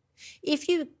way. If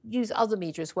you use other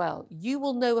media as well, you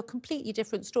will know a completely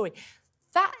different story.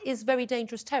 That is very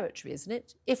dangerous territory, isn't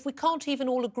it? If we can't even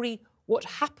all agree what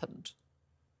happened.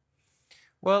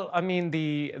 Well, I mean,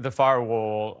 the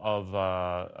firewall of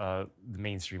the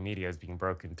mainstream media is being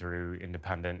broken through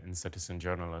independent and citizen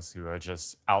journalists who are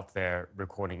just out there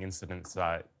recording incidents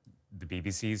that the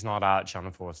BBC is not at,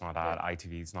 Channel 4 is not at,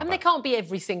 ITV is not at. And they can't be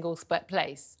every single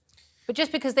place. But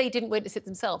just because they didn't witness it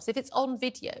themselves, if it's on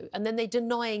video and then they're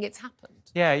denying it's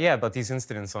happened. Yeah, but these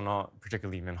incidents are not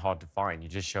particularly even hard to find. You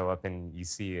just show up and you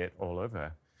see it all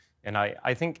over. And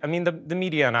I think, I mean, the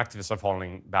media and activists are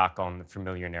falling back on the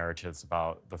familiar narratives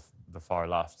about the far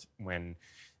left when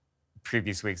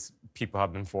previous weeks people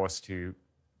have been forced to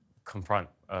confront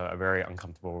a very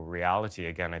uncomfortable reality.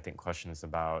 Again, I think questions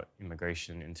about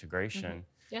immigration, integration.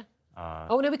 Yeah.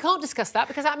 Oh, no, we can't discuss that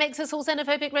because that makes us all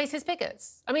xenophobic, racist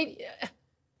bigots. I mean,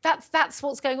 that's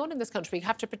what's going on in this country.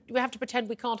 We have to pretend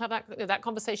we can't have that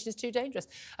conversation is too dangerous.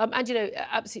 And, you know,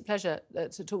 absolute pleasure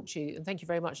to talk to you. And thank you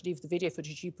very much indeed for the video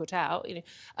footage you put out. You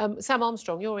know, Sam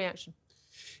Armstrong, your reaction?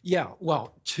 Yeah,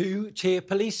 well, 2-tier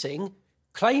policing,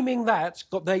 claiming that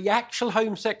got the actual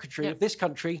Home Secretary of this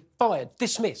country fired,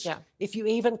 dismissed. Yeah. If you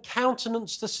even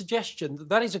countenance the suggestion that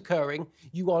that is occurring,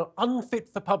 you are unfit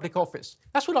for public office.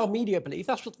 That's what our media believe.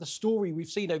 That's what the story we've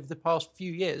seen over the past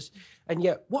few years. And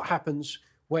yet, what happens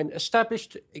when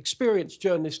established, experienced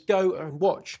journalists go and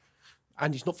watch,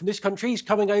 and he's not from this country, he's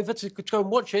coming over to go and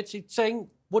watch it, he's saying,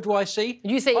 what do I see?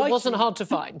 You say it wasn't hard to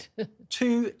find.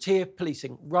 2-tier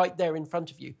policing right there in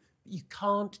front of you. You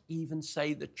can't even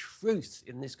say the truth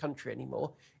in this country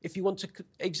anymore if you want to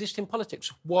exist in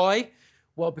politics. Why?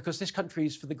 Well, because this country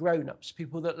is for the grown-ups,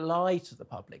 people that lie to the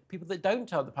public, people that don't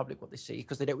tell the public what they see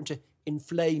because they don't want to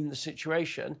inflame the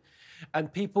situation,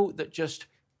 and people that just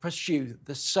pursue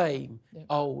the same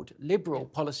old liberal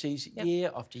policies year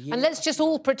after year. And let's just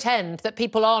all pretend that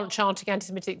people aren't chanting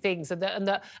anti-Semitic things and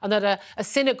that a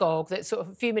synagogue that's sort of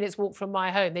a few minutes walk from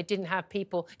my home, they didn't have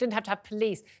to have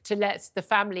police to let the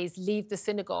families leave the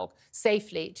synagogue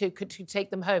safely to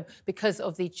take them home because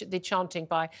of the chanting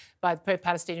by the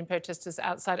pro-Palestinian protesters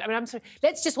outside. I mean, I'm sorry,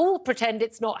 let's just all pretend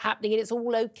it's not happening and it's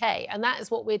all okay. And that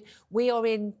is what we are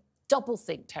in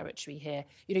doublethink territory here.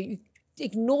 You know, you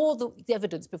ignore the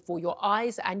evidence before your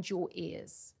eyes and your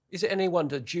ears. Is it any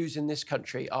wonder Jews in this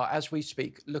country are, as we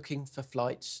speak, looking for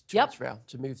flights to Israel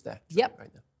to move there? Yep,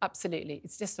 right now? Absolutely.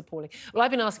 It's just appalling. Well,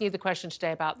 I've been asking you the question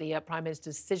today about the Prime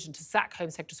Minister's decision to sack Home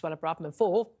Secretary Suella Braverman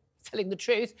for telling the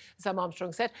truth, as Sam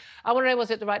Armstrong said. I want to know, was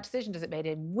it the right decision? Does it make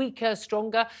him weaker,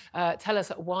 stronger? Tell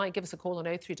us why. Give us a call on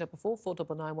 0344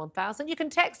 499 1000. You can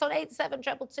text on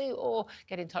 87222 or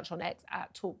get in touch on X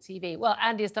at talkTV. Well,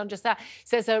 Andy has done just that. He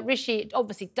says Rishi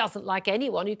obviously doesn't like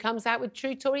anyone who comes out with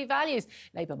true Tory values.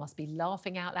 Labour must be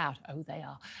laughing out loud. Oh, they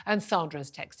are. And Sandra has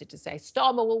texted to say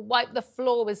Starmer will wipe the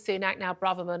floor with Sunak now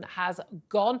Braverman has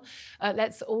gone.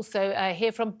 Let's also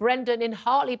hear from Brendan in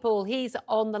Hartlepool. He's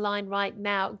on the line right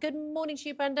now. Good morning to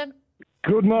you, Brendan.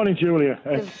 Good morning, Julia.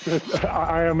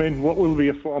 I am in what will be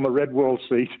a former Red Wall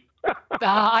seat.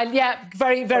 Yeah,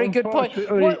 very, very good point.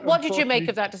 What did you make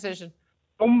of that decision?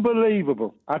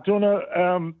 Unbelievable. I don't know.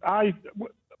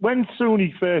 When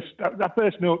Sunni I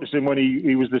first noticed him when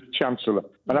he was the Chancellor,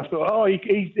 and I thought, oh,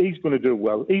 he's going to do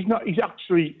well. He's not. He's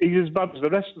as bad as the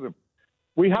rest of them.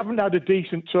 We haven't had a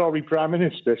decent Tory Prime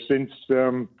Minister since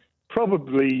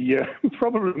probably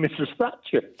Mrs.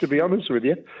 Thatcher, to be honest with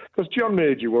you, because John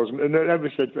Major wasn't, and ever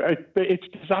said it's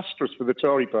disastrous for the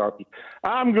Tory party.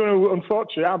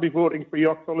 Unfortunately, I'll be voting for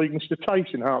your colleague, Mr.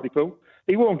 Tyson, Hartlepool.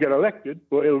 He won't get elected,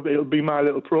 but it'll be my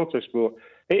little protest vote.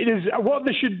 It is what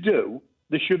they should do.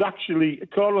 They should actually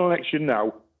call an election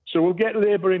now, so we'll get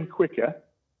Labour in quicker.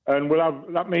 And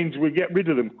that means we'll get rid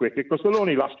of them quicker because they'll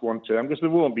only last one term because they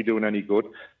won't be doing any good.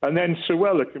 And then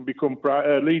Suella can become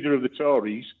leader of the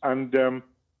Tories and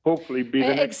hopefully be the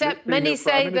next Except many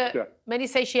say Prime Minister. many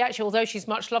say she actually, although she's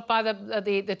much loved by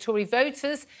the Tory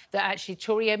voters, that actually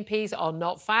Tory MPs are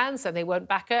not fans and they won't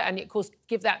back her. And of course,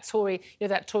 give that Tory,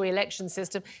 that Tory election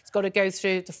system, it's got to go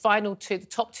through the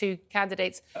top two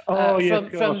candidates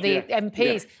from the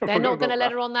MPs. Yeah. They're not going to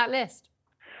let her on that list.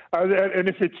 And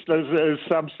if it's, as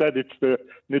Sam said, it's the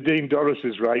Nadine Dorris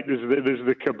is right. There's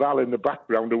the cabal in the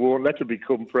background who won't let her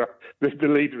become the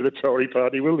leader of the Tory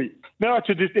party, will he? No, it's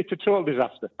a total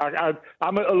disaster.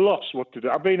 I'm at a loss what to do.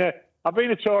 I've been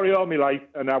a Tory all my life,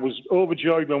 and I was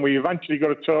overjoyed when we eventually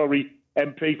got a Tory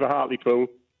MP for Hartlepool.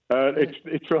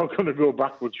 It's all going to go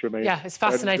backwards for me. Yeah, it's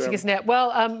fascinating, isn't it?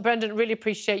 Well, Brendan, really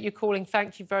appreciate you calling.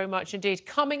 Thank you very much indeed.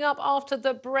 Coming up after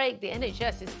the break, the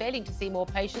NHS is failing to see more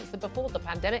patients than before the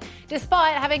pandemic,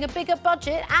 despite having a bigger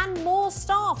budget and more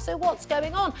staff. So what's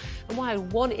going on? And why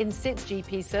 1 in 6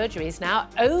 GP surgeries now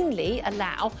only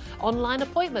allow online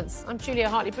appointments? I'm Julia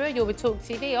Hartley-Brewer. You're with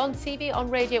talkTV, on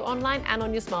radio, online and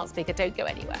on your smart speaker. Don't go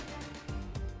anywhere.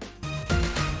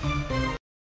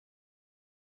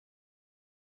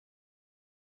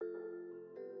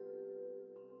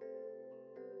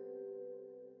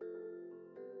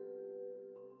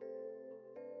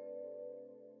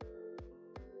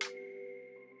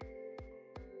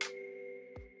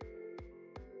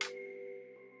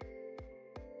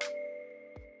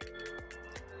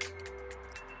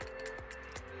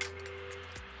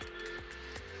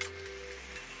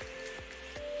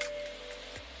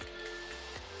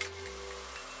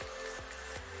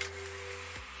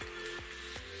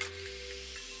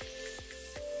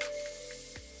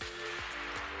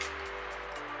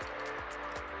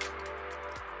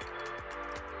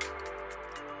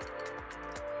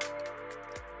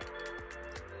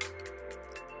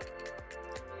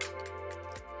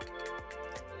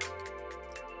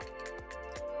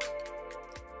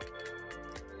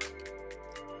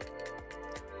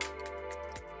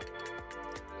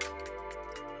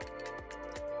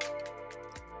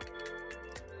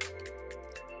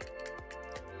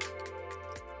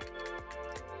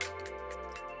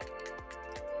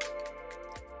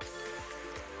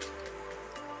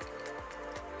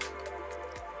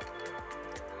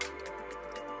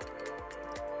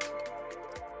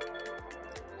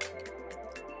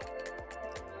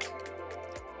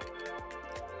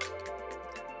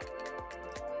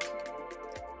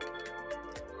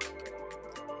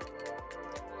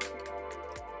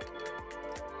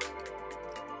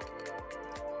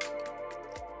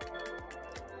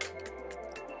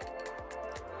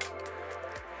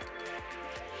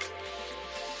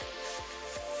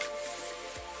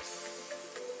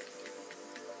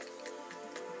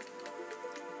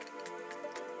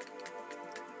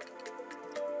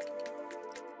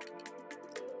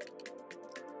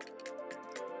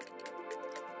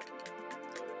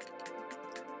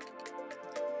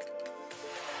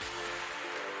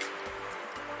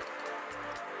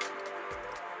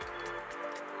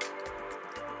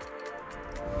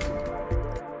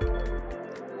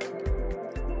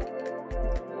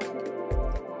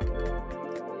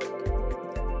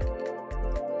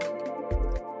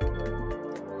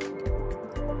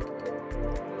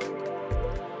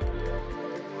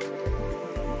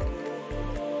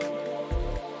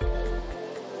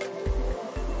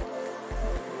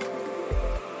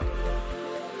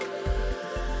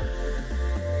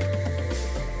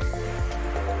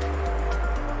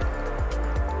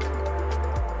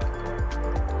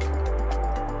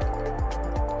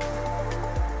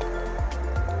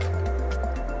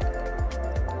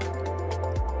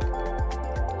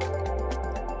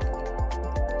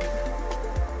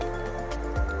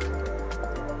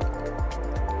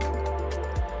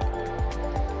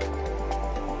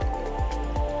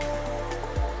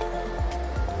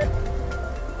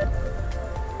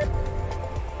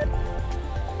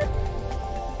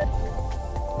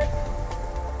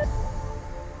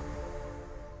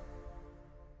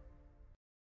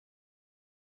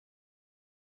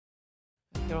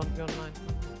 You're online.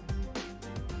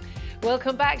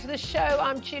 Welcome back to the show.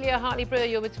 I'm Julia Hartley-Brewer.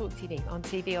 You're with talkTV, on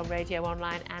TV, on radio,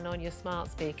 online and on your smart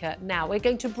speaker. Now, we're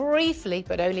going to briefly,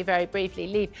 but only very briefly,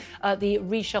 leave the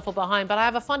reshuffle behind. But I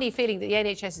have a funny feeling that the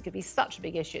NHS is going to be such a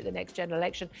big issue at the next general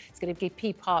election. It's going to be a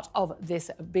key part of this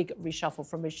big reshuffle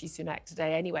from Rishi Sunak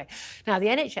today anyway. Now, the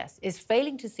NHS is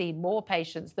failing to see more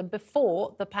patients than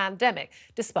before the pandemic,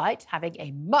 despite having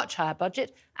a much higher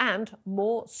budget and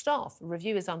more staff. A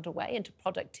review is underway into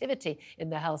productivity in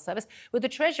the health service, with the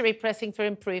Treasury pressing for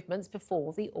improvements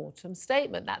before the autumn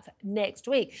statement. That's next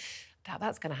week. Doubt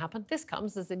that's going to happen. This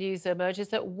comes as the news emerges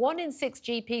that 1 in 6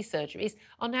 GP surgeries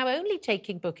are now only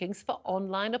taking bookings for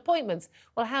online appointments.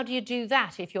 Well, how do you do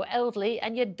that if you're elderly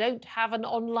and you don't have an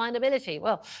online ability?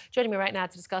 Well, joining me right now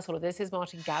to discuss all of this is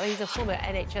Martin Galley. He's a former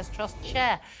NHS Trust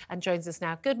chair and joins us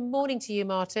now. Good morning to you,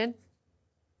 Martin.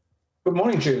 Good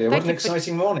morning, Julia. What an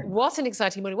exciting morning. What an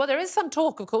exciting morning. Well, there is some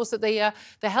talk, of course, that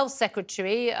the Health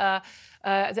Secretary,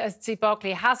 Steve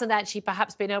Barclay, hasn't actually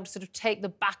perhaps been able to sort of take the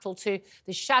battle to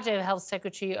the shadow Health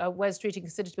Secretary, Wes Streeting,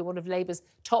 considered to be one of Labour's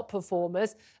top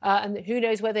performers. And who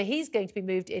knows whether he's going to be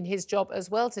moved in his job as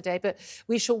well today. But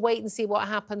we shall wait and see what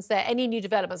happens there. Any new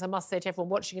developments, I must say to everyone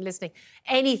watching and listening,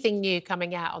 anything new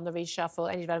coming out on the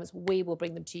reshuffle, any developments, we will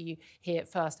bring them to you here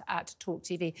first at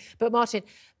talkTV. But, Martin,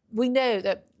 we know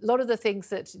that a lot of the things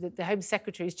that the Home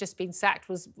Secretary who's just been sacked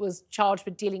was charged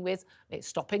with dealing with,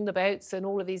 stopping the boats and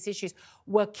all of these issues,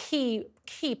 were key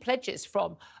pledges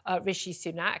from Rishi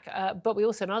Sunak. But we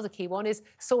also, another key one is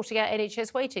sorting out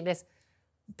NHS waiting lists.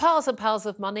 Piles and piles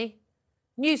of money,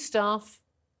 new staff,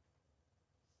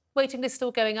 waiting lists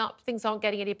still going up, things aren't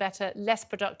getting any better, less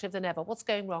productive than ever. What's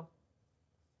going wrong?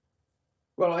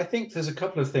 Well, I think there's a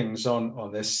couple of things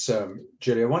on this,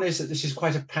 Julia. One is that this is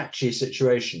quite a patchy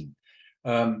situation.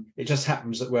 It just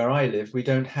happens that where I live, we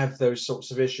don't have those sorts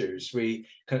of issues.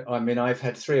 I've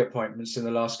had 3 appointments in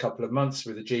the last couple of months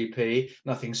with a GP,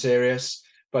 nothing serious,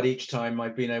 but each time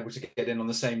I've been able to get in on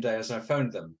the same day as I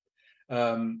phoned them.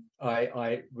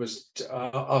 I was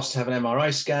asked to have an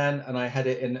MRI scan and I had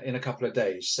it in a couple of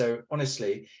days. So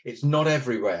honestly, it's not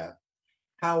everywhere.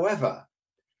 However,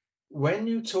 when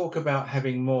you talk about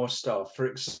having more staff, for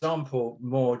example,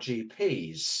 more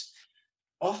GPs,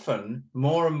 often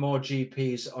more and more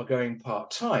GPs are going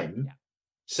part-time. Yeah.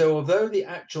 So although the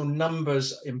actual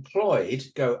numbers employed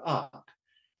go up,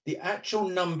 the actual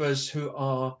numbers who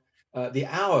are the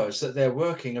hours that they're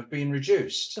working have been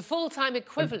reduced. The full-time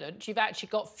equivalent, you've actually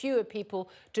got fewer people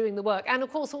doing the work. And,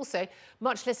 of course, also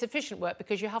much less efficient work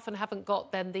because you often haven't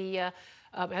got then the...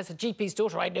 as a GP's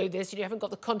daughter, I know this, you haven't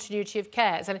got the continuity of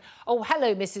care. And, oh,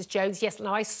 hello, Mrs. Jones. Yes,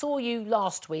 now I saw you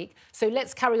last week, so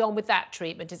let's carry on with that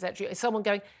treatment. Is that true? Is someone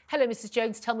going, hello, Mrs.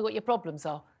 Jones, tell me what your problems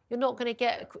are? You're not going to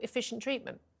get efficient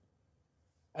treatment.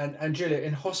 And Julia,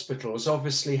 in hospitals,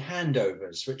 obviously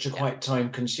handovers, which are quite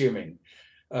time-consuming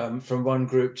from one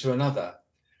group to another.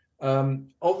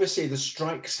 Obviously, the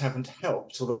strikes haven't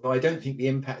helped, although I don't think the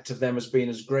impact of them has been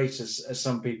as great as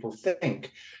some people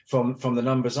think from the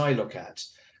numbers I look at.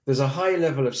 There's a high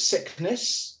level of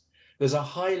sickness. There's a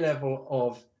high level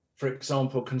of, for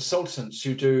example, consultants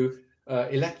who do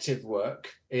elective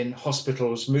work in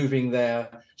hospitals, moving their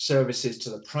services to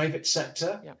the private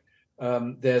sector. Yeah.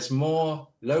 There's more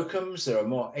locums, there are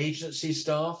more agency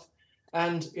staff.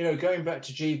 And, going back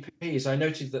to GPs, I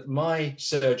noted that my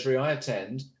surgery I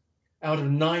attend, out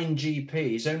of 9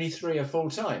 GPs, only 3 are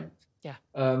full-time. Yeah.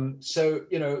 So,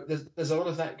 there's a lot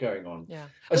of that going on. Yeah.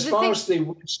 As far as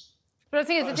the... But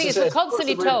the thing is, we're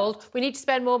constantly told we need to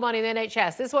spend more money in the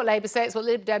NHS. This is what Labour say, it's what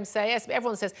Lib Dems say,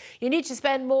 everyone says, you need to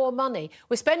spend more money.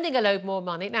 We're spending a load more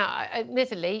money. Now,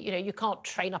 admittedly, you can't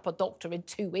train up a doctor in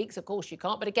 2 weeks, of course you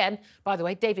can't. But again, by the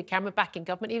way, David Cameron, back in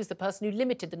government, he was the person who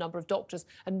limited the number of doctors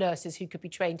and nurses who could be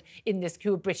trained in this,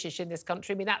 who are British in this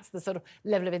country. I mean, that's the sort of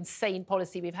level of insane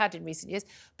policy we've had in recent years.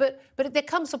 But there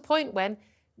comes a point when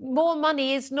more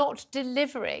money is not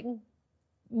delivering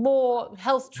more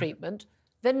health treatment,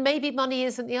 then maybe money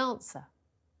isn't the answer.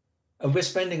 And we're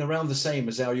spending around the same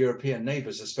as our European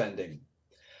neighbours are spending.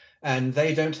 And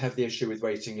they don't have the issue with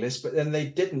waiting lists, but then they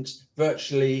didn't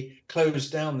virtually close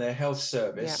down their health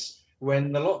service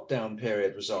when the lockdown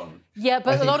period was on. Yeah,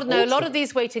 but a lot of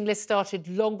these waiting lists started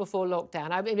long before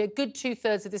lockdown. I mean, a good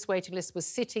 2/3 of this waiting list was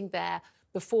sitting there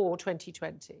before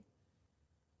 2020.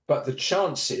 But the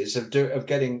chances of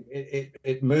getting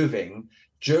it moving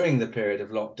during the period of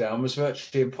lockdown was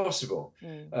virtually impossible.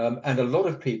 And a lot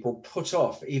of people put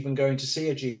off even going to see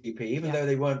a GP, even though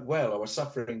they weren't well or were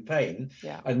suffering pain.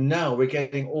 Yeah. And now we're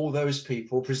getting all those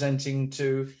people presenting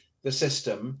to the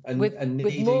system and with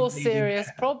more serious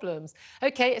care. Problems.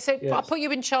 OK, so I'll put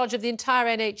you in charge of the entire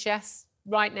NHS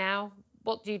right now.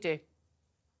 What do you do?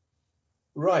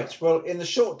 Right. Well, in the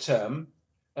short term,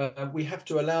 we have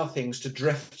to allow things to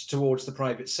drift towards the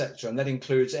private sector, and that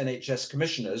includes NHS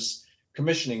commissioners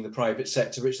commissioning the private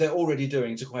sector, which they're already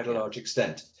doing to quite a large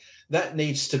extent. That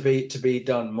needs to be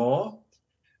done more.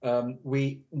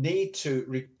 We need to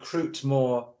recruit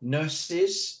more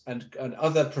nurses and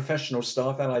other professional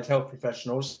staff, allied health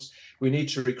professionals. We need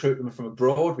to recruit them from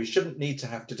abroad. We shouldn't need to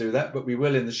have to do that, but we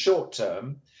will in the short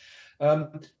term.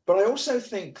 But I also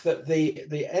think that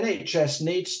the NHS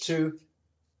needs to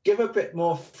give a bit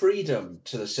more freedom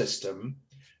to the system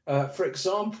For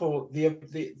example,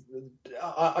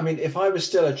 I mean, if I was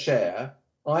still a chair,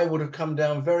 I would have come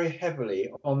down very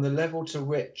heavily on the level to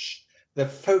which the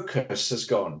focus has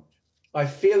gone. I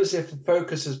feel as if the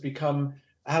focus has become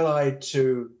allied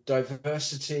to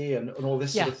diversity and all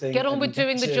this sort of thing. Get on with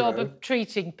doing the job of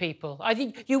treating people. I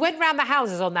think you went round the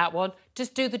houses on that one.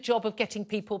 Just do the job of getting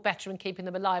people better and keeping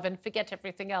them alive and forget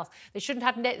everything else. They shouldn't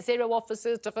have net zero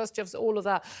officers, diversity officers, all of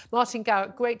that. Martin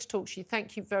Garrett, great to talk to you.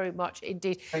 Thank you very much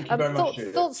indeed. Thank you very much,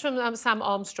 Julia. Thoughts from Sam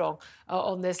Armstrong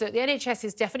on this. Look, the NHS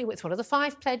is definitely, it's one of the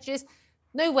 5 pledges.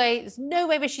 No way, there's no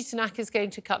way Rishi Sunak is going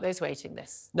to cut those waiting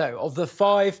lists. No, of the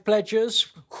 5 pledges,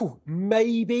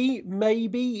 maybe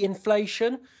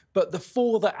inflation, but the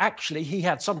 4 that actually he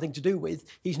had something to do with,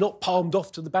 he's not palmed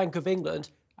off to the Bank of England,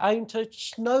 ain't a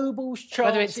snowball's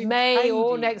chance. Whether it's May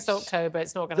or next October,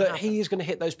 it's not going to happen. He is going to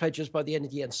hit those pledges by the end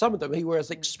of the year. And some of them, he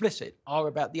was explicit, are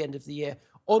about the end of the year.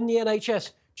 On the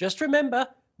NHS, just remember,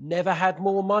 never had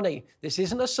more money. This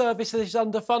isn't a service that is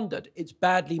underfunded. It's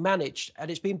badly managed,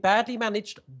 and it's been badly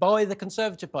managed by the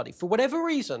Conservative Party. For whatever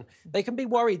reason, they can be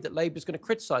worried that Labour's going to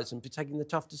criticise them for taking the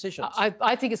tough decisions.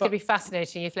 I think it's going to be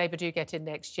fascinating if Labour do get in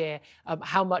next year,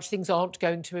 how much things aren't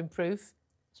going to improve.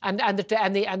 And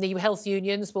the health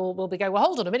unions will be going, well,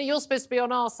 hold on a minute, you're supposed to be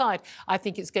on our side. I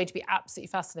think it's going to be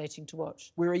absolutely fascinating to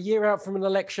watch. We're a year out from an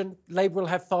election. Labour will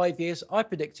have 5 years. I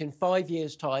predict in 5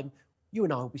 years' time, you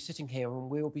and I will be sitting here and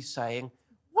we'll be saying,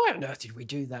 why on earth did we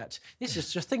do that? This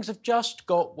is just, things have just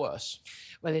got worse.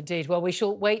 Well, indeed. Well, we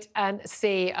shall wait and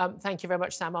see. Thank you very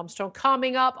much, Sam Armstrong.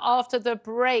 Coming up after the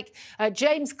break,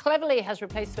 James Cleverly has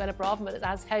replaced Suella Braverman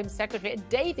as Home Secretary, and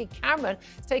David Cameron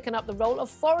has taken up the role of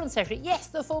Foreign Secretary. Yes,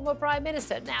 the former Prime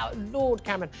Minister, now Lord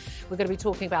Cameron. We're going to be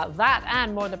talking about that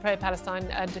and more on the pro-Palestine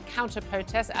and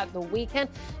counter-protests at the weekend,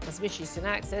 as Rishi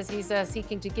Sunak says he's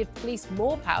seeking to give police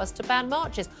more powers to ban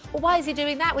marches. Well, why is he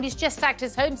doing that when he's just sacked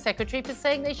his Home Secretary for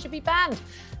saying they should be banned?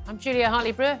 I'm Julia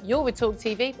Hartley-Brewer. You're with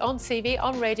talkTV,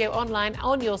 on radio, online,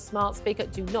 on your smart speaker.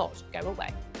 Do not go away.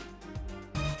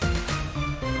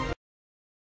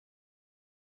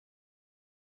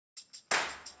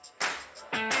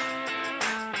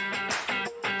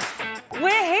 We're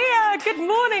here. Good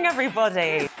morning,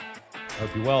 everybody.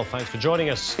 Hope you're well. Thanks for joining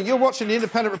us. You're watching the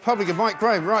Independent Republic of Mike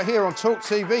Graham right here on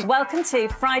talkTV. Welcome to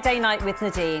Friday Night with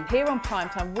Nadine. Here on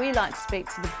Primetime, we like to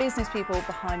speak to the business people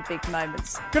behind big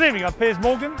moments. Good evening, I'm Piers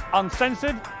Morgan,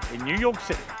 uncensored in New York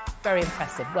City. Very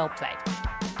impressive. Well played.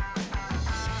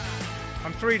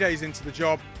 I'm 3 days into the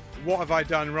job. What have I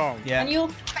done wrong? And your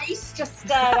face just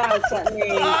stared out at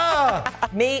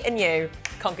me. Me and you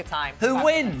conquer time. Who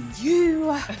wins?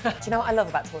 You. Do you know what I love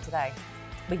about Talk Today?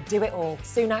 We do it all.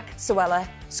 Sunak, Suella,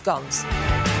 scones.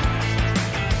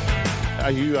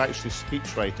 Are you actually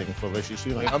speech rating for Rishi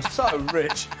Sunak? I'm so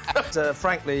rich.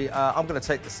 Frankly, I'm going to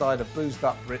take the side of boozed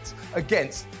up Brits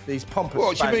against these pompous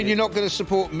What do you mean you're not going to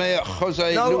support Mayor Jose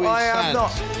Luis I am Sanz?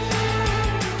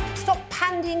 not. Stop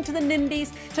pandying to the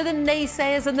NIMBYs, to the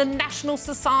naysayers and the National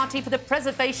Society for the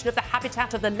Preservation of the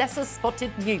Habitat of the Lesser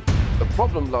Spotted Newt. The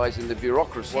problem lies in the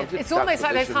bureaucracy. It's almost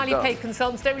like those highly paid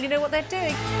consultants don't really know what they're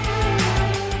doing.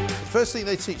 The first thing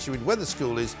they teach you in weather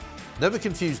school is never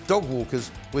confuse dog walkers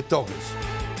with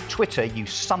doggers. Twitter, you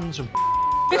sons of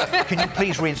Can you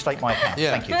please reinstate my account?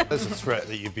 Yeah, Thank you. there's a threat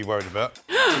that you'd be worried about.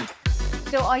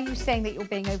 So are you saying that you're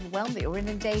being overwhelmed, that you're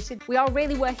inundated? We are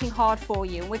really working hard for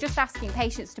you, and we're just asking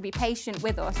patients to be patient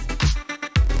with us.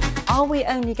 Are we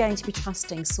only going to be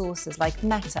trusting sources like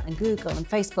Meta and Google and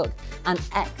Facebook and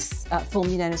X,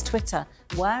 formerly known as Twitter?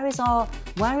 Where is our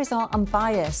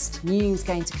unbiased news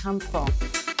going to come from?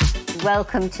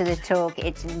 Welcome to the talk.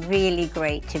 It's really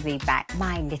great to be back.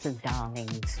 My little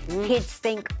darlings. Kids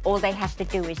think all they have to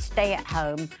do is stay at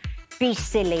home, be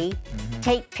silly,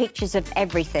 take pictures of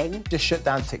everything. Just shut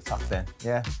down TikTok then,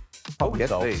 yeah? Problem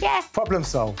solved. Yeah. Problem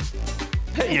solved.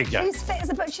 There you go. Who's fit as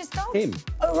a butcher's dog? Him.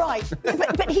 Oh, right.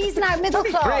 but he's now middle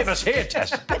class. Three of us here,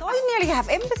 Tess. I nearly have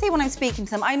empathy when I'm speaking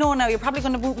to them. I know now, you're probably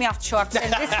going to boot me off short.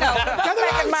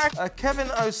 Kevin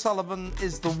O'Sullivan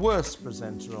is the worst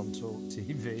presenter on Talk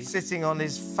TV, sitting on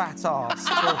his fat arse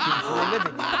talking for a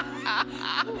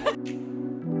living.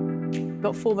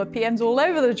 Got former PMs all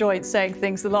over the joint saying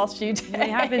things the last few days. We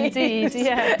have indeed,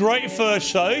 yeah. Great first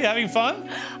show. You having fun?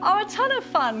 Oh, a ton of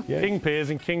fun. Yeah. King Piers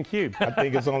and King Cube. I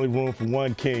think it's only room for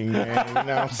one king, man. You know what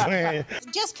I'm saying?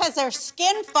 Just because they're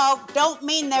skin folk don't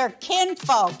mean they're kin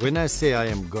folk. When I say I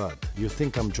am God, you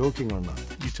think I'm joking or not?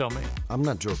 You tell me. I'm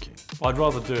not joking. I'd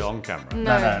rather do it on camera.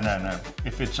 No.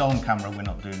 If it's on camera, we're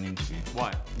not doing the interview.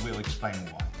 Why? We'll explain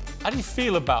why. How do you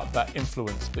feel about that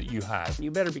influence that you have? You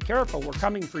better be careful. We're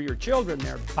coming for your children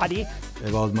there, buddy.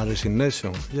 About my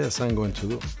resignation, yes, I'm going to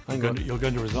do. You're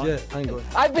going to resign? Yeah, I'm going.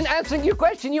 I've been answering your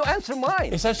question, you answer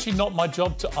mine. It's actually not my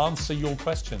job to answer your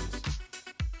questions.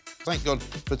 Thank God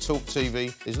for Talk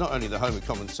TV. It's not only the home of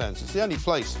common sense, it's the only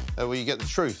place where you get the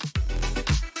truth.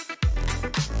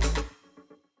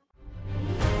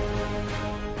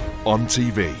 On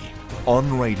TV,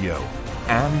 on radio,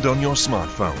 and on your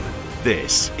smartphone.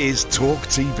 This is Talk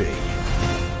TV.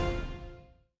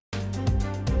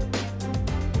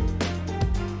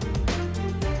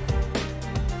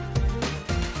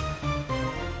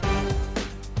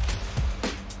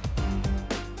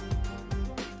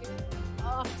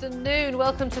 Afternoon,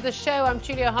 welcome to the show. I'm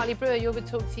Julia Hartley-Brewer. You're with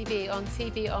Talk TV,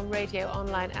 on radio,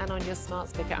 online, and on your smart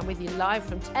speaker. I'm with you live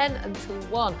from 10 until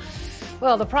 1.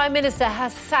 Well, the Prime Minister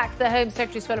has sacked the Home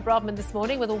Secretary, Suella Braverman, this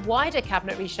morning with a wider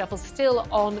cabinet reshuffle still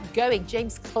ongoing.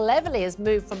 James Cleverly has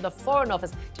moved from the Foreign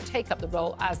Office to take up the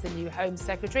role as the new Home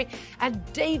Secretary. And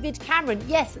David Cameron,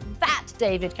 yes, that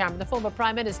David Cameron, the former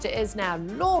Prime Minister, is now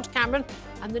Lord Cameron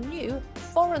and the new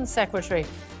Foreign Secretary.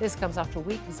 This comes after a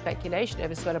week of speculation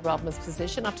over Suella Braverman's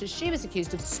position after she was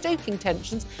accused of stoking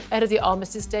tensions ahead of the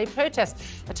Armistice Day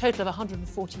protests. A total of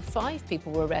 145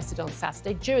 people were arrested on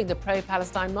Saturday during the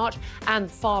pro-Palestine march and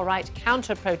far-right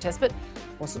counter-protests. But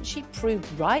wasn't she proved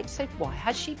right? So why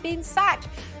has she been sacked?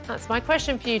 That's my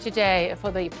question for you today.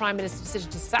 For the Prime Minister's decision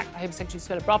to sack the Home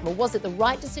Secretary Suella Braverman, was it the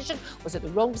right decision? Was it the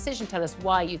wrong decision? Tell us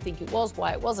why you think it was,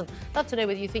 why it wasn't. Love to know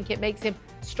whether you think it makes him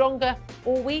stronger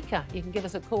or weaker. You can give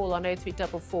us a call on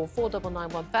 0344 499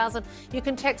 1000. You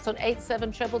can text on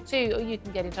 87222, or you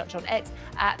can get in touch on X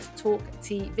at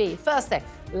talkTV. First then,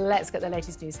 let's get the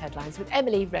latest news headlines with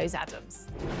Emily Rose Adams.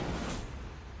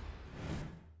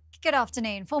 Good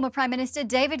afternoon. Former Prime Minister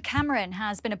David Cameron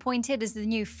has been appointed as the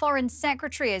new Foreign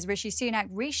Secretary as Rishi Sunak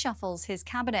reshuffles his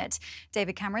cabinet.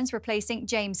 David Cameron's replacing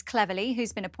James Cleverly,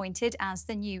 who's been appointed as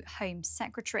the new Home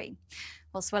Secretary.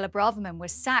 Well, Suella Braverman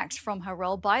was sacked from her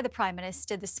role by the Prime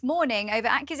Minister this morning over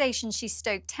accusations she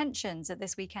stoked tensions at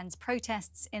this weekend's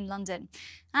protests in London.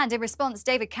 And in response,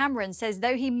 David Cameron says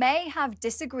though he may have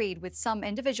disagreed with some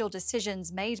individual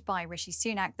decisions made by Rishi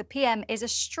Sunak, the PM is a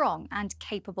strong and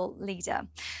capable leader.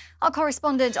 Our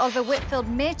correspondent Oliver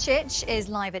Whitfield-Mircic is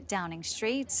live at Downing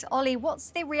Street. Ollie, what's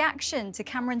the reaction to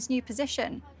Cameron's new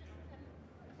position?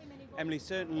 Emily,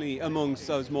 certainly amongst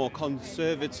those more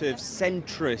conservative,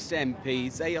 centrist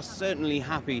MPs, they are certainly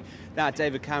happy that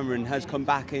David Cameron has come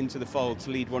back into the fold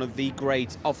to lead one of the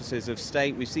great offices of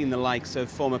state. We've seen the likes of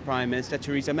former Prime Minister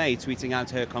Theresa May tweeting out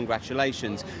her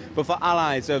congratulations. But for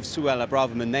allies of Suella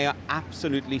Braverman, they are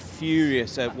absolutely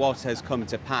furious at what has come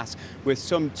to pass, with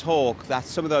some talk that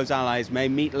some of those allies may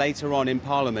meet later on in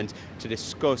Parliament to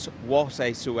discuss what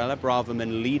a Suella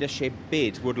Braverman leadership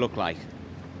bid would look like.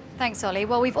 Thanks, Ollie.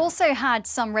 Well, we've also had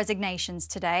some resignations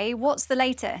today. What's the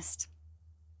latest?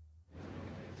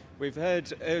 We've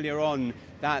heard earlier on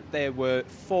that there were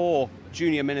 4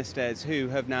 junior ministers who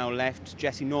have now left.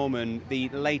 Jessie Norman, the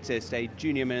latest, a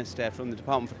junior minister from the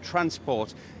Department for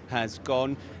Transport, has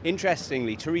gone.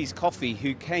 Interestingly, Therese Coffey,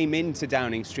 who came into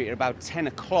Downing Street at about 10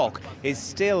 o'clock, is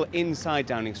still inside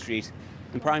Downing Street.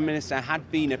 The Prime Minister had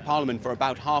been at Parliament for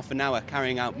about half an hour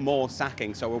carrying out more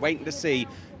sacking. So we're waiting to see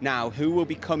now who will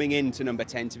be coming into number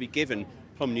 10 to be given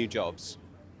plum new jobs.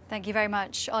 Thank you very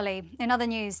much, Ollie. In other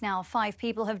news now, 5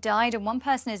 people have died and 1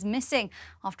 person is missing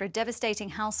after a devastating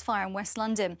house fire in West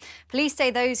London. Police say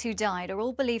those who died are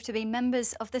all believed to be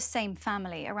members of the same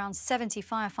family. Around 70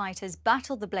 firefighters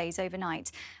battled the blaze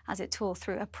overnight as it tore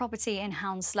through a property in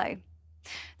Hounslow.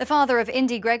 The father of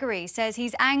Indy Gregory says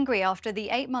he's angry after the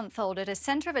 8-month-old at a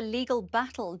centre of a legal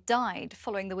battle died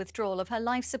following the withdrawal of her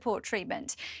life support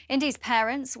treatment. Indy's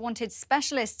parents wanted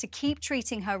specialists to keep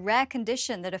treating her rare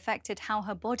condition that affected how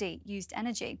her body used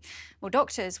energy. Well,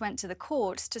 doctors went to the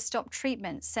court to stop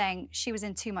treatment, saying she was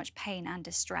in too much pain and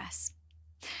distress.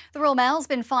 The Royal Mail's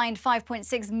been fined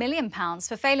 £5.6 million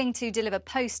for failing to deliver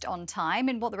post on time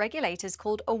in what the regulators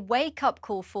called a wake-up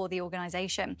call for the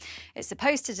organisation. It's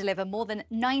supposed to deliver more than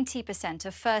 90%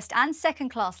 of first and second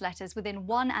class letters within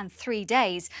 1 and 3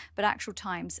 days, but actual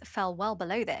times fell well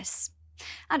below this.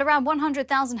 And around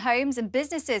 100,000 homes and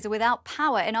businesses are without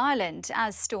power in Ireland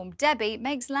as Storm Debbie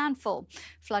makes landfall.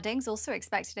 Flooding's also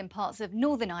expected in parts of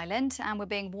Northern Ireland, and we're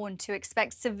being warned to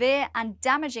expect severe and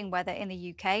damaging weather in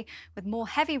the UK, with more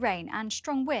heavy rain and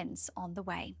strong winds on the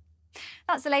way.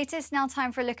 That's the latest. Now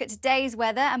time for a look at today's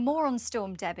weather and more on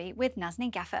Storm Debbie with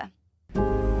Nazneen Gaffer.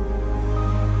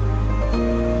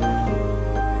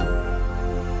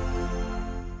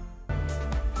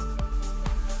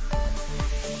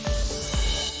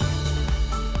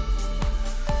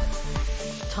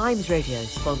 Times Radio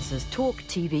sponsors Talk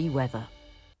TV weather.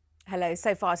 Hello.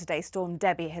 So far today, Storm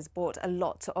Debbie has brought a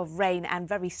lot of rain and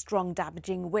very strong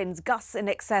damaging winds, gusts in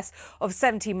excess of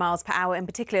 70 miles per hour, in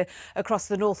particular across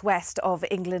the northwest of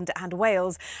England and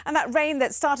Wales. And that rain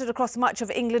that started across much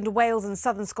of England, Wales and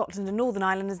southern Scotland and Northern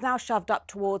Ireland is now shoved up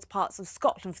towards parts of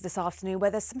Scotland for this afternoon,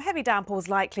 where there's some heavy downpours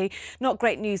likely. Not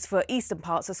great news for eastern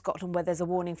parts of Scotland, where there's a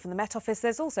warning from the Met Office.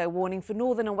 There's also a warning for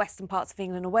northern and western parts of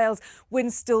England and Wales.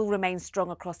 Winds still remain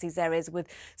strong across these areas with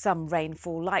some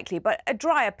rainfall likely, but a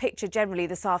drier picture generally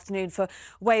this afternoon for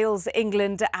Wales,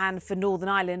 England and for Northern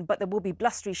Ireland, but there will be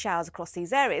blustery showers across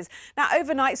these areas. Now,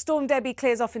 overnight, Storm Debbie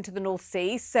clears off into the North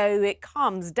Sea, so it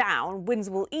calms down. Winds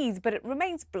will ease, but it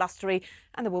remains blustery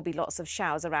and there will be lots of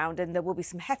showers around, and there will be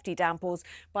some hefty downpours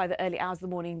by the early hours of the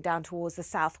morning down towards the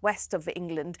southwest of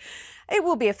England. It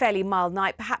will be a fairly mild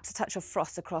night, perhaps a touch of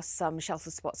frost across some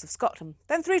sheltered spots of Scotland.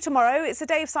 Then through tomorrow, it's a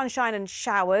day of sunshine and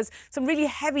showers, some really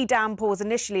heavy downpours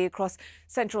initially across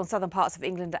central and southern parts of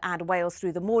England and Wales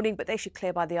through the morning, but they should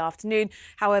clear by the afternoon.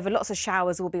 However, lots of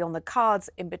showers will be on the cards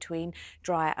in between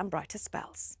drier and brighter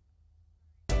spells.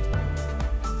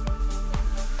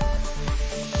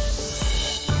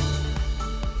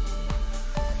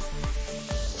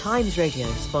 Times Radio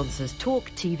sponsors Talk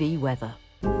TV weather.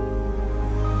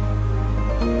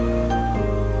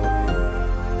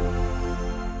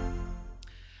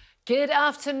 Good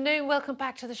afternoon. Welcome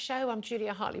back to the show. I'm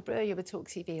Julia Hartley-Brewer. You're with Talk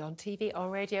TV, on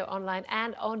radio, online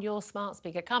and on your smart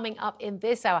speaker. Coming up in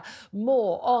this hour,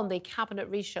 more on the cabinet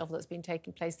reshuffle that's been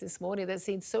taking place this morning that's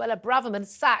seen Suella Braverman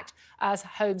sacked as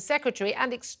Home Secretary,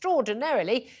 and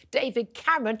extraordinarily, David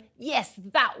Cameron, yes,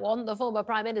 that one, the former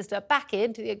Prime Minister, back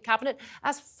into the cabinet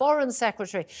as Foreign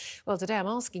Secretary. Well, today I'm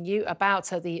asking you about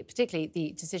particularly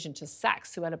the decision to sack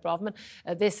Suella Braverman.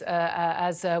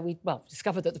 As we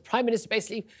discovered that the Prime Minister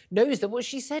basically knows that what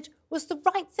she said was the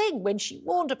right thing when she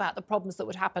warned about the problems that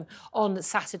would happen on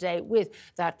Saturday with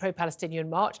that pro-Palestinian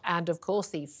march and, of course,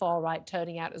 the far right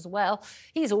turning out as well.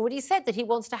 He's already said that he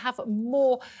wants to have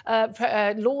more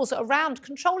laws around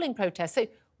controlling protests. So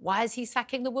why is he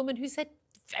sacking the woman who said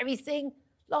the very thing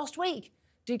last week?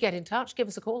 Do get in touch. Give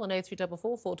us a call on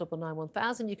 0344 499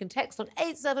 1000. You can text on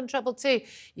 87222.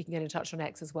 You can get in touch on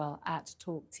X as well at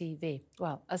Talk TV.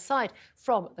 Well, aside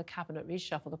from the cabinet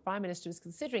reshuffle, the Prime Minister is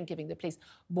considering giving the police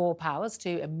more powers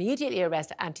to immediately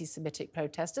arrest anti-Semitic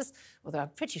protesters, although I'm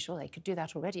pretty sure they could do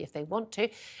that already if they want to.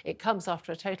 It comes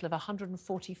after a total of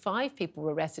 145 people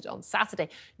were arrested on Saturday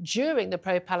during the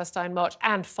pro-Palestine march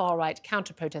and far-right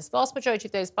counter-protest. Vast majority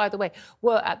of those, by the way,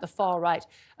 were at the far-right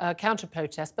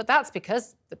counter-protest, but that's because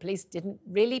the police didn't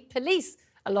really police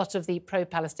a lot of the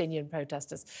pro-Palestinian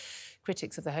protesters.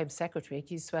 Critics of the Home Secretary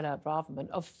accused Suella Braverman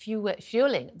of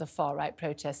fueling the far-right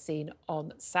protest scene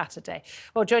on Saturday.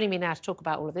 Well, joining me now to talk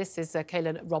about all of this is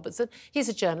Caelan Robertson. He's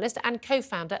a journalist and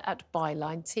co-founder at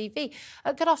Byline TV.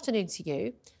 Good afternoon to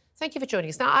you. Thank you for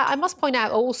joining us. Now, I must point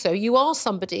out also, you are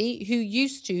somebody who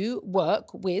used to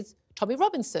work with Tommy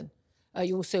Robinson.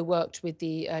 You also worked with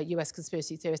the US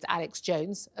conspiracy theorist Alex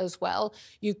Jones as well.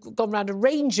 You've gone around a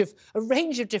range of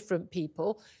different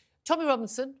people. Tommy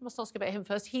Robinson, I must ask you about him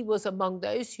first. He was among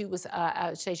those who was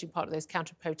staging part of those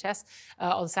counter-protests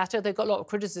on Saturday. They got a lot of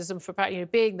criticism for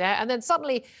being there. And then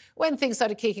suddenly, when things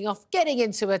started kicking off, getting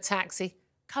into a taxi,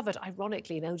 covered,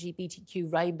 ironically, in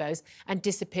LGBTQ rainbows and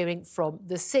disappearing from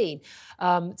the scene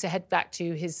to head back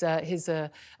to his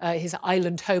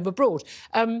island home abroad.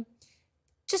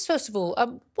 Just first of all,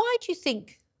 why do you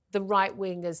think the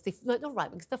right-wingers, not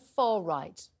right-wingers, the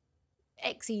far-right,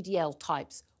 ex-EDL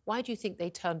types, why do you think they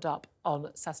turned up on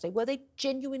Saturday? Were they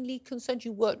genuinely concerned?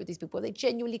 You worked with these people. Were they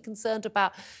genuinely concerned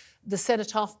about the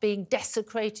cenotaph being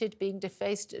desecrated, being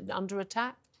defaced and under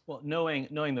attack? Well, knowing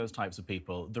those types of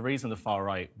people, the reason the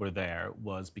far-right were there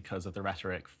was because of the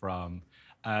rhetoric from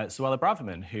Suella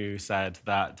Braverman, who said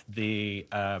that the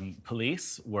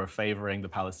police were favouring the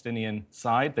Palestinian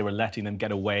side. They were letting them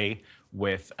get away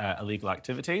with illegal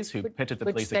activities, who pitted the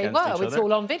police against each other. It's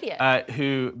all on video.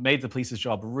 Who made the police's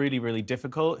job really, really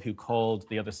difficult, who called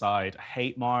the other side a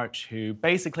hate march, who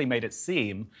basically made it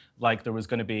seem like there was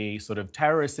going to be sort of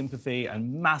terrorist sympathy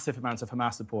and massive amounts of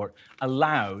Hamas support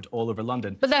allowed all over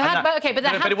London. But there had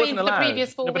been for the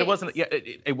previous 4 weeks. But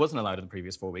it wasn't allowed in the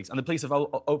previous 4 weeks. And the police have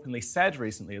openly said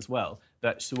recently as well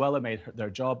that Suella made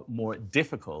their job more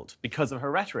difficult because of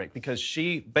her rhetoric, because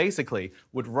she basically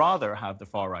would rather have the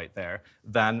far right there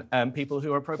than people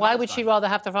who are pro-Palestine. Why would she rather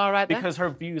have the far right there? Because her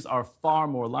views are far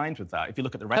more aligned with that. If you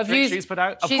look at the rhetoric she's put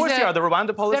out, of course they are. The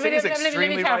Rwanda policy is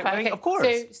extremely right-wing, of course.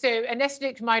 So an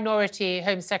ethnic minority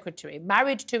Home Secretary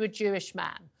married to a Jewish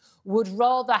man would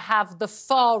rather have the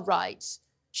far right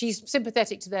She's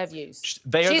sympathetic to their views.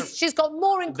 She's got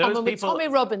more in common with people, Tommy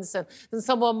Robinson than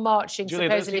someone marching Julia,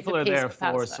 supposedly those people for are peace there at for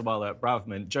Palestine. Suella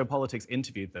Braverman. Joe Politics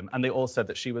interviewed them, and they all said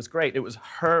that she was great. It was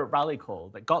her rally call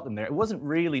that got them there. It wasn't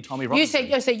really Tommy Robinson.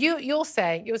 You're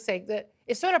saying that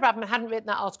if Suella Braverman hadn't written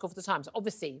that article for the Times,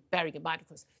 obviously bearing in mind, of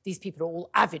course, these people are all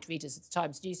avid readers of the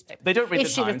Times newspaper. They don't read the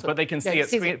Times, but they can see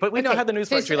it. But we know how the news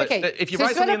works. If you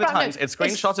write something in the Times, it's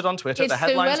screenshotted on Twitter, the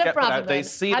headlines get put out, they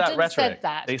see that rhetoric.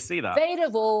 They see that. They'd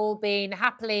have all been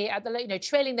happily at the,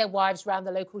 trailing their wives around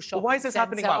the local shop. But why is this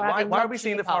happening now? Why are we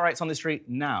seeing the far rights on the street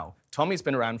now? Tommy's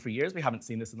been around for years. We haven't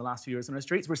seen this in the last few years on our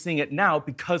streets. We're seeing it now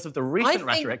because of the recent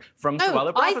rhetoric from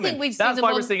Suella Braverman. That's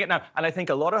why we're seeing it now. And I think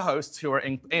a lot of hosts who are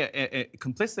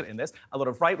complicit in this, a lot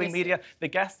of right-wing media, the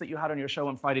guest that you had on your show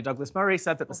on Friday, Douglas Murray,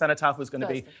 said that the cenotaph was going to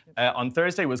be, on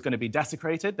Thursday, was going to be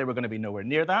desecrated. They were going to be nowhere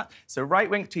near that. So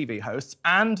right-wing TV hosts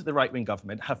and the right-wing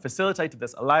government have facilitated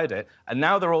this, allowed it, and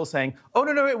now they're all saying, oh,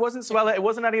 no, it wasn't Suella, it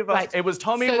wasn't any of us, it was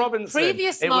Tommy Robinson.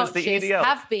 Previous it was the EDL.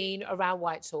 have been around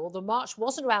Whitehall. The march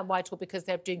wasn't around Whitehall because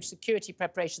they're doing security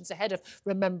preparations ahead of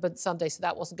Remembrance Sunday, so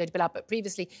that wasn't going to be allowed. But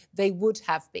previously, they would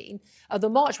have been. The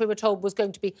march, we were told, was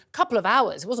going to be a couple of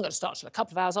hours. It wasn't going to start till a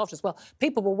couple of hours after as well.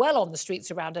 People were well on the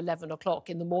streets around 11 o'clock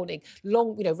in the morning,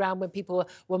 long, around when people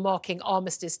were marking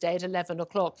Armistice Day at 11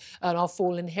 o'clock and our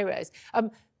fallen heroes.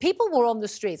 People were on the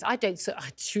streets. I do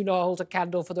not hold a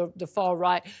candle for the far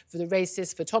right, for the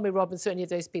racists, for Tommy Robinson, any of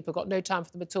those people. Got no time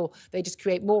for them at all. They just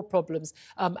create more problems.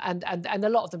 And a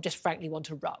lot of them just frankly want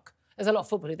to ruck. There's a lot of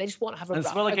football who they just want to have a ruck.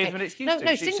 And Suella gave them an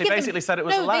excuse. She She basically said it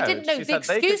was allowed. They didn't. She said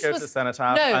they could go to the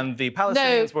cenotaph and the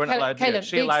Palestinians weren't allowed to do it.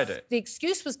 She allowed it. The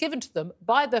excuse was given to them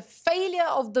by the failure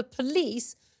of the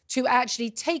police to actually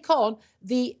take on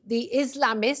the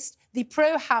Islamist, the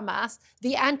pro-Hamas,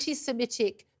 the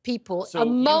anti-Semitic people so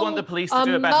you want the police to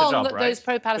do a better job, right? Those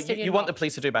pro-Palestinian you want the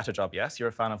police to do a better job, yes? You're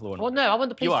a fan of law and order. Well, no, I want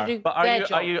the police to do their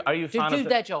job. Are you a fan of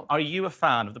their job? Are you a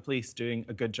fan of the police doing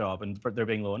a good job and there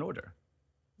being law and order?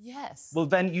 Yes. Well,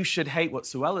 then you should hate what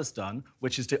Suella's done,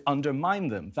 which is to undermine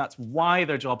them. That's why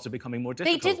their jobs are becoming more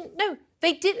difficult. They didn't. No,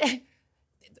 they did.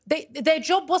 Their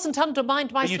job wasn't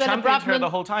undermined by Suella Braverman. You championed her the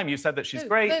whole time. You said that she's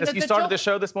great. You started the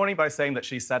show this morning by saying that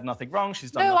she said nothing wrong,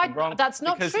 she's done nothing wrong. That's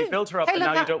not true. Because you built her up and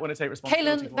now you don't want to take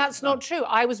responsibility for that's not true.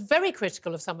 I was very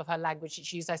critical of some of her language that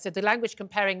she used. I said the language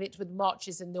comparing it with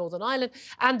marches in Northern Ireland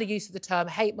and the use of the term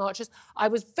hate marches. I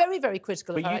was very, very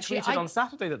critical of her. But you tweeted on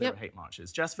Saturday that there were hate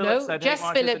marches. Jess Phillips said hate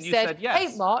marches and you said yes.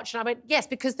 Hate march, and I went, yes,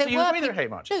 because there were... So you agree they're hate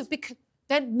marches? No, because...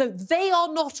 No, they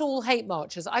are not all hate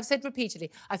marchers. I've said repeatedly,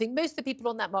 I think most of the people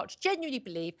on that march genuinely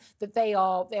believe that they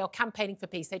are campaigning for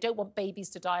peace. They don't want babies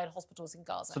to die in hospitals in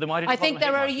Gaza. So then why did you I think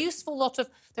there are a marches? useful lot of...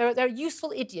 There are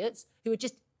useful idiots who are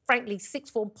just, frankly,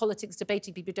 sixth-form politics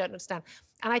debating people who don't understand.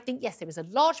 And I think, yes, there is a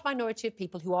large minority of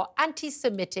people who are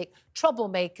anti-Semitic,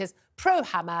 troublemakers,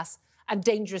 pro-Hamas, and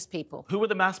dangerous people. Who were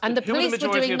the mass? And the who were police the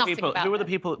majority were doing of nothing people? about Who were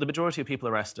them. the majority of people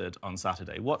arrested on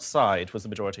Saturday? What side was the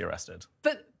majority arrested?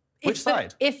 But which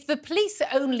side? If the police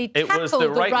only tackled the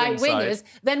right-wingers,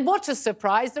 then what a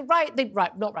surprise.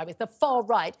 The far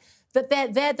right, that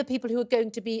they're the people who are going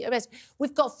to be arrested.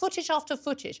 We've got footage after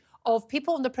footage of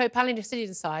people on the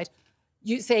pro-Palestinian side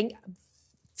saying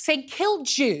kill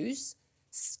Jews,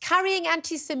 carrying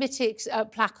anti-Semitic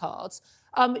placards,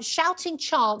 shouting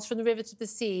chants from the river to the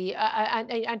sea,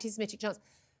 anti-Semitic chants.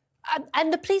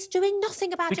 And the police doing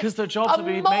nothing about it. Because their jobs are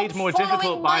being made more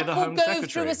difficult by the Home Secretary. Go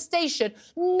through a station.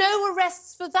 No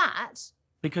arrests for that.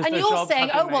 Because and their you're jobs saying,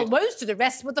 have been well, made... most of the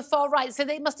arrests were the far right, so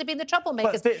they must have been the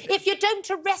troublemakers. If you don't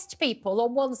arrest people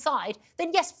on one side, then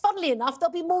yes, funnily enough,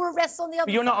 there'll be more arrests on the other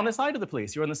But you're side. not on the side of the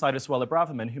police. You're on the side of Suella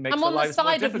Braverman, who makes their lives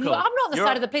more difficult. I'm not on the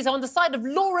side of the police. I'm on the side of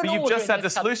law and order. But you've just said the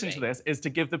solution country. to this is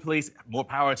to give the police more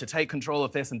power to take control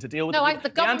of this and to deal with the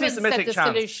government said the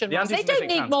solution was they don't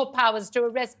need more powers to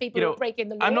arrest people who are breaking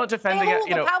the law. I'm not defending they have all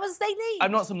the powers they need.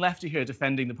 I'm not some lefty here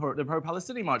defending the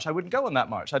pro-Palestinian march. I wouldn't go on that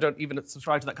march. I don't even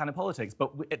subscribe to that kind of politics.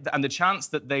 And the chants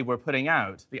that they were putting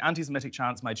out, the anti-Semitic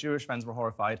chants, my Jewish friends were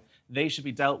horrified, they should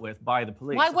be dealt with by the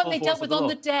police. Why weren't they dealt with on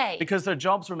the day? Because their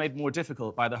jobs were made more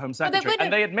difficult by the Home Secretary,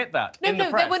 and they admit that in the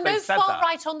press. There were no far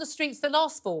right on the streets the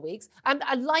last 4 weeks, and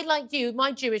I, like you,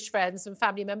 my Jewish friends and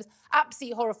family members,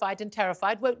 absolutely horrified and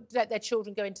terrified, won't let their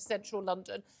children go into central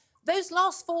London. Those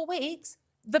last 4 weeks,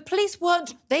 the police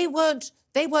weren't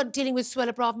They weren't dealing with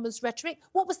Suella Braverman's rhetoric.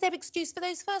 What was their excuse for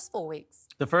those first 4 weeks?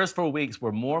 The first 4 weeks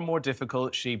were more and more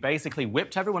difficult. She basically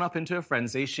whipped everyone up into a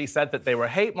frenzy. She said that they were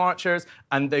hate marchers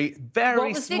and the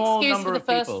very small number of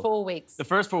people. What was the excuse for the first 4 weeks? The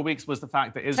first 4 weeks was the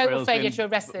fact that Israel's failure to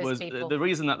arrest those people. The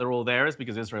reason that they're all there is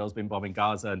because Israel's been bombing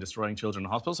Gaza and destroying children in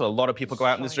hospitals. So a lot of people go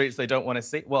out in the streets they don't want to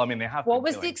see. Well, I mean, they have. What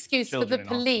was the excuse for the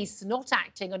police not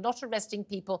acting and not arresting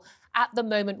people at the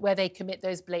moment where they commit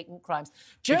those blatant crimes?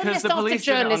 Journalist after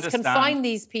journalist can find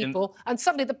these people, and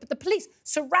suddenly the police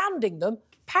surrounding them,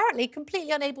 apparently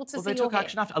completely unable to see. Well, they took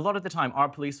action after. A lot of the time, our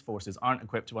police forces aren't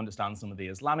equipped to understand some of the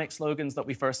Islamic slogans that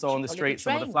we first saw on the streets,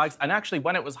 some of the flags. And actually,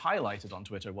 when it was highlighted on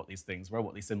Twitter what these things were,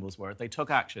 what these symbols were, they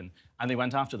took action and they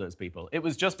went after those people. It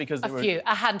was just because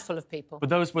a handful of people. But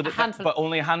those were but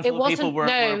only a handful of people were.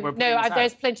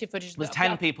 There's plenty of footage. It was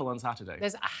 10 people on Saturday.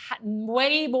 There's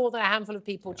way more than a handful of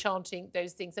people chanting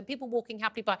those things and people walking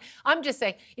happily by. I'm just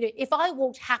saying, if I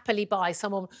walked happily by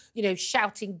someone,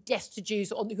 shouting death to Jews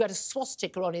who had a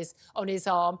swastika on his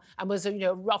arm and was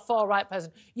a far-right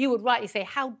person, you would rightly say,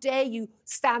 how dare you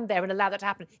stand there and allow that to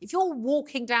happen? If you're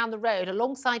walking down the road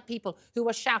alongside people who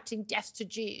are shouting death to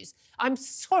Jews, I'm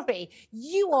sorry,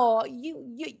 you are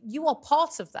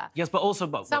part of that. Yes, but also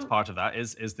what's part of that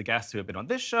is the guests who have been on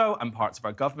this show and parts of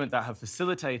our government that have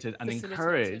facilitated and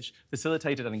encouraged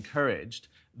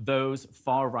those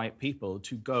far-right people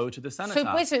to go to the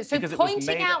cenotaph. So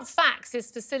pointing out facts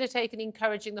is facilitating and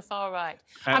encouraging the far-right.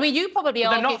 I mean, you probably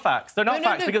argue... They're not facts. They're not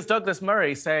facts because Douglas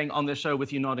Murray saying on this show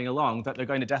with you nodding along that they're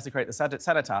going to desecrate the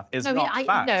cenotaph is not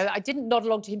facts. No, I didn't nod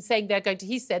along to him saying they're going to.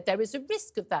 He said there is a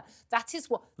risk of that. That is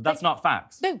what... But that's not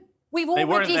facts. No, we've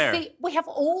already seen... We have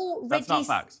already... That's not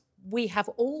facts. We have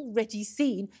already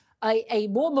seen a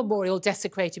war memorial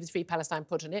desecrated with Free Palestine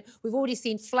put on it. We've already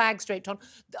seen flags draped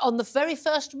on the very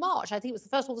first march. I think it was the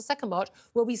first or the second march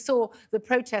where we saw the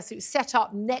protest set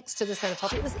up next to the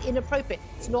cenotaph. It was inappropriate.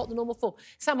 It's not the normal form.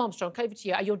 Sam Armstrong, over to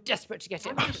you. You're desperate to get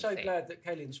it. I'm so glad that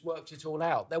Caitlin's worked it all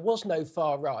out. There was no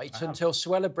far right until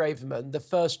Suella Braverman, the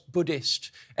first Buddhist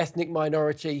ethnic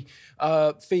minority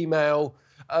female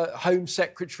Home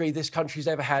Secretary this country's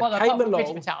ever had, came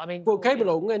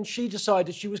along and she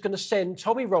decided she was going to send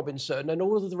Tommy Robinson and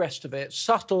all of the rest of it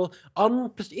subtle,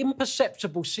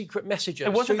 imperceptible secret messages.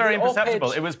 It wasn't very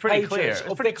imperceptible. It was pretty clear.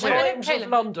 Of the Times of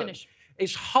London.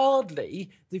 It's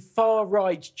hardly the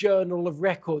far-right journal of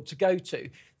record to go to.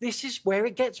 This is where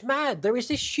it gets mad. There is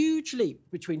this huge leap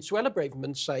between Suella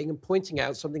Braverman saying and pointing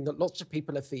out something that lots of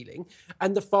people are feeling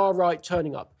and the far-right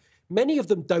turning up. Many of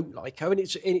them don't like her, and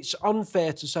it's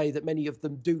unfair to say that many of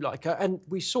them do like her. And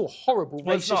we saw horrible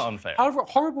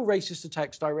racist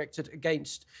attacks directed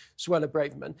against Suella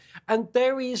Braverman. And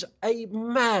there is a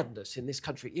madness in this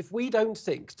country if we don't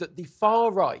think that the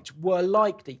far right were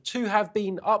likely to have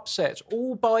been upset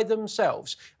all by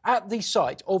themselves at the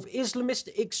sight of Islamist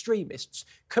extremists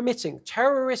committing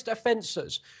terrorist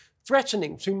offences,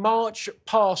 threatening to march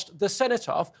past the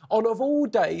cenotaph on, of all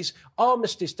days,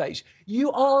 Armistice Days.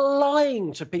 You are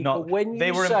lying to people when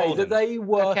you say that they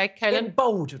were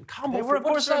emboldened. Come on, what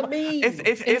does that mean? If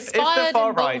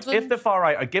the far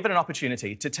right are given an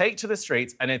opportunity to take to the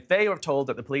streets, and if they are told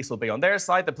that the police will be on their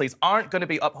side, the police aren't going to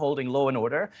be upholding law and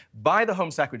order by the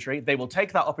Home Secretary, they will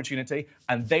take that opportunity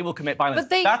and they will commit violence.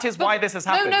 That is why this has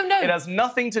happened. No. It has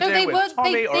nothing to do with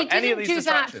Tommy or any of these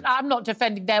distractions. I'm not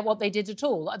defending what they did at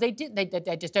all. They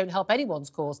just don't help anyone's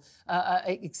cause,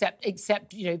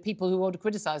 except people who want to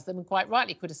criticise them and quite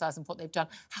rightly criticise them for what they've done.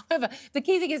 However, the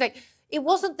key thing is it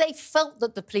wasn't they felt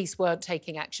that the police weren't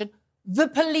taking action. The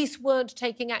police weren't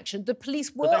taking action. The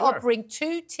police were offering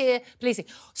two-tier policing.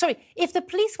 Sorry, if the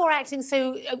police were acting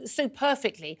so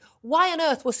perfectly, why on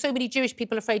earth were so many Jewish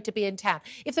people afraid to be in town?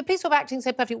 If the police were acting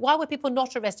so perfectly, why were people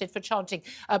not arrested for chanting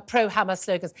pro-Hamas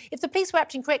slogans? If the police were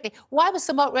acting correctly, why was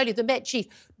Sir Mark Rowley, the Met Chief,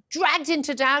 dragged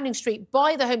into Downing Street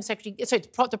by the Home Secretary,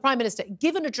 the Prime Minister,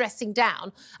 given a dressing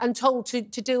down and told to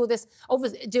deal with this?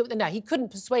 No, he couldn't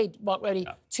persuade Mark Rowley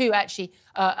to actually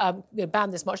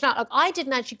ban this march. Now, look, I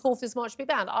didn't actually call for this march to be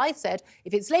banned. I said,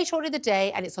 if it's late on in the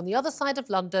day and it's on the other side of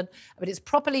London, but it's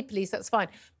properly policed, that's fine.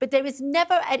 But it's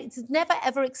never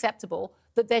ever acceptable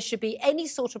that there should be any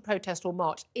sort of protest or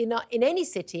march in any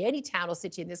city, any town or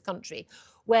city in this country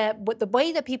where the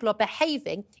way that people are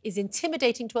behaving is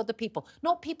intimidating to other people,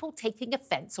 not people taking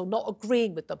offence or not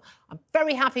agreeing with them. I'm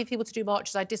very happy for people to do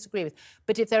marches I disagree with.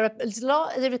 But if there are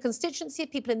a constituency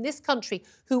of people in this country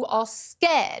who are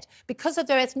scared because of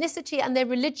their ethnicity and their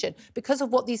religion, because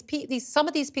of what some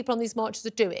of these people on these marches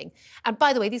are doing, and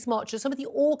by the way, these marches, some of the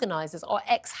organisers are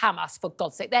ex-Hamas, for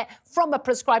God's sake. They're from a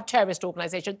prescribed terrorist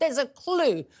organisation. There's a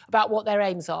clue about what their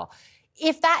aims are.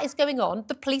 If that is going on,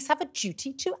 the police have a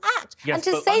duty to act. Yes, and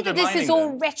to but say that this is all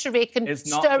undermining rhetoric and is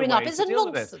not stirring the up way is to a deal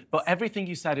with nonsense. it. But everything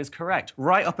you said is correct,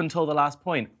 right up until the last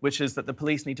point, which is that the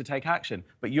police need to take action.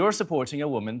 But you're supporting a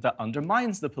woman that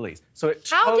undermines the police. So it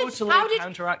totally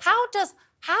counteracts. How does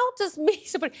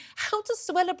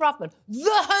Suella Braverman, the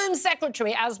Home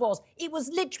Secretary as was, it was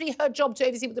literally her job to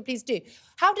oversee what the police do.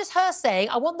 How does her saying,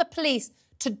 I want the police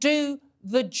to do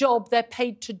the job they're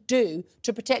paid to do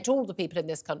to protect all the people in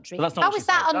this country. Well, How is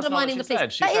that undermining the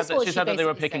police? She said that they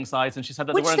were picking sides, and she said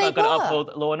that they weren't going to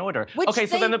uphold law and order. Which okay,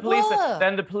 so then the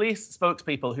were. police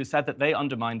spokespeople who said that they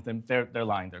undermined them, they're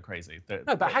lying, they're crazy.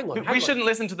 No, but hang on. We shouldn't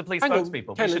listen to the police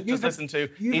spokespeople. We should just listen to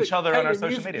each other on our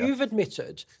social media. You've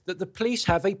admitted that the police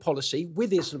have a policy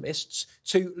with Islamists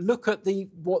to look at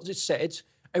what is said,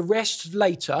 arrest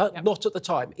later, not at the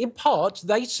time. In part,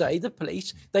 they say, the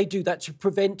police, they do that to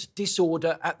prevent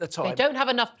disorder at the time. They don't have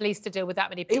enough police to deal with that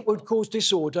many people. It would cause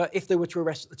disorder if they were to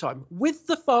arrest at the time. With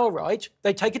the far right,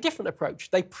 they take a different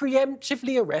approach. They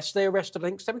preemptively arrest. They arrested, I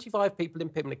think, 75 people in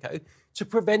Pimlico to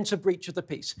prevent a breach of the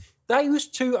peace. Those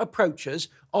two approaches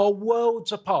are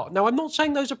worlds apart. Now, I'm not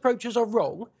saying those approaches are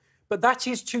wrong, but that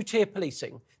is two-tier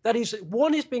policing. That is,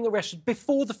 one is being arrested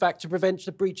before the fact to prevent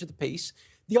the breach of the peace.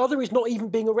 The other is not even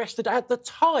being arrested at the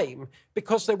time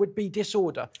because there would be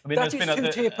disorder. I mean, that is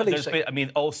two-tier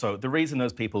policing. Also, the reason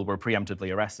those people were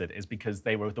preemptively arrested is because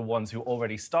they were the ones who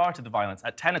already started the violence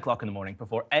at 10 o'clock in the morning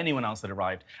before anyone else had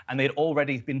arrived, and they'd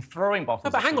already been throwing bottles. No,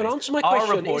 but hang on, answer my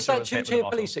question. Is that two-tier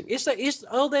policing?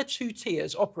 Are there two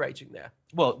tiers operating there?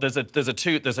 Well, there's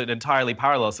an entirely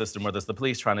parallel system where there's the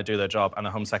police trying to do their job and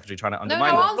the Home Secretary trying to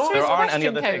undermine them. There aren't any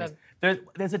other things.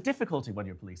 There's a difficulty when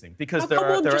you're policing because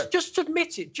just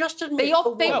admit it. Just admit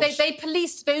it. They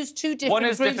policed those two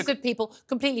different groups of people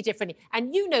completely differently,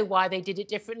 and you know why they did it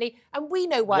differently, and we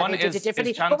know why they did it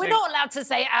differently, but we're not allowed to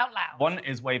say it out loud. One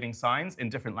is waving signs in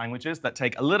different languages that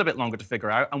take a little bit longer to figure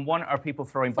out, and one are people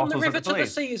throwing bottles at the police. From the river to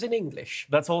the sea is in English.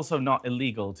 That's also not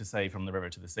illegal to say from the river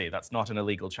to the sea. That's not an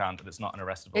illegal chant, and it's not an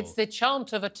arrestable. It's the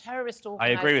chant of a terrorist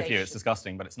organisation. I agree with you. It's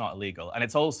disgusting, but it's not illegal, and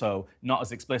it's also not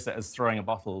as explicit as throwing a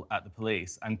bottle at the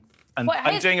police and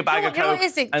doing a bag of coke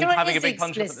and having a big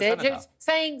punch up at the senator.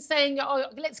 Saying, oh,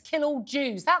 let's kill all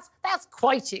Jews. That's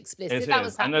quite explicit. That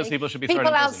was happening. And those people should be thrown in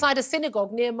prison. Outside a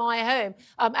synagogue near my home,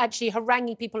 actually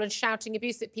haranguing people and shouting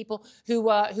abuse at people who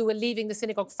were leaving the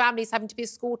synagogue. Families having to be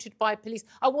escorted by police.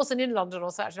 I wasn't in London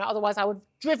on Saturday night. Otherwise, I would have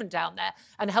driven down there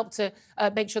and helped to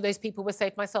make sure those people were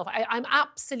safe myself. I'm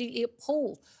absolutely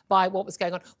appalled by what was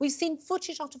going on. We've seen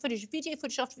footage after footage, video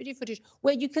footage after video footage,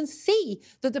 where you can see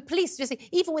that the police,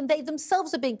 even when they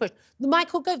themselves are being pushed. The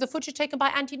Michael Gove, the footage taken by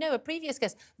Andy Noah, a previous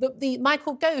guest, the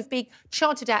Michael Gove being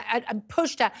chanted at and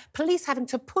pushed at, police having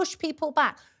to push people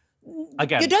back.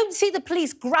 Again, you don't see the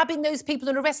police grabbing those people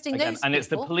and arresting those people. And it's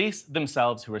the polies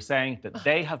themselves who are saying that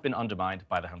they have been undermined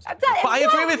by the Home Secretary. But I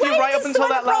agree with you right up until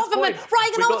that last point.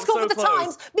 Writing an article for the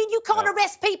Times mean you can't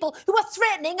arrest people who are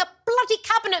threatening a bloody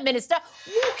cabinet minister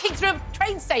walking through a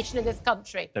train station in this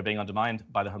country. They're being undermined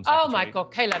by the Home Secretary. Oh, my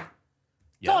God, Caelan.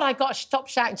 Yeah. God, I've got to stop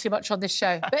shouting too much on this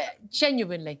show. But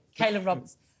genuinely, Caelan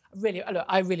Roberts,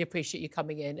 I really appreciate you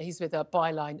coming in. He's with a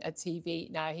Byline at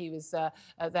TV now. He was there.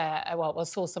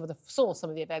 Saw some of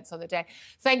the events on the day.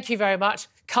 Thank you very much.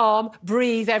 Calm,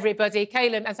 breathe, everybody.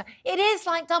 Caelan, it is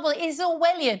like double. It is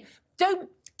Orwellian. Don't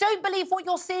believe what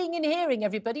you're seeing and hearing,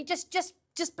 everybody. Just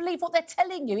believe what they're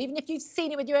telling you, even if you've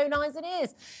seen it with your own eyes and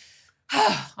ears.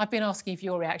 I've been asking for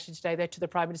your reaction today, though, to the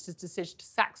Prime Minister's decision to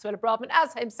sack Suella Braverman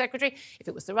as Home Secretary. If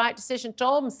it was the right decision,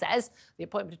 Tom says the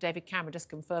appointment of David Cameron just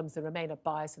confirms the Remainer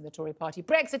bias in the Tory party.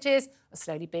 Brexiteers are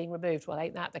slowly being removed. Well,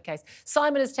 ain't that the case?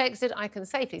 Simon has texted, I can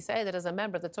safely say that as a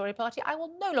member of the Tory party, I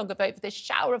will no longer vote for this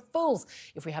shower of fools.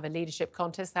 If we have a leadership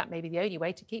contest, that may be the only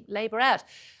way to keep Labour out.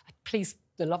 Please,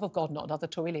 the love of God, not another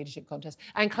Tory leadership contest.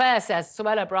 And Claire says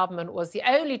Suella Braverman was the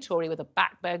only Tory with a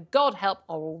backbone. God help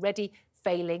our already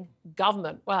failing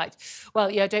government. Right. Well,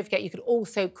 don't forget you could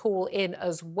also call in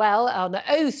as well on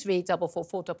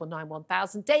 03444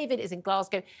 91000. David is in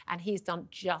Glasgow and he's done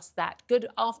just that. Good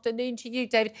afternoon to you,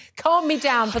 David. Calm me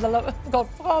down, for the love of God.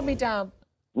 Calm me down.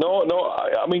 No,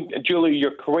 I mean, Julie,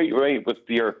 you're quite right with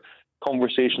your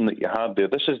conversation that you had there.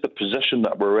 This is the position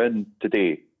that we're in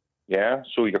today. Yeah,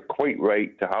 so you're quite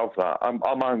right to have that.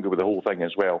 I'm angry with the whole thing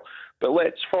as well. But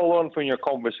let's follow on from your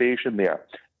conversation there.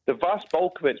 The vast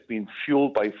bulk of it's been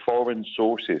fueled by foreign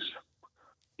sources,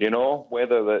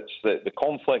 whether it's the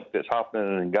conflict that's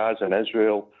happening in Gaza and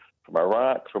Israel, from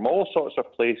Iraq, from all sorts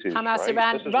of places. Hamas, right?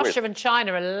 Iran, Russia and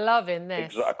China are loving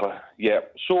this. Exactly, yeah.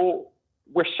 So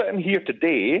we're sitting here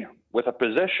today with a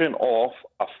position of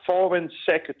a foreign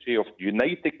secretary of the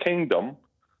United Kingdom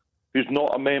who's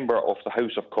not a member of the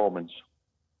House of Commons.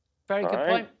 Very good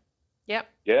point. Yep.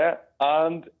 Yeah,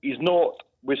 and he's not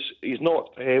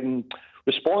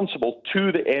responsible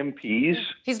to the MPs.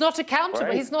 He's not accountable.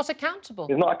 Right? He's not accountable.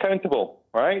 He's not accountable,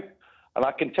 right? And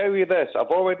I can tell you this, I've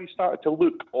already started to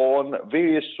look on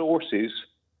various sources,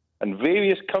 and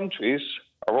various countries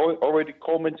are already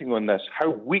commenting on this,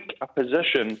 how weak a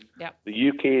position the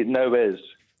UK now is,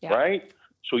 right?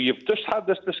 So you've just had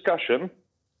this discussion,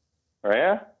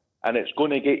 right? And it's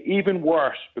going to get even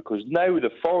worse because now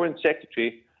the Foreign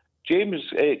Secretary, James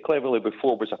Cleverly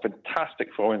before was a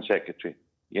fantastic Foreign Secretary,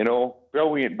 you know,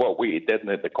 brilliant what he did in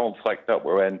the conflict that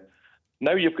we're in.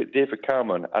 Now you've got David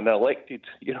Cameron, an elected,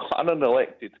 you know, an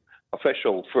unelected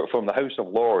official from the House of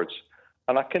Lords.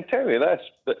 And I can tell you this,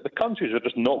 that the countries are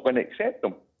just not going to accept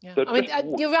them. Yeah. I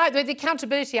mean, you're right, the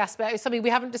accountability aspect is something we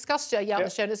haven't discussed yet on the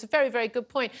show, and it's a very, very good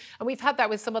point. And we've had that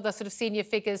with some other sort of senior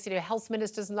figures, you know, health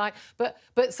ministers and like, but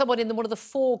someone in one of the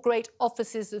 4 great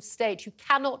offices of state who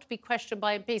cannot be questioned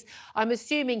by MPs. I'm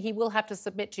assuming he will have to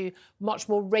submit to much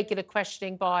more regular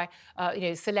questioning by, you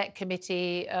know, select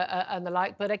committee and the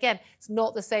like. But again, it's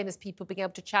not the same as people being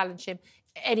able to challenge him,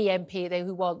 any MP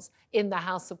who wants, in the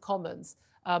House of Commons,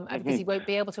 because he won't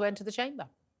be able to enter the chamber.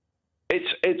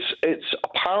 It's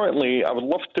apparently, I would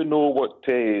love to know what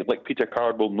like Peter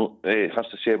Cardwell has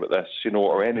to say about this, you know,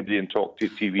 or anybody in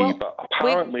talkTV. Well, but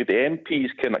apparently the MPs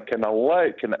can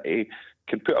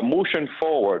put a motion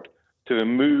forward to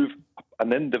remove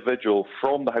an individual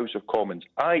from the House of Commons,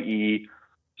 i.e.,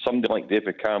 somebody like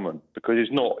David Cameron, because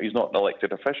he's not an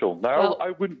elected official. Now, I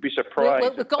wouldn't be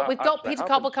surprised. We've got Peter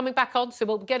Cardwell coming back on, so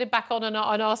we'll get him back on and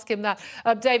ask him that.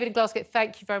 David in Glasgow,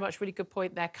 thank you very much. Really good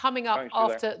point there. Coming up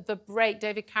after the break,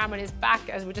 David Cameron is back,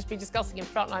 as we've just been discussing in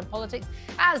Frontline Politics,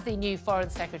 as the new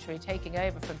Foreign Secretary, taking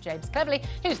over from James Cleverly,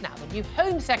 who's now the new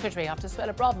Home Secretary after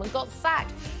Suella Braverman got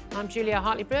sacked. I'm Julia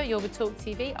Hartley-Brewer. You're with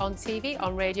talkTV,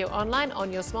 on radio, online,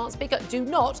 on your smart speaker. Do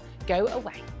not go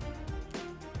away.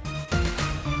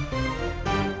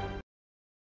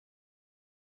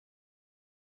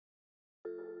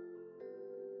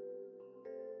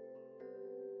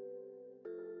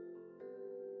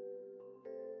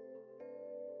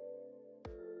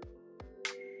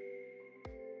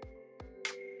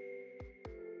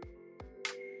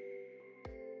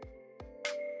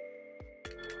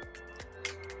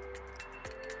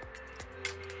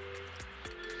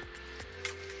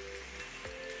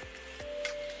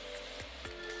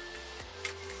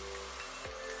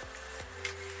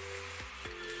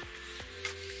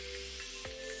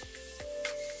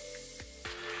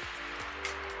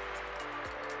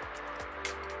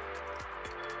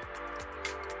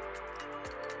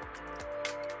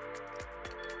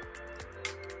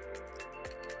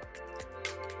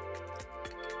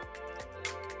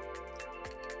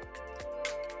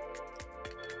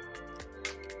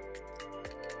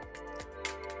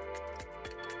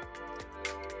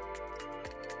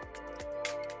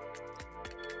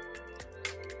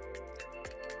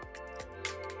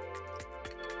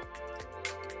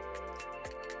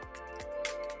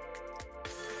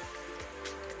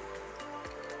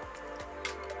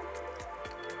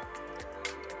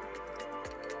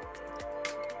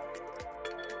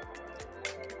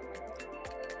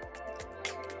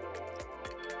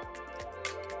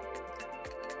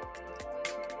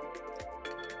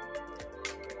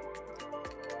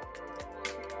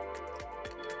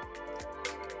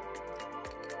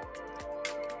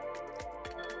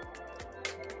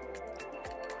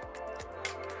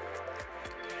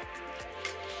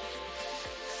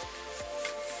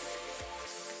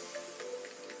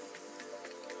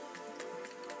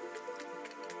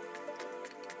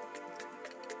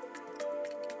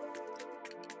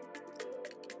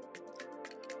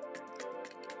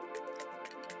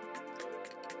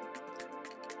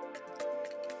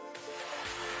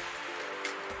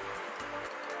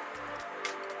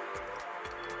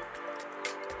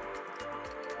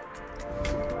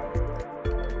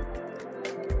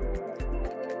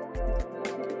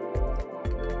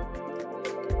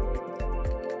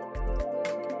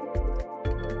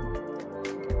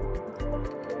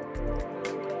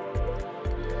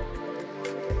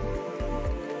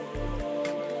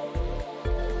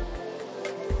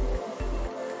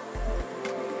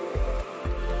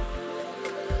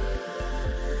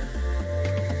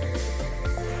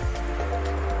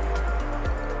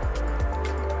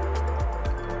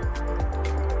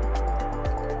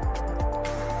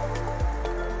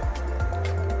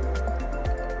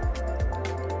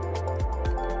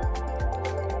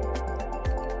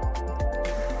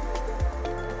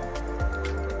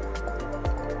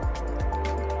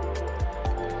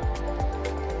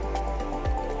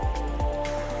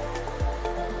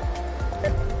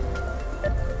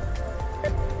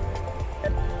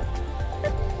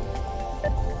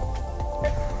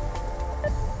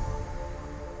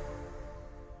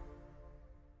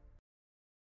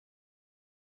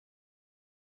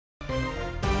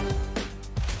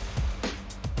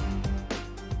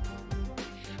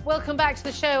 Welcome back to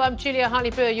the show. I'm Julia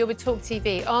Hartley-Brewer. You're with Talk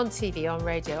TV, on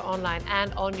radio, online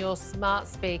and on your smart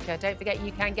speaker. Don't forget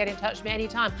you can get in touch with me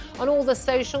anytime on all the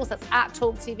socials. That's at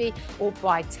Talk TV, or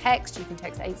by text. You can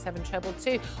text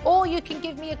 87222, or you can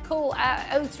give me a call at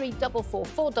 0344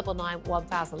 499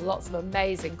 1000. Lots of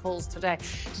amazing calls today.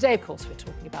 Today, of course, we're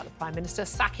talking about the Prime Minister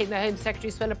sacking the Home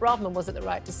Secretary, Suella Braverman. Was it the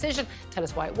right decision? Tell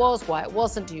us why it was, why it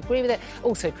wasn't. Do you agree with it?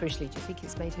 Also, crucially, do you think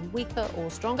it's made him weaker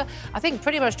or stronger? I think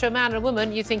pretty much to a man and a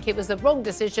woman, you think it was the wrong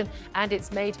decision and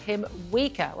it's made him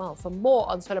weaker. Well, for more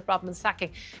on Suella Braverman's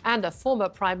sacking and a former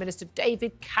Prime Minister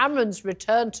David Cameron's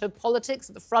return to politics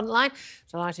at the front line,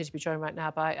 delighted to be joined right now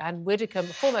by Anne Widdecombe,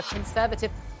 former Conservative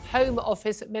Home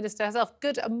Office Minister herself.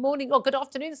 Good morning, or good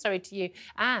afternoon, sorry, to you,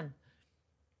 Anne.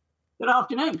 Good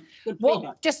afternoon. Good to be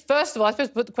here. Just first of all, I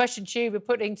suppose put the question to you we're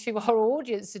putting to our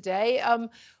audience today.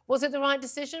 Was it the right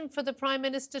decision for the Prime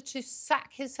Minister to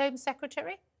sack his Home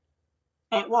Secretary?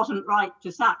 It wasn't right to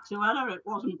sack Suella. It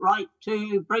wasn't right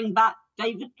to bring back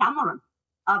David Cameron.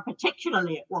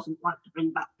 Particularly, it wasn't right to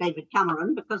bring back David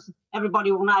Cameron because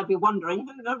everybody will now be wondering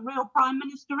who the real Prime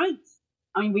Minister is.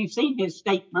 I mean, we've seen his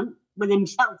statement with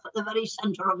himself at the very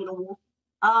centre of it all.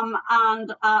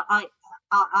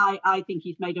 I think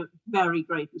he's made a very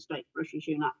grave mistake, Rishi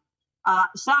Sunak.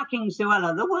 Sacking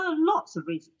Suella, there were lots of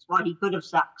reasons why he could have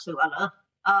sacked Suella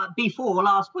before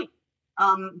last week.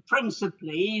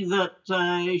 Principally that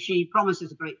she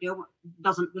promises a great deal,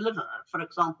 doesn't deliver. For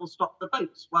example, stop the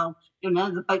boats. Well, you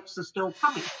know, the boats are still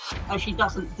coming. She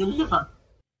doesn't deliver.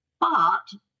 But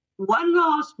when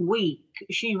last week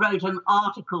she wrote an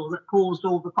article that caused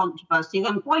all the controversy,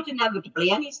 then quite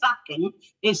inevitably any sacking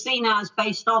is seen as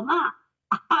based on that.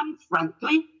 And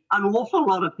frankly, an awful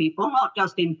lot of people, not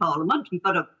just in Parliament,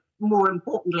 but more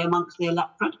importantly amongst the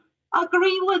electorate,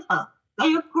 agree with her.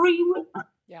 They agree with her.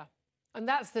 Yeah. And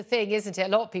that's the thing, isn't it? A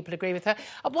lot of people agree with her.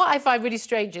 And what I find really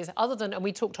strange is, other than, and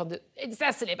we talked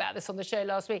incessantly about this on the show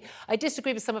last week, I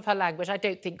disagree with some of her language. I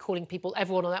don't think calling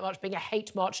everyone on that march, being a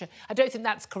hate marcher, I don't think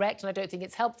that's correct and I don't think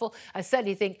it's helpful. I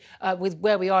certainly think with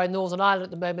where we are in Northern Ireland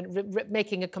at the moment,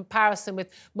 making a comparison with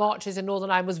marches in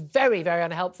Northern Ireland was very, very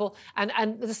unhelpful.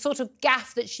 And the sort of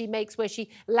gaffe that she makes where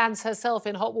she lands herself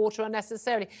in hot water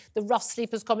unnecessarily. The rough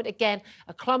sleepers comment, again,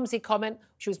 a clumsy comment.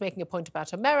 She was making a point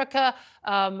about America.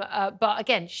 But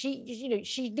again,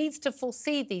 she needs to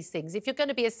foresee these things if you're going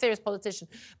to be a serious politician.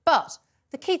 But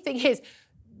the key thing is,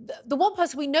 the one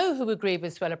person we know who agreed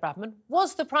with Suella Braverman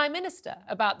was the Prime Minister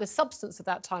about the substance of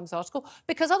that Times article,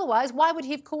 because otherwise, why would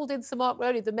he have called in Sir Mark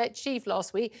Rowley, the Met Chief,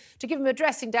 last week to give him a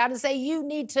dressing down and say, you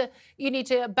need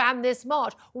to ban this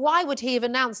march? Why would he have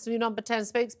announced to Number 10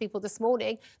 spokespeople this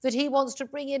morning that he wants to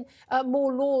bring in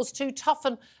more laws to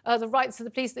toughen the rights of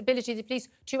the police, the ability of the police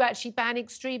to actually ban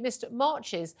extremist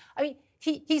marches? I mean,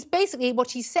 he's basically,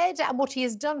 what he said and what he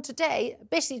has done today,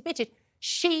 basically admitted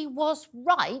she was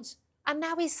right, and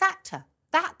now he sacked her.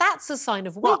 That's a sign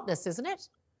of weakness, isn't it?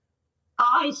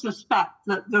 I suspect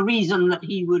that the reason that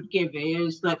he would give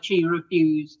is that she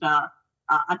refused a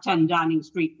 10 Downing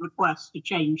Street request to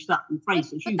change certain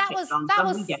phrases. But that was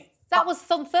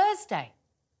on Thursday.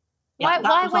 Yeah,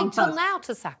 why wait till now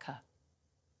to sack her?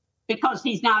 Because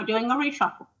he's now doing a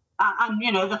reshuffle. And,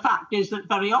 you know, the fact is that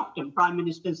very often Prime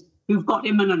Ministers who've got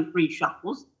imminent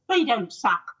reshuffles, they don't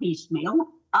sack piecemeal.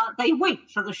 They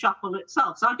wait for the shuffle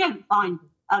itself. So I don't find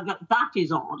that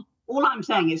is odd. All I'm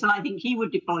saying is that I think he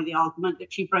would deploy the argument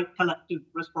that she broke collective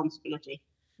responsibility.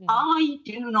 I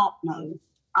do not know,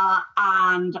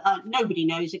 and nobody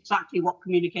knows exactly what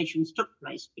communications took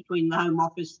place between the Home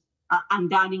Office and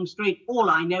Downing Street. All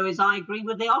I know is I agree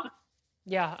with the article.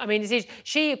 Yeah, I mean,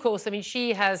 she, of course, I mean,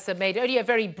 she has made only a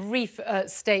very brief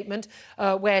statement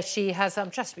where she has, I'm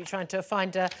just trying to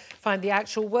find the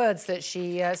actual words that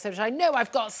she said, which I know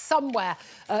I've got somewhere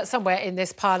in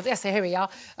this pile. Yes, here we are,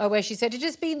 where she said, it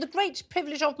has been the great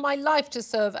privilege of my life to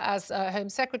serve as Home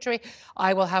Secretary.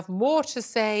 I will have more to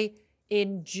say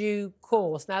in due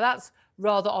course. Now, that's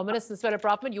rather ominous. And Suella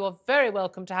Braverman, you are very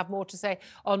welcome to have more to say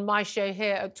on my show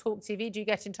here at Talk TV. Do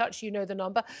get in touch, you know the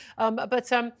number.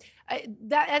 That's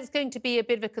going to be a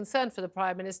bit of a concern for the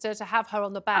Prime Minister to have her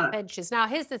on the back benches. Now,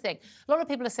 here's the thing. A lot of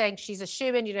people are saying she's a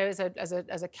shoo-in, you know, as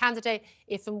a candidate,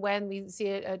 if and when we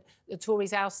see the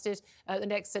Tories ousted at the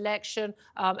next election,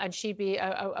 and she'd be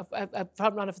a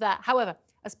front runner for that. However,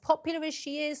 as popular as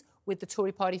she is with the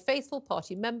Tory party faithful,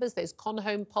 party members, those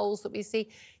con-home polls that we see,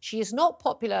 she is not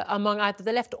popular among either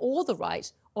the left or the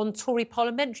right on Tory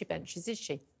parliamentary benches, is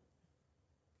she?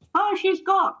 Oh, she's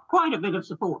got quite a bit of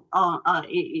support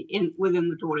within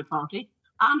the Tory party.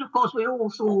 And, of course, we all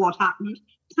saw what happened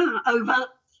over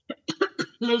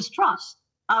Liz Truss.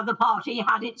 The party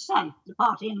had its say. The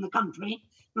party in the country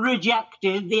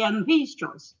rejected the MP's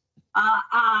choice.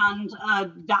 And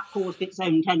that caused its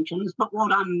own tensions. But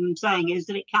what I'm saying is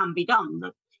that it can be done.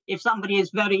 That if somebody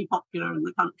is very popular in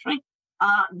the country,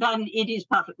 then it is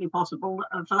perfectly possible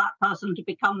for that person to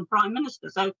become Prime Minister.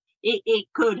 So it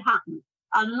could happen.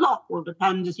 A lot will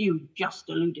depend, as you just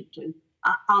alluded to,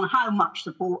 on how much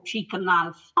support she can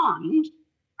now find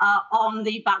on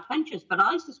the backbenchers. But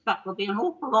I suspect there'll be an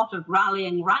awful lot of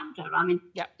rallying round her. I mean,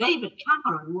 David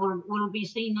Cameron will be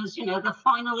seen as, you know, the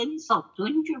final insult to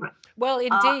injury. Well,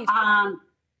 indeed. I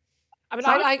mean,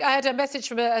 I had a message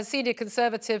from a senior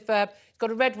Conservative,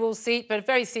 got a red wall seat, but a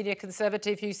very senior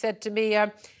Conservative, who said to me,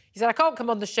 he said, I can't come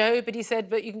on the show, but he said,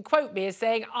 but you can quote me as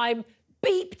saying, I'm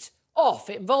beeped off.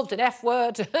 It involved an F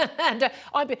word, and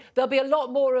there'll be a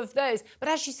lot more of those. But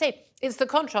as you say, it's the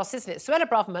contrast, isn't it? Suella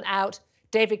Braverman out,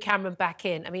 David Cameron back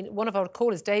in. I mean, one of our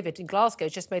callers, David, in Glasgow,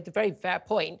 just made the very fair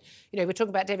point. You know, we're talking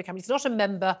about David Cameron. He's not a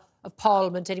member of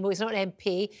Parliament anymore. He's not an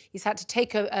MP. He's had to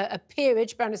take a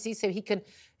peerage, baronetcy, so he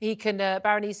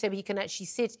can actually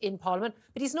sit in Parliament.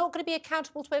 But he's not going to be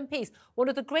accountable to MPs. One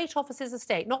of the great officers of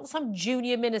state, not some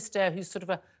junior minister who's sort of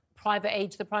a private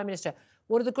aide to the Prime Minister.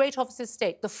 One of the great officers of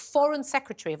state, the Foreign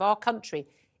Secretary of our country,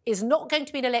 is not going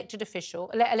to be an elected official,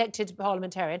 elected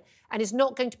parliamentarian, and is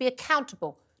not going to be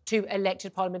accountable to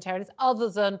elected parliamentarians, other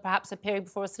than perhaps appearing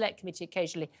before a select committee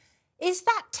occasionally. Is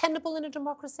that tenable in a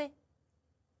democracy?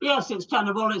 Yes, it's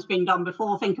tenable. It's been done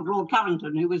before. Think of Lord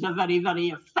Carrington, who was a very, very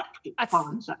effective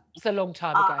foreign secretary. It's a long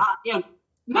time ago. You know,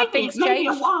 maybe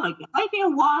a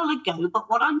while ago. But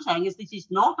what I'm saying is this is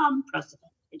not unprecedented.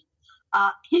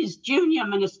 His junior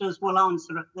ministers will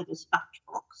answer at the dispatch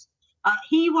box.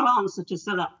 He will answer to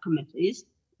select committees.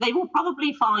 They will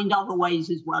probably find other ways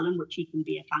as well in which he can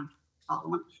be accountable.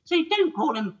 Parliament. So you don't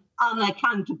call him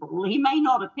unaccountable. He may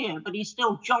not appear, but he's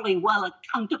still jolly well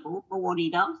accountable for what he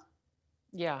does.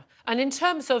 Yeah. And in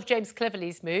terms of James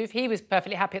Cleverly's move, he was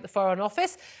perfectly happy at the Foreign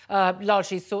Office,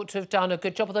 largely thought to have done a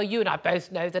good job, although you and I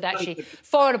both know that actually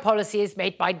foreign policy is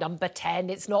made by number 10.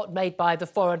 It's not made by the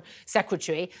Foreign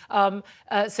Secretary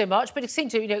so much. But it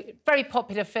seemed to, you know, very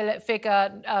popular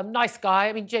figure, nice guy.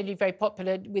 I mean, genuinely very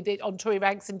popular with it on Tory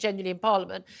ranks and genuinely in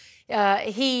Parliament.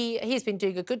 He's been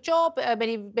doing a good job,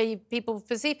 many people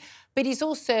perceive, but he's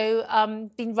also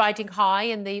been riding high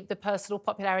in the personal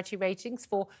popularity ratings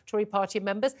for Tory party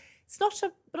members. It's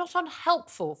not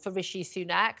unhelpful for Rishi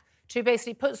Sunak to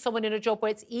basically put someone in a job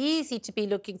where it's easy to be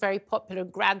looking very popular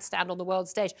and grandstand on the world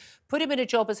stage, put him in a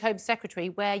job as Home Secretary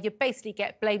where you basically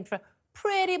get blamed for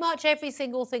pretty much every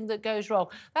single thing that goes wrong.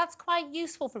 That's quite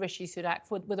useful for Rishi Sunak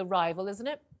with a rival, isn't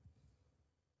it?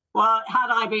 Well, had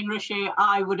I been Rishi,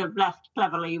 I would have left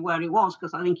Cleverly where he was,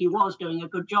 because I think he was doing a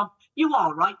good job. You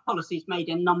are right, policy's made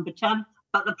in number 10,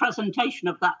 but the presentation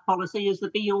of that policy is the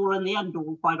be-all and the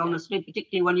end-all, quite honestly,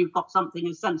 particularly when you've got something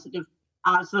as sensitive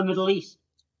as the Middle East.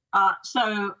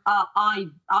 So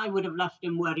I would have left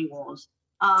him where he was.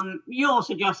 You're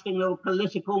suggesting there were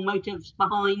political motives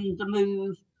behind the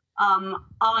move.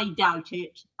 I doubt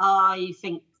it. I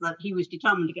think that he was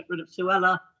determined to get rid of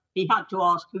Suella. He had to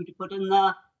ask who to put in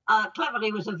there.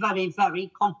 Cleverly was a very,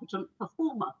 very competent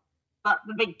performer. But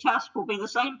the big test will be the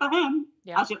same for him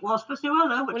as it was for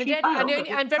Suella, which he failed.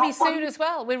 And very soon as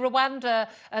well. With Rwanda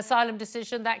asylum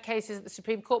decision, that case is at the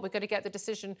Supreme Court. We're going to get the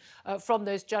decision from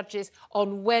those judges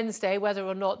on Wednesday, whether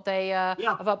or not they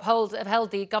have upheld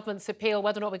the government's appeal,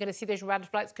 whether or not we're going to see those Rwanda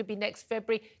flights. Could be next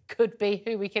February, could be,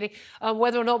 who are we kidding?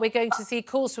 Whether or not we're going to see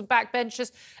calls from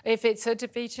backbenchers if it's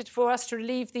defeated for us to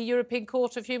leave the European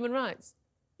Court of Human Rights.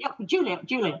 Yeah,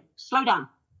 Julia, slow down.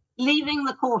 Leaving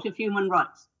the Court of Human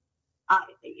Rights.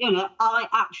 You know, I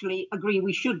actually agree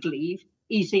we should leave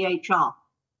ECHR.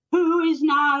 Who is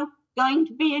now going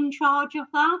to be in charge of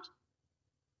that?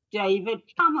 David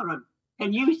Cameron.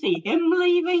 Can you see him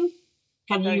leaving?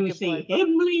 Can you see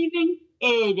him leaving?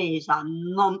 It is a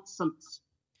nonsense.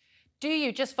 Do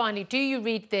you, just finally, do you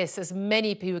read this, as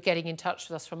many people getting in touch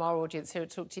with us from our audience here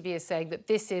at Talk TV are saying, that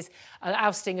this is an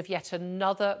ousting of yet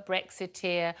another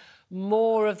Brexiteer,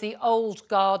 more of the old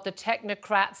guard, the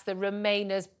technocrats, the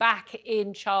Remainers back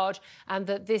in charge, and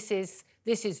that this is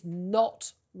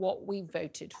not what we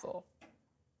voted for?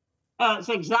 It's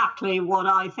exactly what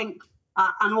I think.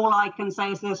 And all I can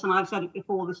say is this, and I've said it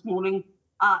before this morning,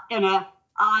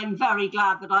 I'm very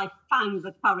glad that I found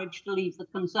the courage to leave the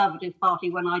Conservative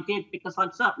Party when I did, because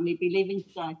I'd certainly be leaving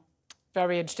today.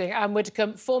 Very interesting. Anne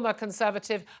Widdecombe, former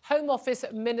Conservative Home Office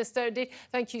Minister. Indeed,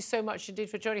 thank you so much indeed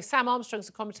for joining. Sam Armstrong's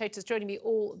the commentator, joining me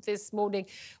all this morning.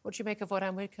 What do you make of what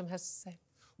Anne Widdecombe has to say?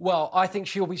 Well, I think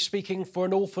she'll be speaking for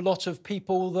an awful lot of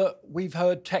people that we've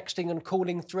heard texting and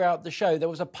calling throughout the show. There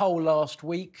was a poll last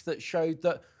week that showed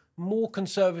that more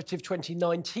conservative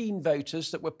 2019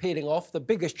 voters that were peeling off. The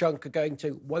biggest chunk are going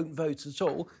to won't vote at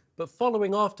all. But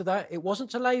following after that, it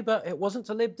wasn't to Labour, it wasn't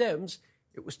to Lib Dems,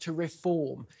 it was to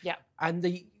Reform. Yeah. And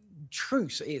the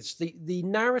truth is, the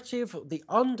narrative, the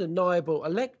undeniable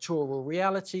electoral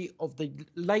reality of the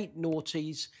late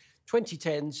noughties,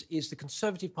 2010s, is the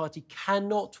Conservative Party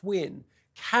cannot win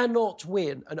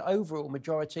an overall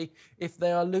majority if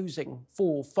they are losing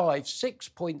 4, 5, 6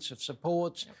 points of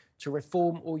support to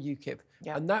Reform or UKIP.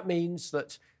 And that means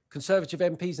that Conservative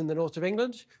MPs in the north of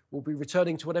England will be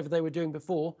returning to whatever they were doing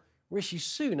before. Rishi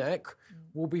Sunak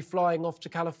will be flying off to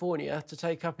California to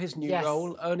take up his new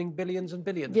role, earning billions and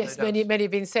billions. Yes, many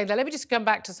have been saying that. Let me just come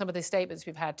back to some of the statements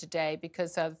we've had today,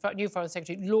 because new Foreign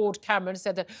Secretary Lord Cameron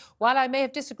said that while I may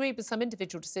have disagreed with some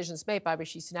individual decisions made by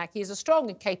Rishi Sunak, he is a strong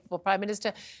and capable Prime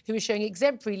Minister who is showing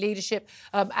exemplary leadership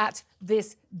at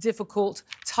this difficult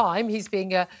time. He's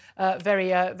being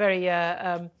very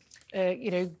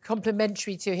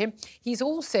complimentary to him. He's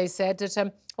also said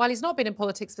that while he's not been in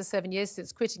politics for 7 years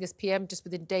since quitting as PM just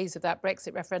within days of that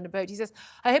Brexit referendum vote, he says,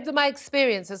 I hope that my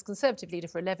experience as Conservative leader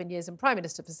for 11 years and Prime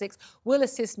Minister for 6 will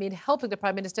assist me in helping the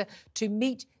Prime Minister to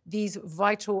meet these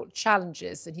vital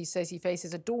challenges. And he says he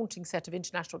faces a daunting set of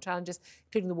international challenges,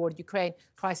 including the war in Ukraine,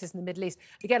 crisis in the Middle East.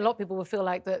 Again, a lot of people will feel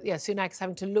like that, Sunak is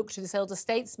having to look to this elder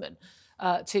statesman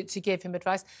to give him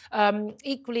advice.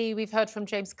 Equally, we've heard from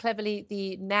James Cleverly,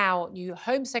 the now new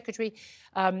Home Secretary,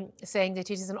 saying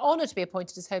that it is an honour to be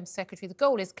appointed as Home Secretary. The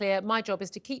goal is clear. My job is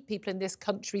to keep people in this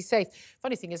country safe.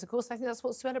 Funny thing is, of course, I think that's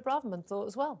what Suella Braverman thought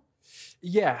as well.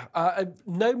 Yeah.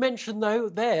 No mention, though,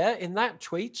 there in that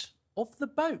tweet of the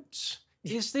boats.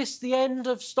 Is this the end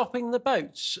of stopping the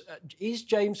boats? Is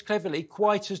James Cleverly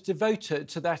quite as devoted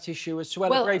to that issue as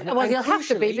Suella Braverman? Well, he'll have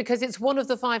to be, because it's one of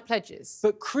the 5 pledges.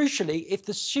 But crucially, if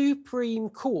the Supreme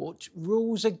Court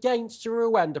rules against the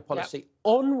Rwanda policy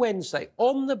on Wednesday,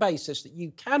 on the basis that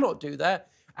you cannot do that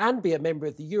and be a member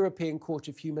of the European Court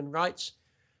of Human Rights,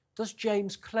 does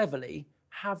James Cleverly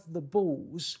have the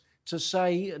balls to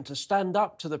say and to stand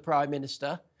up to the Prime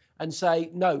Minister and say,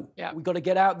 no, we've got to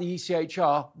get out the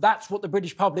ECHR. That's what the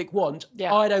British public want.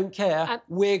 I don't care.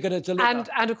 We're going to deliver.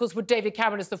 And of course, would David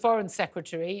Cameron, as the Foreign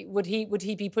Secretary, would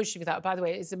he be pushing for that? By the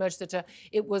way, it's emerged that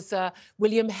it was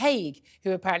William Hague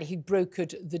who apparently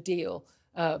brokered the deal.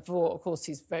 Of course,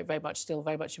 he's still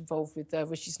very much involved with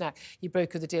Rishi Sunak. He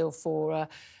brokered the deal for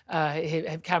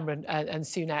Cameron and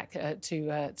Sunak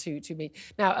to meet.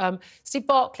 Now, Steve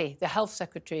Barclay, the Health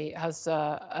Secretary, has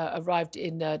arrived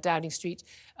in Downing Street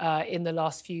in the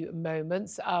last few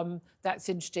moments. That's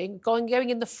interesting. Going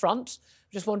in the front.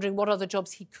 Just wondering what other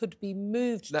jobs he could be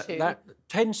moved to. That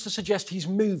tends to suggest he's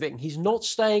moving. He's not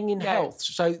staying in health.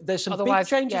 So there's some big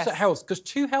changes at health, because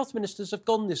 2 health ministers have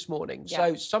gone this morning.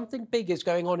 So something big is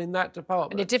going on in that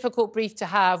department. And a difficult brief to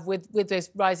have with those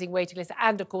rising waiting lists,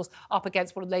 and, of course, up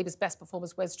against one of Labour's best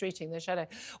performers, Wes Streeting, their shadow.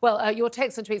 Well, your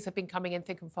texts and tweets have been coming in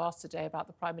thick and fast today about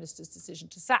the Prime Minister's decision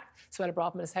to sack Suella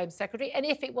Braverman as Home Secretary. And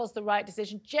if it was the right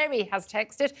decision, Jerry has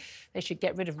texted, they should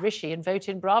get rid of Rishi and vote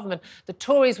in Braverman. The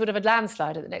Tories would have a landslide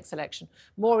at the next election.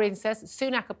 Maureen says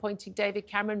Sunak appointing David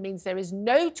Cameron means there is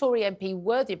no Tory MP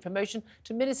worthy of promotion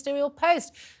to ministerial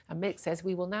post. And Mick says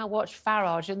we will now watch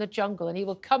Farage in the jungle and he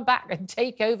will come back and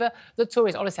take over the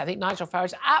Tories. Honestly, I think Nigel Farage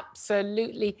is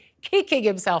absolutely kicking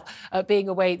himself being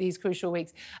away these crucial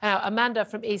weeks. Amanda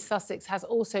from East Sussex has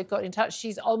also got in touch.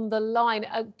 She's on the line.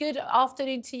 Good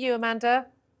afternoon to you, Amanda.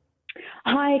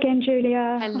 Hi again,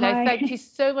 Julia. Hello, Hi. Thank you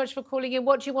so much for calling in.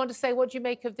 What do you want to say? What do you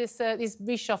make of this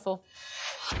reshuffle?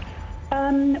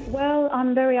 Well,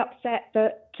 I'm very upset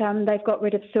that they've got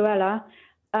rid of Suella.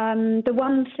 The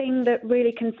one thing that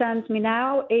really concerns me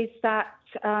now is that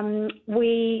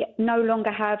we no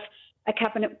longer have a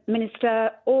cabinet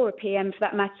minister or a PM, for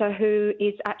that matter, who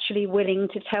is actually willing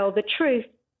to tell the truth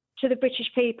to the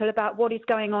British people about what is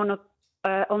going on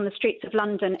the streets of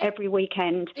London every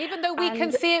weekend. Even though we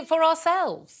can see it for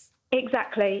ourselves.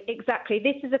 Exactly.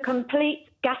 This is a complete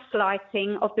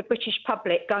gaslighting of the British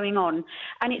public going on.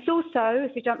 And it's also,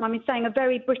 if you don't mind me saying, a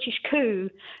very British coup,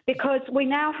 because we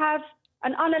now have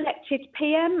an unelected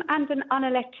PM and an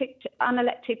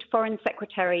unelected Foreign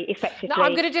Secretary, effectively. No,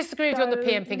 I'm going to disagree with you on the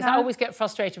PM thing, because I always get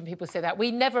frustrated when people say that.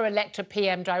 We never elect a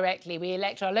PM directly. We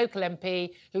elect our local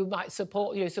MP who might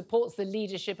supports the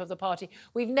leadership of the party.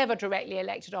 We've never directly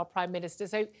elected our Prime Minister.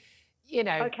 So,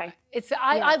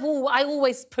 I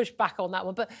always push back on that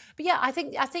one. But yeah, I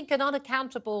think an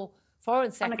unaccountable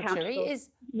Foreign Secretary is,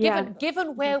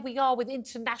 given where we are with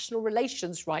international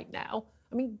relations right now,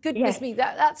 I mean, goodness me,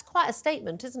 that's quite a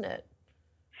statement, isn't it?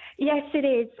 Yes, it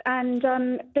is. And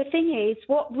the thing is,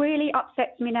 what really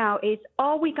upsets me now is,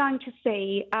 are we going to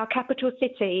see our capital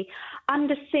city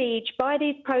under siege by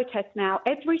these protests now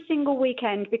every single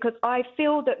weekend? Because I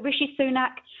feel that Rishi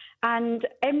Sunak and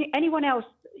anyone else,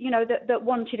 you know, that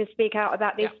wanted to speak out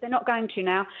about this, they're not going to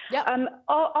now.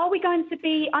 Are we going to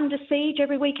be under siege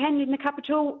every weekend in the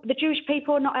capital? The Jewish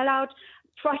people are not allowed,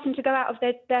 frightened to go out of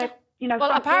their you know, well,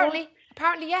 front apparently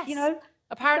doors. yes. You know,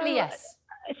 apparently yes.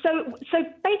 So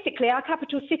basically, our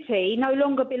capital city no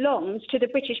longer belongs to the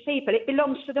British people. It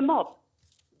belongs to the mob.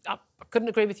 I couldn't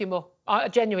agree with you more.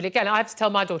 Genuinely, again, I have to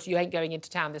tell my daughter, you ain't going into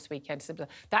town this weekend.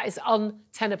 That is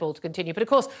untenable to continue. But, of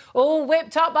course, all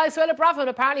whipped up by Suella Braverman.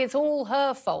 Apparently, it's all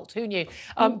her fault. Who knew?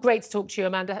 Great to talk to you,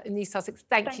 Amanda, in East Sussex.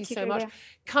 Thank you so much.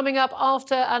 Coming up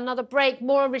after another break,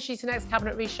 more on Rishi Sunak's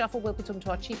cabinet reshuffle. We'll be talking to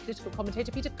our chief political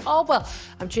commentator, Peter Caldwell.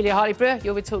 I'm Julia Hartley-Brewer.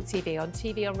 You're with Talk TV,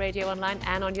 on radio, online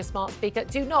and on your smart speaker.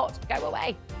 Do not go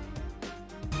away.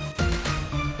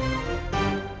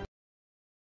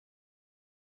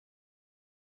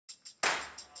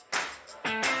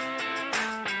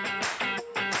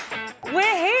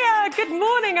 We're here. Good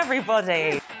morning,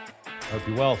 everybody. Hope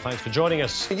you're well. Thanks for joining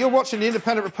us. You're watching the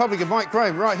Independent Republic of Mike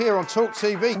Graham right here on Talk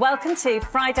TV. Welcome to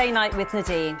Friday Night with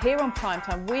Nadine. Here on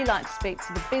Primetime, we like to speak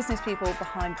to the business people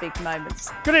behind big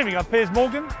moments. Good evening, I'm Piers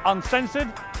Morgan,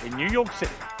 uncensored in New York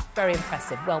City. Very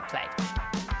impressive. Well played.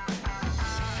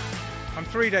 I'm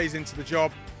 3 days into the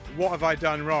job. What have I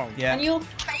done wrong? Yeah. And your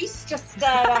face just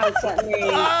stared out at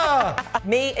me.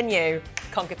 Me and you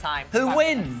conquer time. Who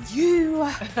wins? You.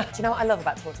 Do you know what I love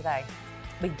about Talk today?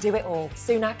 We do it all.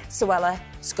 Sunak, Suella,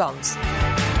 scones.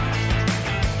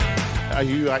 Are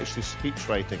you actually speech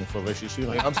rating for Rishi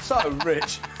Sunak? I'm so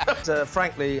rich.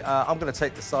 Frankly, I'm going to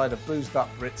take the side of boozed-up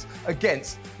Brits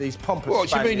against these pompous What,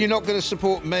 do you mean you're not going to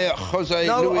support Mayor Jose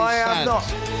Luis I am not.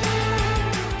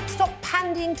 Stop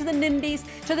pandying to the NIMBYs,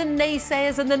 to the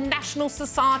naysayers and the National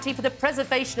Society for the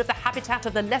Preservation of the Habitat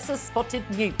of the Lesser Spotted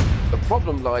Newt. The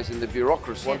problem lies in the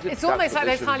bureaucracy. It's almost like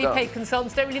those highly paid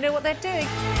consultants don't really know what they're doing.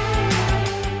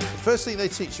 The first thing they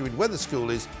teach you in weather school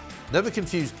is never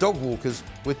confuse dog walkers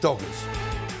with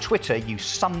doggers. Twitter, you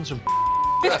sons of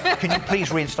Can you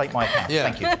please reinstate my account? Yeah,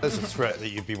 thank you. There's a threat that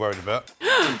you'd be worried about.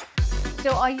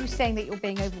 So are you saying that you're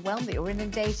being overwhelmed, that you're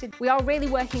inundated? We are really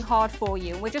working hard for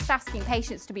you. We're just asking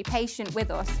patients to be patient with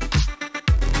us.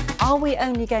 Are we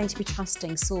only going to be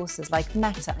trusting sources like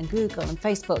Meta and Google and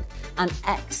Facebook and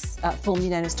X, formerly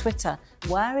known as Twitter?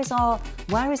 Where is our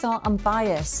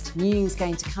unbiased news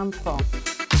going to come from?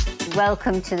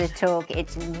 Welcome to the talk.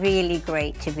 It's really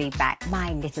great to be back.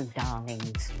 My little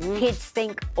darlings. Kids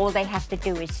think all they have to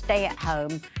do is stay at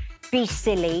home, be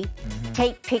silly,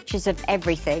 take pictures of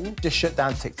everything. Just shut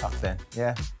down TikTok then,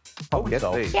 yeah? Problem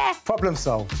solved. Yeah. Problem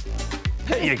solved.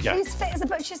 There you go. Who's fit as a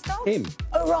butcher's dog? Him.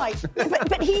 Oh, right.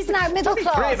 but he's now middle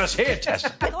class. Three of us here, Tess.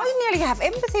 I nearly have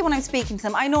empathy when I'm speaking to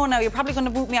them. I know now, you're probably going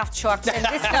to boot me off the short.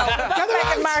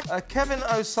 Kevin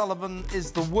O'Sullivan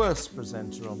is the worst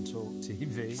presenter on Talk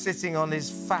TV, sitting on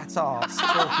his fat arse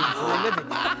talking for a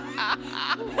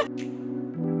living.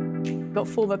 Got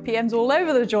former PMs all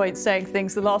over the joint saying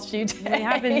things the last few days. We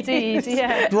have indeed,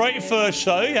 yeah. Great first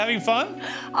show. You having fun?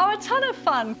 Oh, a ton of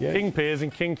fun. Yeah. King Piers and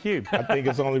King Cube. I think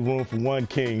it's only room for one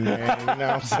king, man. You know what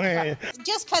I'm saying?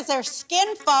 Just because they're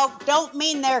skin folk don't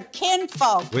mean they're kin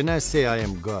folk. When I say I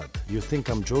am God, you think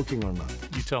I'm joking or not?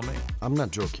 You tell me. I'm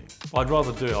not joking. I'd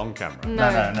rather do it on camera.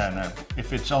 No.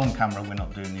 If it's on camera, we're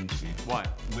not doing the interview. Why?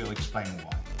 We'll explain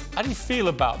why. How do you feel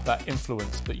about that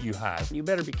influence that you have? You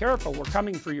better be careful. We're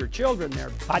coming for your children there,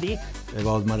 buddy.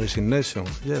 About my resignation,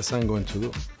 yes, I'm going to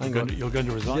do. You're going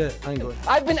to resign? Yeah, I'm going.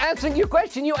 I've been answering your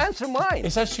question. You answer mine.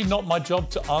 It's actually not my job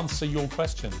to answer your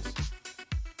questions.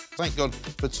 Thank God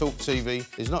for Talk TV.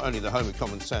 It's not only the home of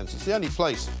common sense, it's the only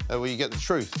place where you get the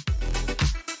truth.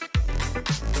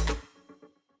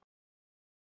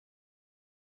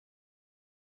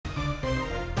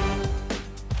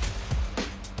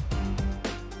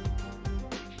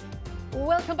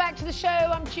 Welcome back to the show.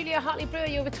 I'm Julia Hartley-Brewer.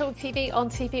 You're with Talk TV,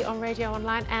 on radio,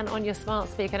 online and on your smart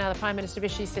speaker. Now, the Prime Minister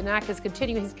Rishi Sunak is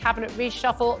continuing his cabinet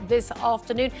reshuffle this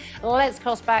afternoon. Let's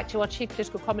cross back to our chief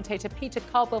political commentator, Peter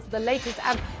Caldwell, for the latest.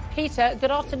 And Peter,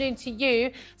 good afternoon to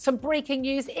you. Some breaking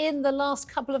news in the last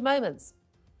couple of moments.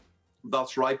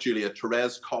 That's right, Julia.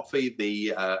 Therese Coffey,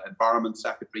 the Environment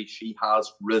Secretary, she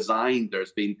has resigned.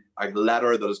 There's been a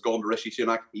letter that has gone to Rishi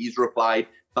Sunak. He's replied,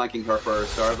 thanking her for her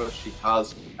service. She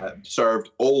has served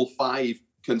all 5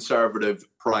 Conservative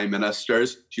prime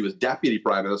ministers. She was Deputy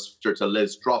Prime Minister to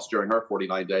Liz Truss during her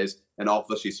 49 days in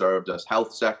office. She served as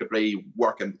Health Secretary,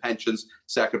 Work and Pensions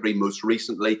Secretary, most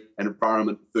recently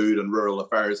Environment, Food and Rural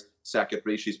Affairs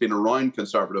Secretary. She's been around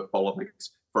Conservative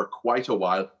politics for quite a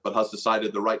while, but has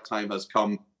decided the right time has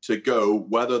come to go.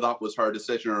 Whether that was her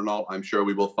decision or not, I'm sure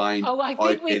we will find out. Oh, I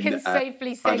think we can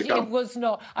safely say it was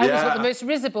not. I always thought the most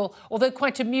risible, although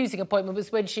quite amusing appointment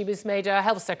was when she was made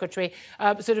Health Secretary,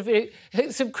 sort of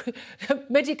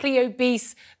medically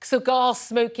obese,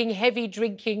 cigar-smoking, heavy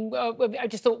drinking. I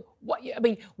just thought,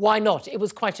 why not? It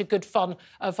was quite a good, fun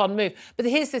move. But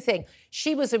here's the thing.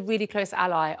 She was a really close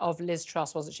ally of Liz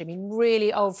Truss, wasn't she? I mean,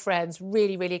 really old friends,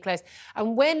 really, really close.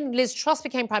 And when Liz Truss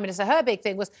became Prime Minister, her big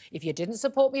thing was, if you didn't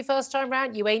support me first time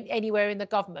round, you ain't anywhere in the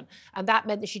government. And that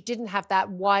meant that she didn't have that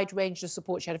wide range of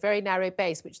support. She had a very narrow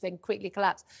base, which then quickly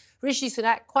collapsed. Rishi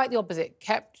Sunak, quite the opposite,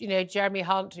 kept, Jeremy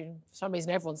Hunt, who for some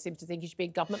reason everyone seems to think he should be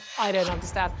in government. I don't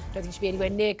understand. I don't think he should be anywhere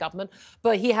near government.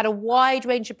 But he had a wide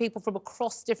range of people from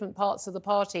across different parts of the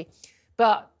party.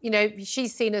 But,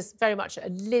 she's seen as very much a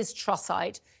Liz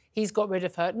Trussite. He's got rid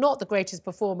of her. Not the greatest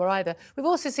performer either. We've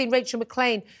also seen Rachel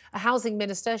Maclean, a housing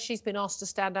minister. She's been asked to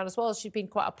stand down as well. She's been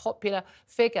quite a popular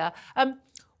figure.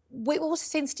 We've also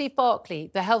seen Steve Barclay,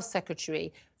 the health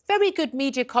secretary. Very good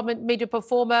media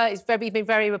performer. He's been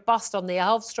very robust on the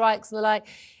health strikes and the like.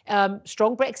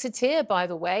 Strong Brexiteer, by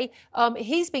the way.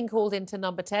 He's been called into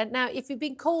number 10. Now, if you've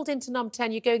been called into number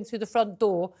 10, you're going through the front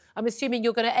door. I'm assuming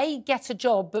you're going to, A, get a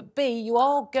job, but B, you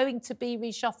are going to be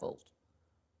reshuffled.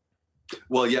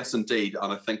 Well, yes, indeed.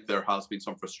 And I think there has been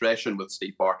some frustration with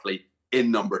Steve Barclay in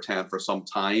number 10 for some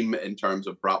time in terms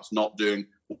of perhaps not doing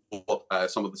what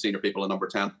some of the senior people in number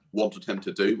 10 wanted him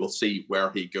to do. We'll see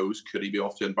where he goes. Could he be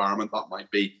off to environment? That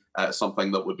might be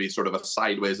something that would be sort of a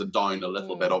sideways and down a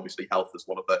little bit. Obviously, health is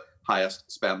one of the highest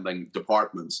spending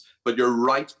departments. But you're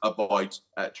right about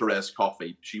Therese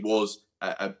Coffey. She was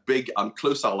a big and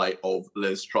close ally of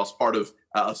Liz Truss, part of,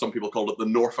 as some people called it, the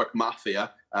Norfolk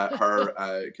Mafia.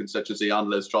 Her constituency and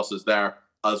Liz Truss is there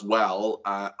as well.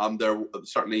 And there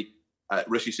certainly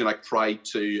Rishi Sunak tried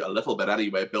to, a little bit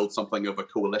anyway, build something of a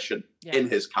coalition in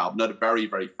his cabinet, a very,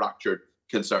 very fractured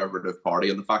Conservative party.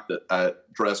 And the fact that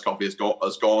Therese Coffey has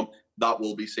gone, that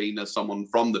will be seen as someone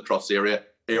from the Truss era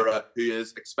who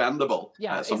is expendable.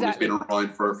 Someone who's been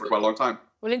around for quite a long time.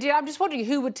 Well, indeed, I'm just wondering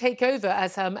who would take over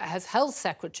as health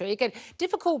secretary. Again,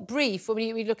 difficult brief when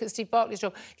we look at Steve Barclay's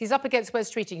job. He's up against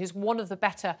Wes Streeting, who's one of the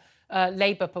better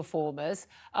Labour performers,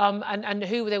 and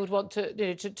who they would want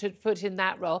to put in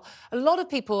that role. A lot of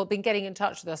people have been getting in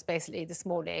touch with us basically this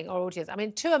morning, our audience. I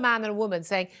mean, to a man and a woman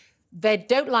saying they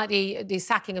don't like the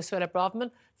sacking of Suella Braverman.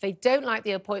 They don't like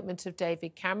the appointment of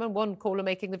David Cameron. One caller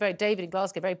making the very David in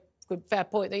Glasgow, very good, fair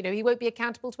point that, he won't be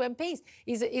accountable to MPs.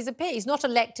 He's a peer. He's not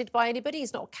elected by anybody.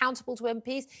 He's not accountable to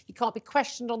MPs. He can't be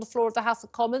questioned on the floor of the House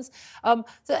of Commons. So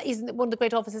that isn't one of the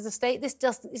great offices of state. This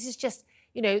is just,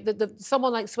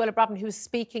 someone like Suella Braverman who is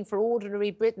speaking for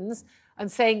ordinary Britons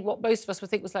and saying what most of us would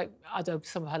think was like, I don't know,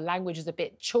 some of her language is a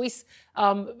bit choice,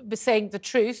 but saying the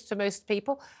truth to most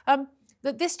people.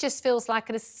 That this just feels like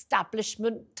an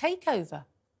establishment takeover.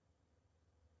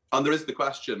 And there is the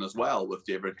question as well with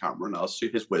David Cameron as to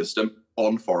his wisdom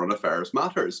on foreign affairs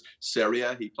matters.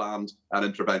 Syria, he planned an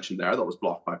intervention there that was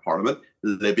blocked by Parliament.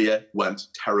 Libya went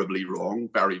terribly wrong,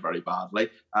 very, very badly.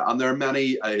 And there are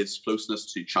many, his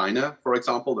closeness to China, for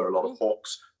example. There are a lot of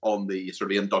hawks on the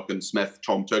sort of Ian Duncan Smith,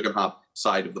 Tom Tugendhat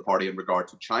side of the party in regard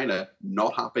to China,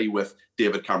 not happy with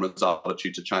David Cameron's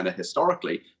attitude to China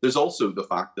historically. There's also the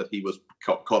fact that he was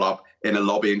caught up in a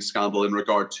lobbying scandal in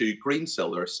regard to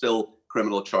Greensill. There are still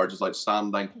criminal charges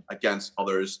outstanding against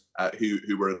others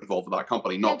who were involved with that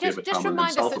company, not David Cameron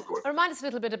himself, of course. Remind us a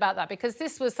little bit about that, because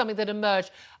this was something that emerged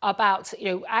about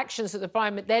actions that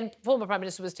the then former Prime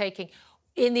Minister was taking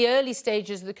in the early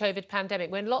stages of the COVID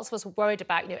pandemic, when lots of us were worried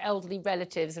about elderly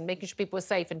relatives and making sure people were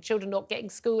safe and children not getting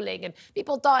schooling and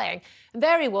people dying. And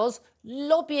there he was,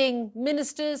 lobbying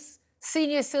ministers,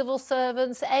 senior civil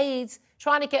servants, aides,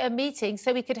 trying to get a meeting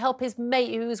so he could help his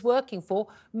mate who he was working for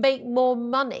make more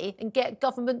money and get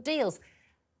government deals.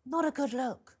 Not a good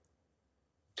look.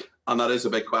 And that is a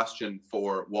big question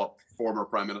for what former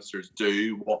prime ministers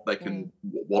do, what they can,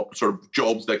 what sort of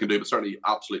jobs they can do, but certainly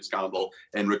absolute scandal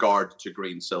in regard to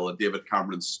Greensill. And David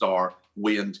Cameron's star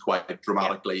waned quite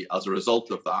dramatically as a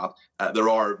result of that. There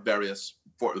are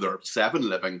 7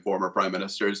 living former prime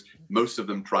ministers. Most of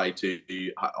them try to,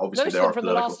 obviously they are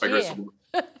political figures.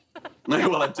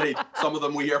 Well, indeed. Some of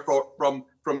them we hear from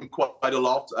quite a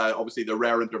lot. Obviously, the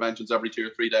rare interventions every 2 or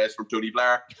 3 days from Tony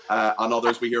Blair, and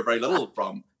others we hear very little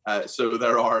from. So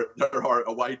there are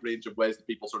a wide range of ways that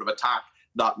people sort of attack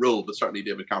that role. But certainly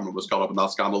David Cameron was caught up in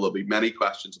that scandal. There'll be many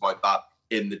questions about that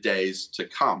in the days to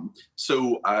come.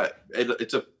 So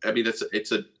it's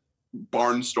a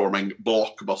barnstorming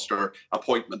blockbuster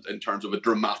appointment in terms of a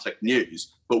dramatic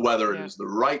news, but whether it is the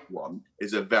right one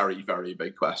is a very, very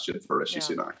big question for Rishi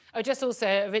Sunak. Oh, just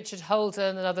also Richard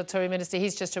Holden, another Tory minister,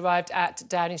 he's just arrived at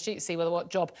Downing Street to see what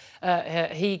job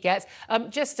he gets.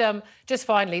 Just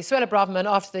finally, Suella Braverman,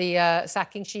 after the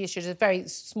sacking, she issued a very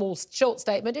small, short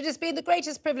statement. "It has been the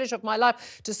greatest privilege of my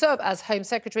life to serve as Home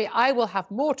Secretary. I will have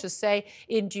more to say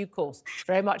in due course."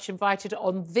 Very much invited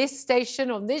on this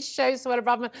station, on this show, Suella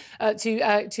Braverman,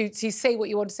 to say what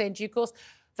you want to say in due course.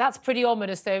 That's pretty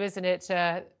ominous, though, isn't it?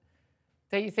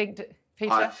 Don't you think,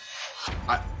 Peter?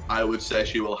 I would say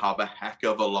she will have a heck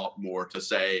of a lot more to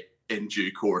say in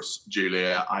due course,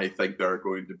 Julia. I think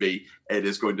it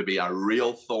is going to be a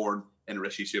real thorn in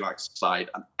Rishi Sunak's side.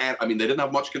 And I mean, they didn't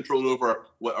have much control over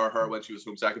her when she was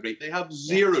Home Secretary. They have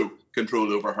zero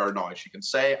control over her now. She can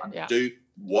say and do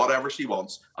whatever she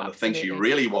wants, and the thing she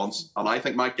really wants, and I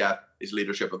think might get, is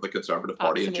leadership of the Conservative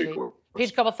Party in due course.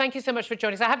 Peter Cobble, thank you so much for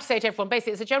joining us. I have to say to everyone,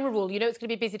 basically, it's a general rule. You know it's going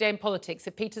to be a busy day in politics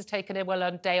if Peter's taken a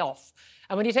well-earned day off.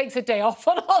 And when he takes a day off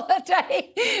on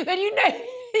holiday, then you know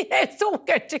it's all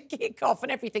going to kick off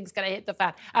and everything's going to hit the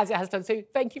fan, as it has done. So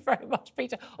thank you very much,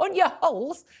 Peter. On your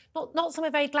holes, not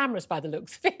somewhere very glamorous by the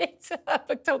looks of it,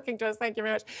 for talking to us. Thank you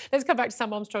very much. Let's come back to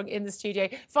Sam Armstrong in the studio.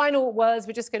 Final words.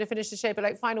 We're just going to finish the show,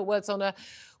 but final words on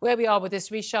where we are with this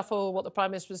reshuffle, what the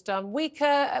Prime Minister has done.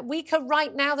 Weaker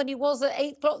right now than he was at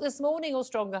 8 o'clock this morning, or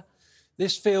stronger?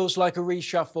 This feels like a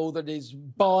reshuffle that is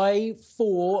by,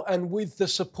 for and with the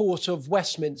support of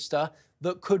Westminster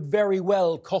that could very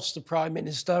well cost the Prime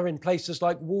Minister in places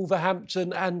like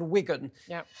Wolverhampton and Wigan.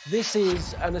 Yep. This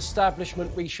is an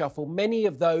establishment reshuffle. Many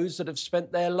of those that have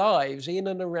spent their lives in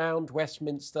and around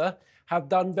Westminster have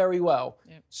done very well.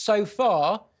 Yep. So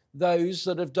far, those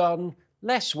that have done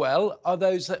less well are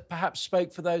those that perhaps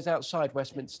spoke for those outside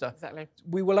Westminster. Exactly.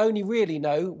 We will only really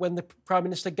know when the Prime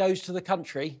Minister goes to the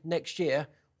country next year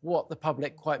what the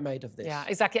public quite made of this. Yeah,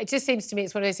 exactly. It just seems to me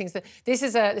it's one of those things that this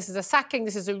is a sacking,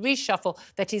 this is a reshuffle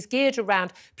that is geared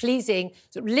around pleasing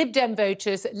Lib Dem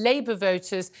voters, Labour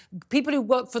voters, people who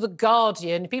work for The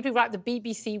Guardian, people who write the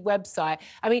BBC website.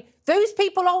 I mean, those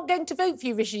people aren't going to vote for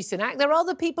you, Rishi Sunak. There are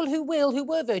other people who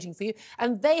were voting for you,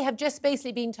 and they have just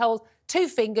basically been told, 2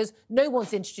 fingers, no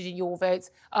one's interested in your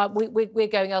votes, we're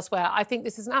going elsewhere. I think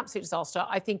this is an absolute disaster.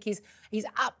 I think he's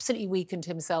absolutely weakened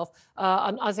himself.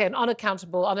 I say an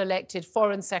unaccountable, unelected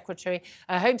Foreign Secretary,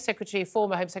 Home Secretary,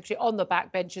 former Home Secretary on the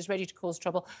backbenches, ready to cause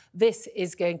trouble. This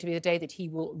is going to be the day that he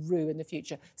will rue in the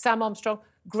future. Sam Armstrong,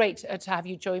 great to have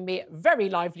you join me. Very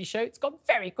lively show. It's gone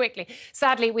very quickly.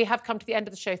 Sadly, we have come to the end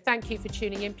of the show. Thank you for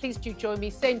tuning in. Please do join me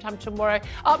same time tomorrow.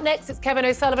 Up next, it's Kevin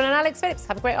O'Sullivan and Alex Phillips.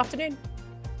 Have a great afternoon.